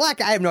 if it's a black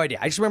guy. I have no idea.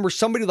 I just remember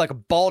somebody with like a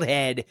bald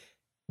head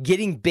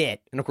getting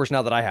bit. And of course,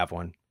 now that I have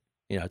one,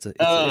 you know,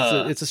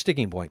 it's a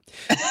sticking point.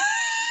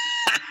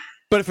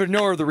 But if for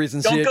no other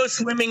reason, don't go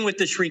swimming with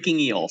the shrieking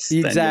eels.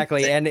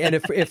 Exactly. And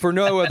if for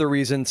no other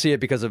reason, see it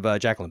because of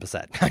Jacqueline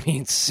Bisset. I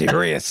mean,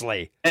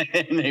 seriously.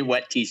 In a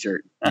wet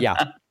t-shirt.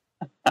 Yeah.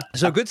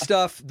 So good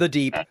stuff. The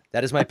Deep.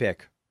 That is my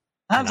pick.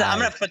 I'm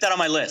going to put that on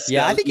my list.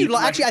 Yeah, I think you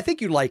like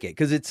it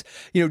because it's,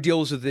 you know,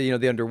 deals with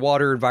the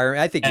underwater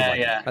environment. I think you'd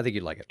like it. I think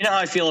you'd like it. You know how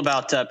I feel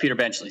about Peter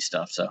Benchley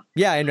stuff. So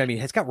yeah, and I mean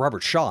it's got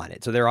Robert Shaw in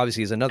it, so there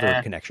obviously is another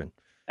connection.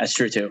 That's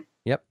true too.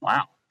 Yep.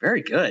 Wow.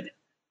 Very good.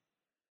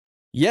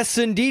 Yes,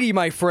 indeedy,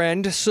 my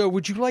friend. So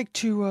would you like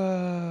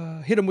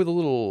to hit him with a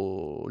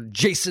little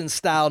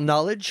Jason-style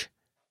knowledge?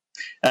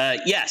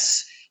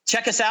 Yes.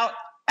 Check us out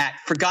at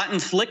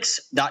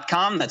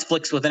ForgottenFlix.com. That's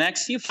Flix with an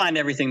X. You find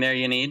everything there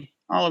you need.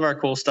 All of our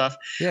cool stuff.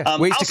 Yeah.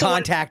 Ways to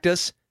contact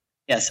us.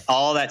 Yes,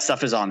 all that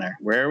stuff is on there.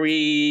 Where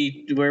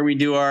we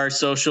do our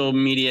social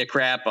media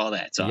crap, all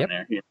that's on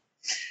there. Yeah.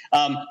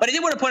 But I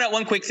did want to point out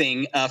one quick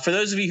thing. For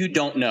those of you who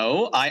don't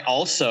know, I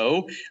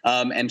also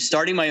am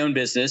starting my own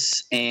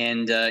business,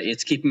 and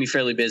it's keeping me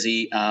fairly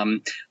busy.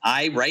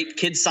 I write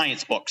kids'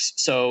 science books.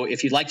 So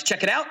if you'd like to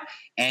check it out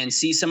and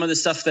see some of the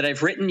stuff that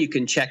I've written, you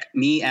can check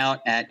me out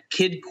at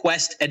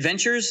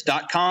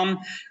kidquestadventures.com.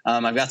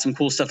 I've got some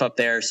cool stuff up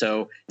there.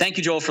 So thank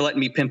you, Joel, for letting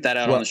me pimp that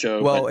out on the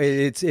show. Well,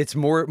 it's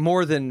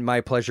more than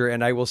my pleasure.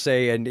 And I will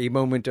say in a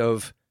moment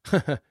of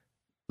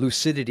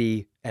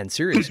lucidity and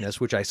seriousness,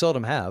 which I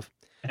seldom have,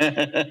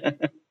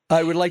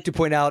 I would like to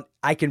point out,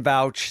 I can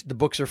vouch, the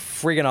books are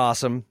friggin'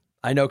 awesome.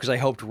 I know because I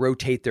helped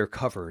rotate their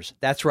covers.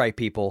 That's right,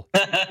 people.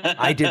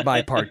 I did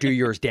my part. Do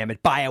yours, damn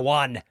it. Buy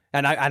one.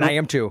 And I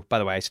am too, by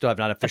the way. I still have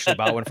not officially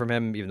bought one from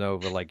him, even though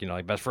we're like,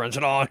 like best friends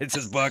and all. It's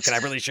his book, and I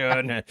really should.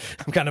 I'm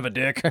kind of a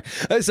dick.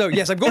 So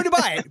yes, I'm going to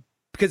buy it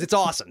because it's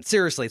awesome.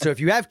 Seriously. So if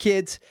you have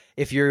kids,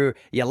 if you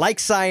like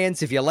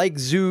science, if you like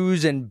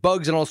zoos and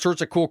bugs and all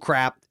sorts of cool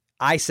crap,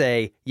 I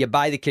say you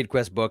buy the Kid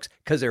Quest books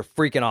because they're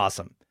freaking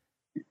awesome.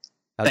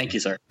 Thank you,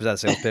 sir. Was that a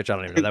sales pitch? I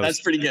don't even know.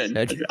 That's pretty good.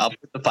 I'll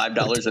put the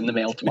 $5 in the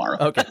mail tomorrow.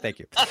 Okay, thank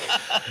you.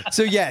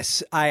 So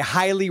yes, I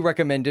highly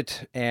recommend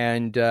it,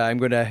 and I'm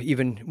going to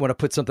even want to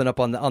put something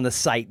up on the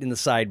site in the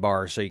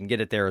sidebar so you can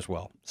get it there as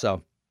well.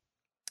 So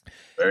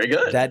very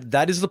good.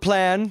 That is the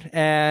plan.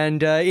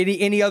 And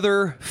any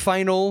other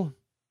final,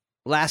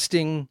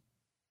 lasting,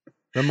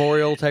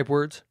 memorial type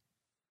words?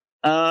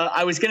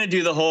 I was going to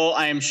do the whole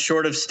I am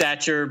short of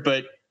stature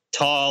but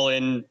tall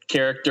in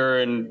character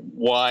and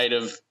wide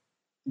of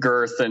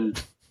girth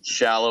and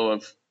shallow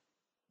of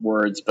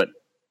words, but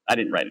I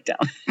didn't write it down.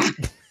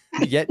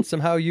 Yet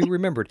somehow you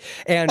remembered.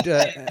 And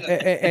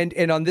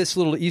and on this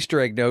little Easter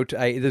egg note,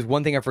 there's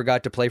one thing I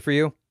forgot to play for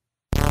you.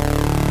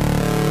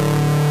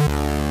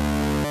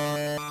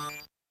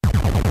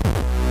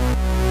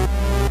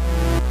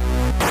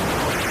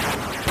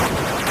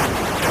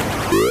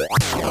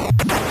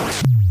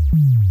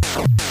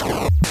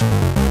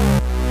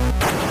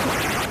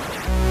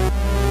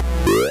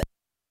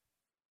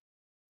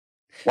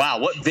 Wow,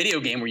 what video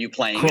game were you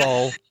playing?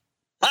 Krull.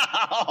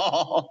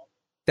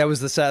 That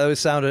was sound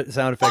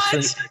effects.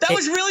 What? That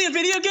was really a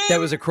video game? That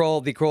was the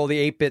Krull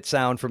 8-bit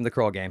sound from the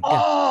Krull game.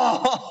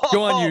 Oh. Yeah.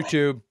 Go on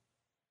YouTube.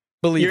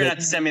 Believe You're it. going to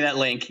have to send me that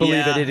link.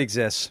 Believe it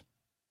exists.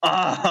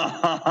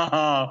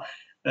 Oh,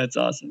 that's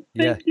awesome.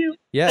 Thank you.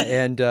 Yeah,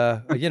 and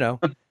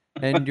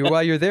and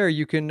while you're there,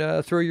 you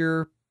can throw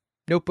your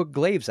notebook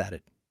glaives at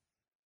it.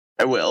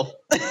 I will.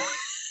 I'm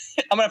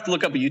gonna have to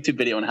look up a YouTube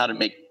video on how to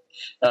make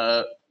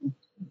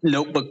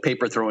notebook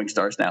paper throwing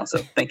stars now. So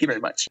thank you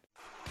very much.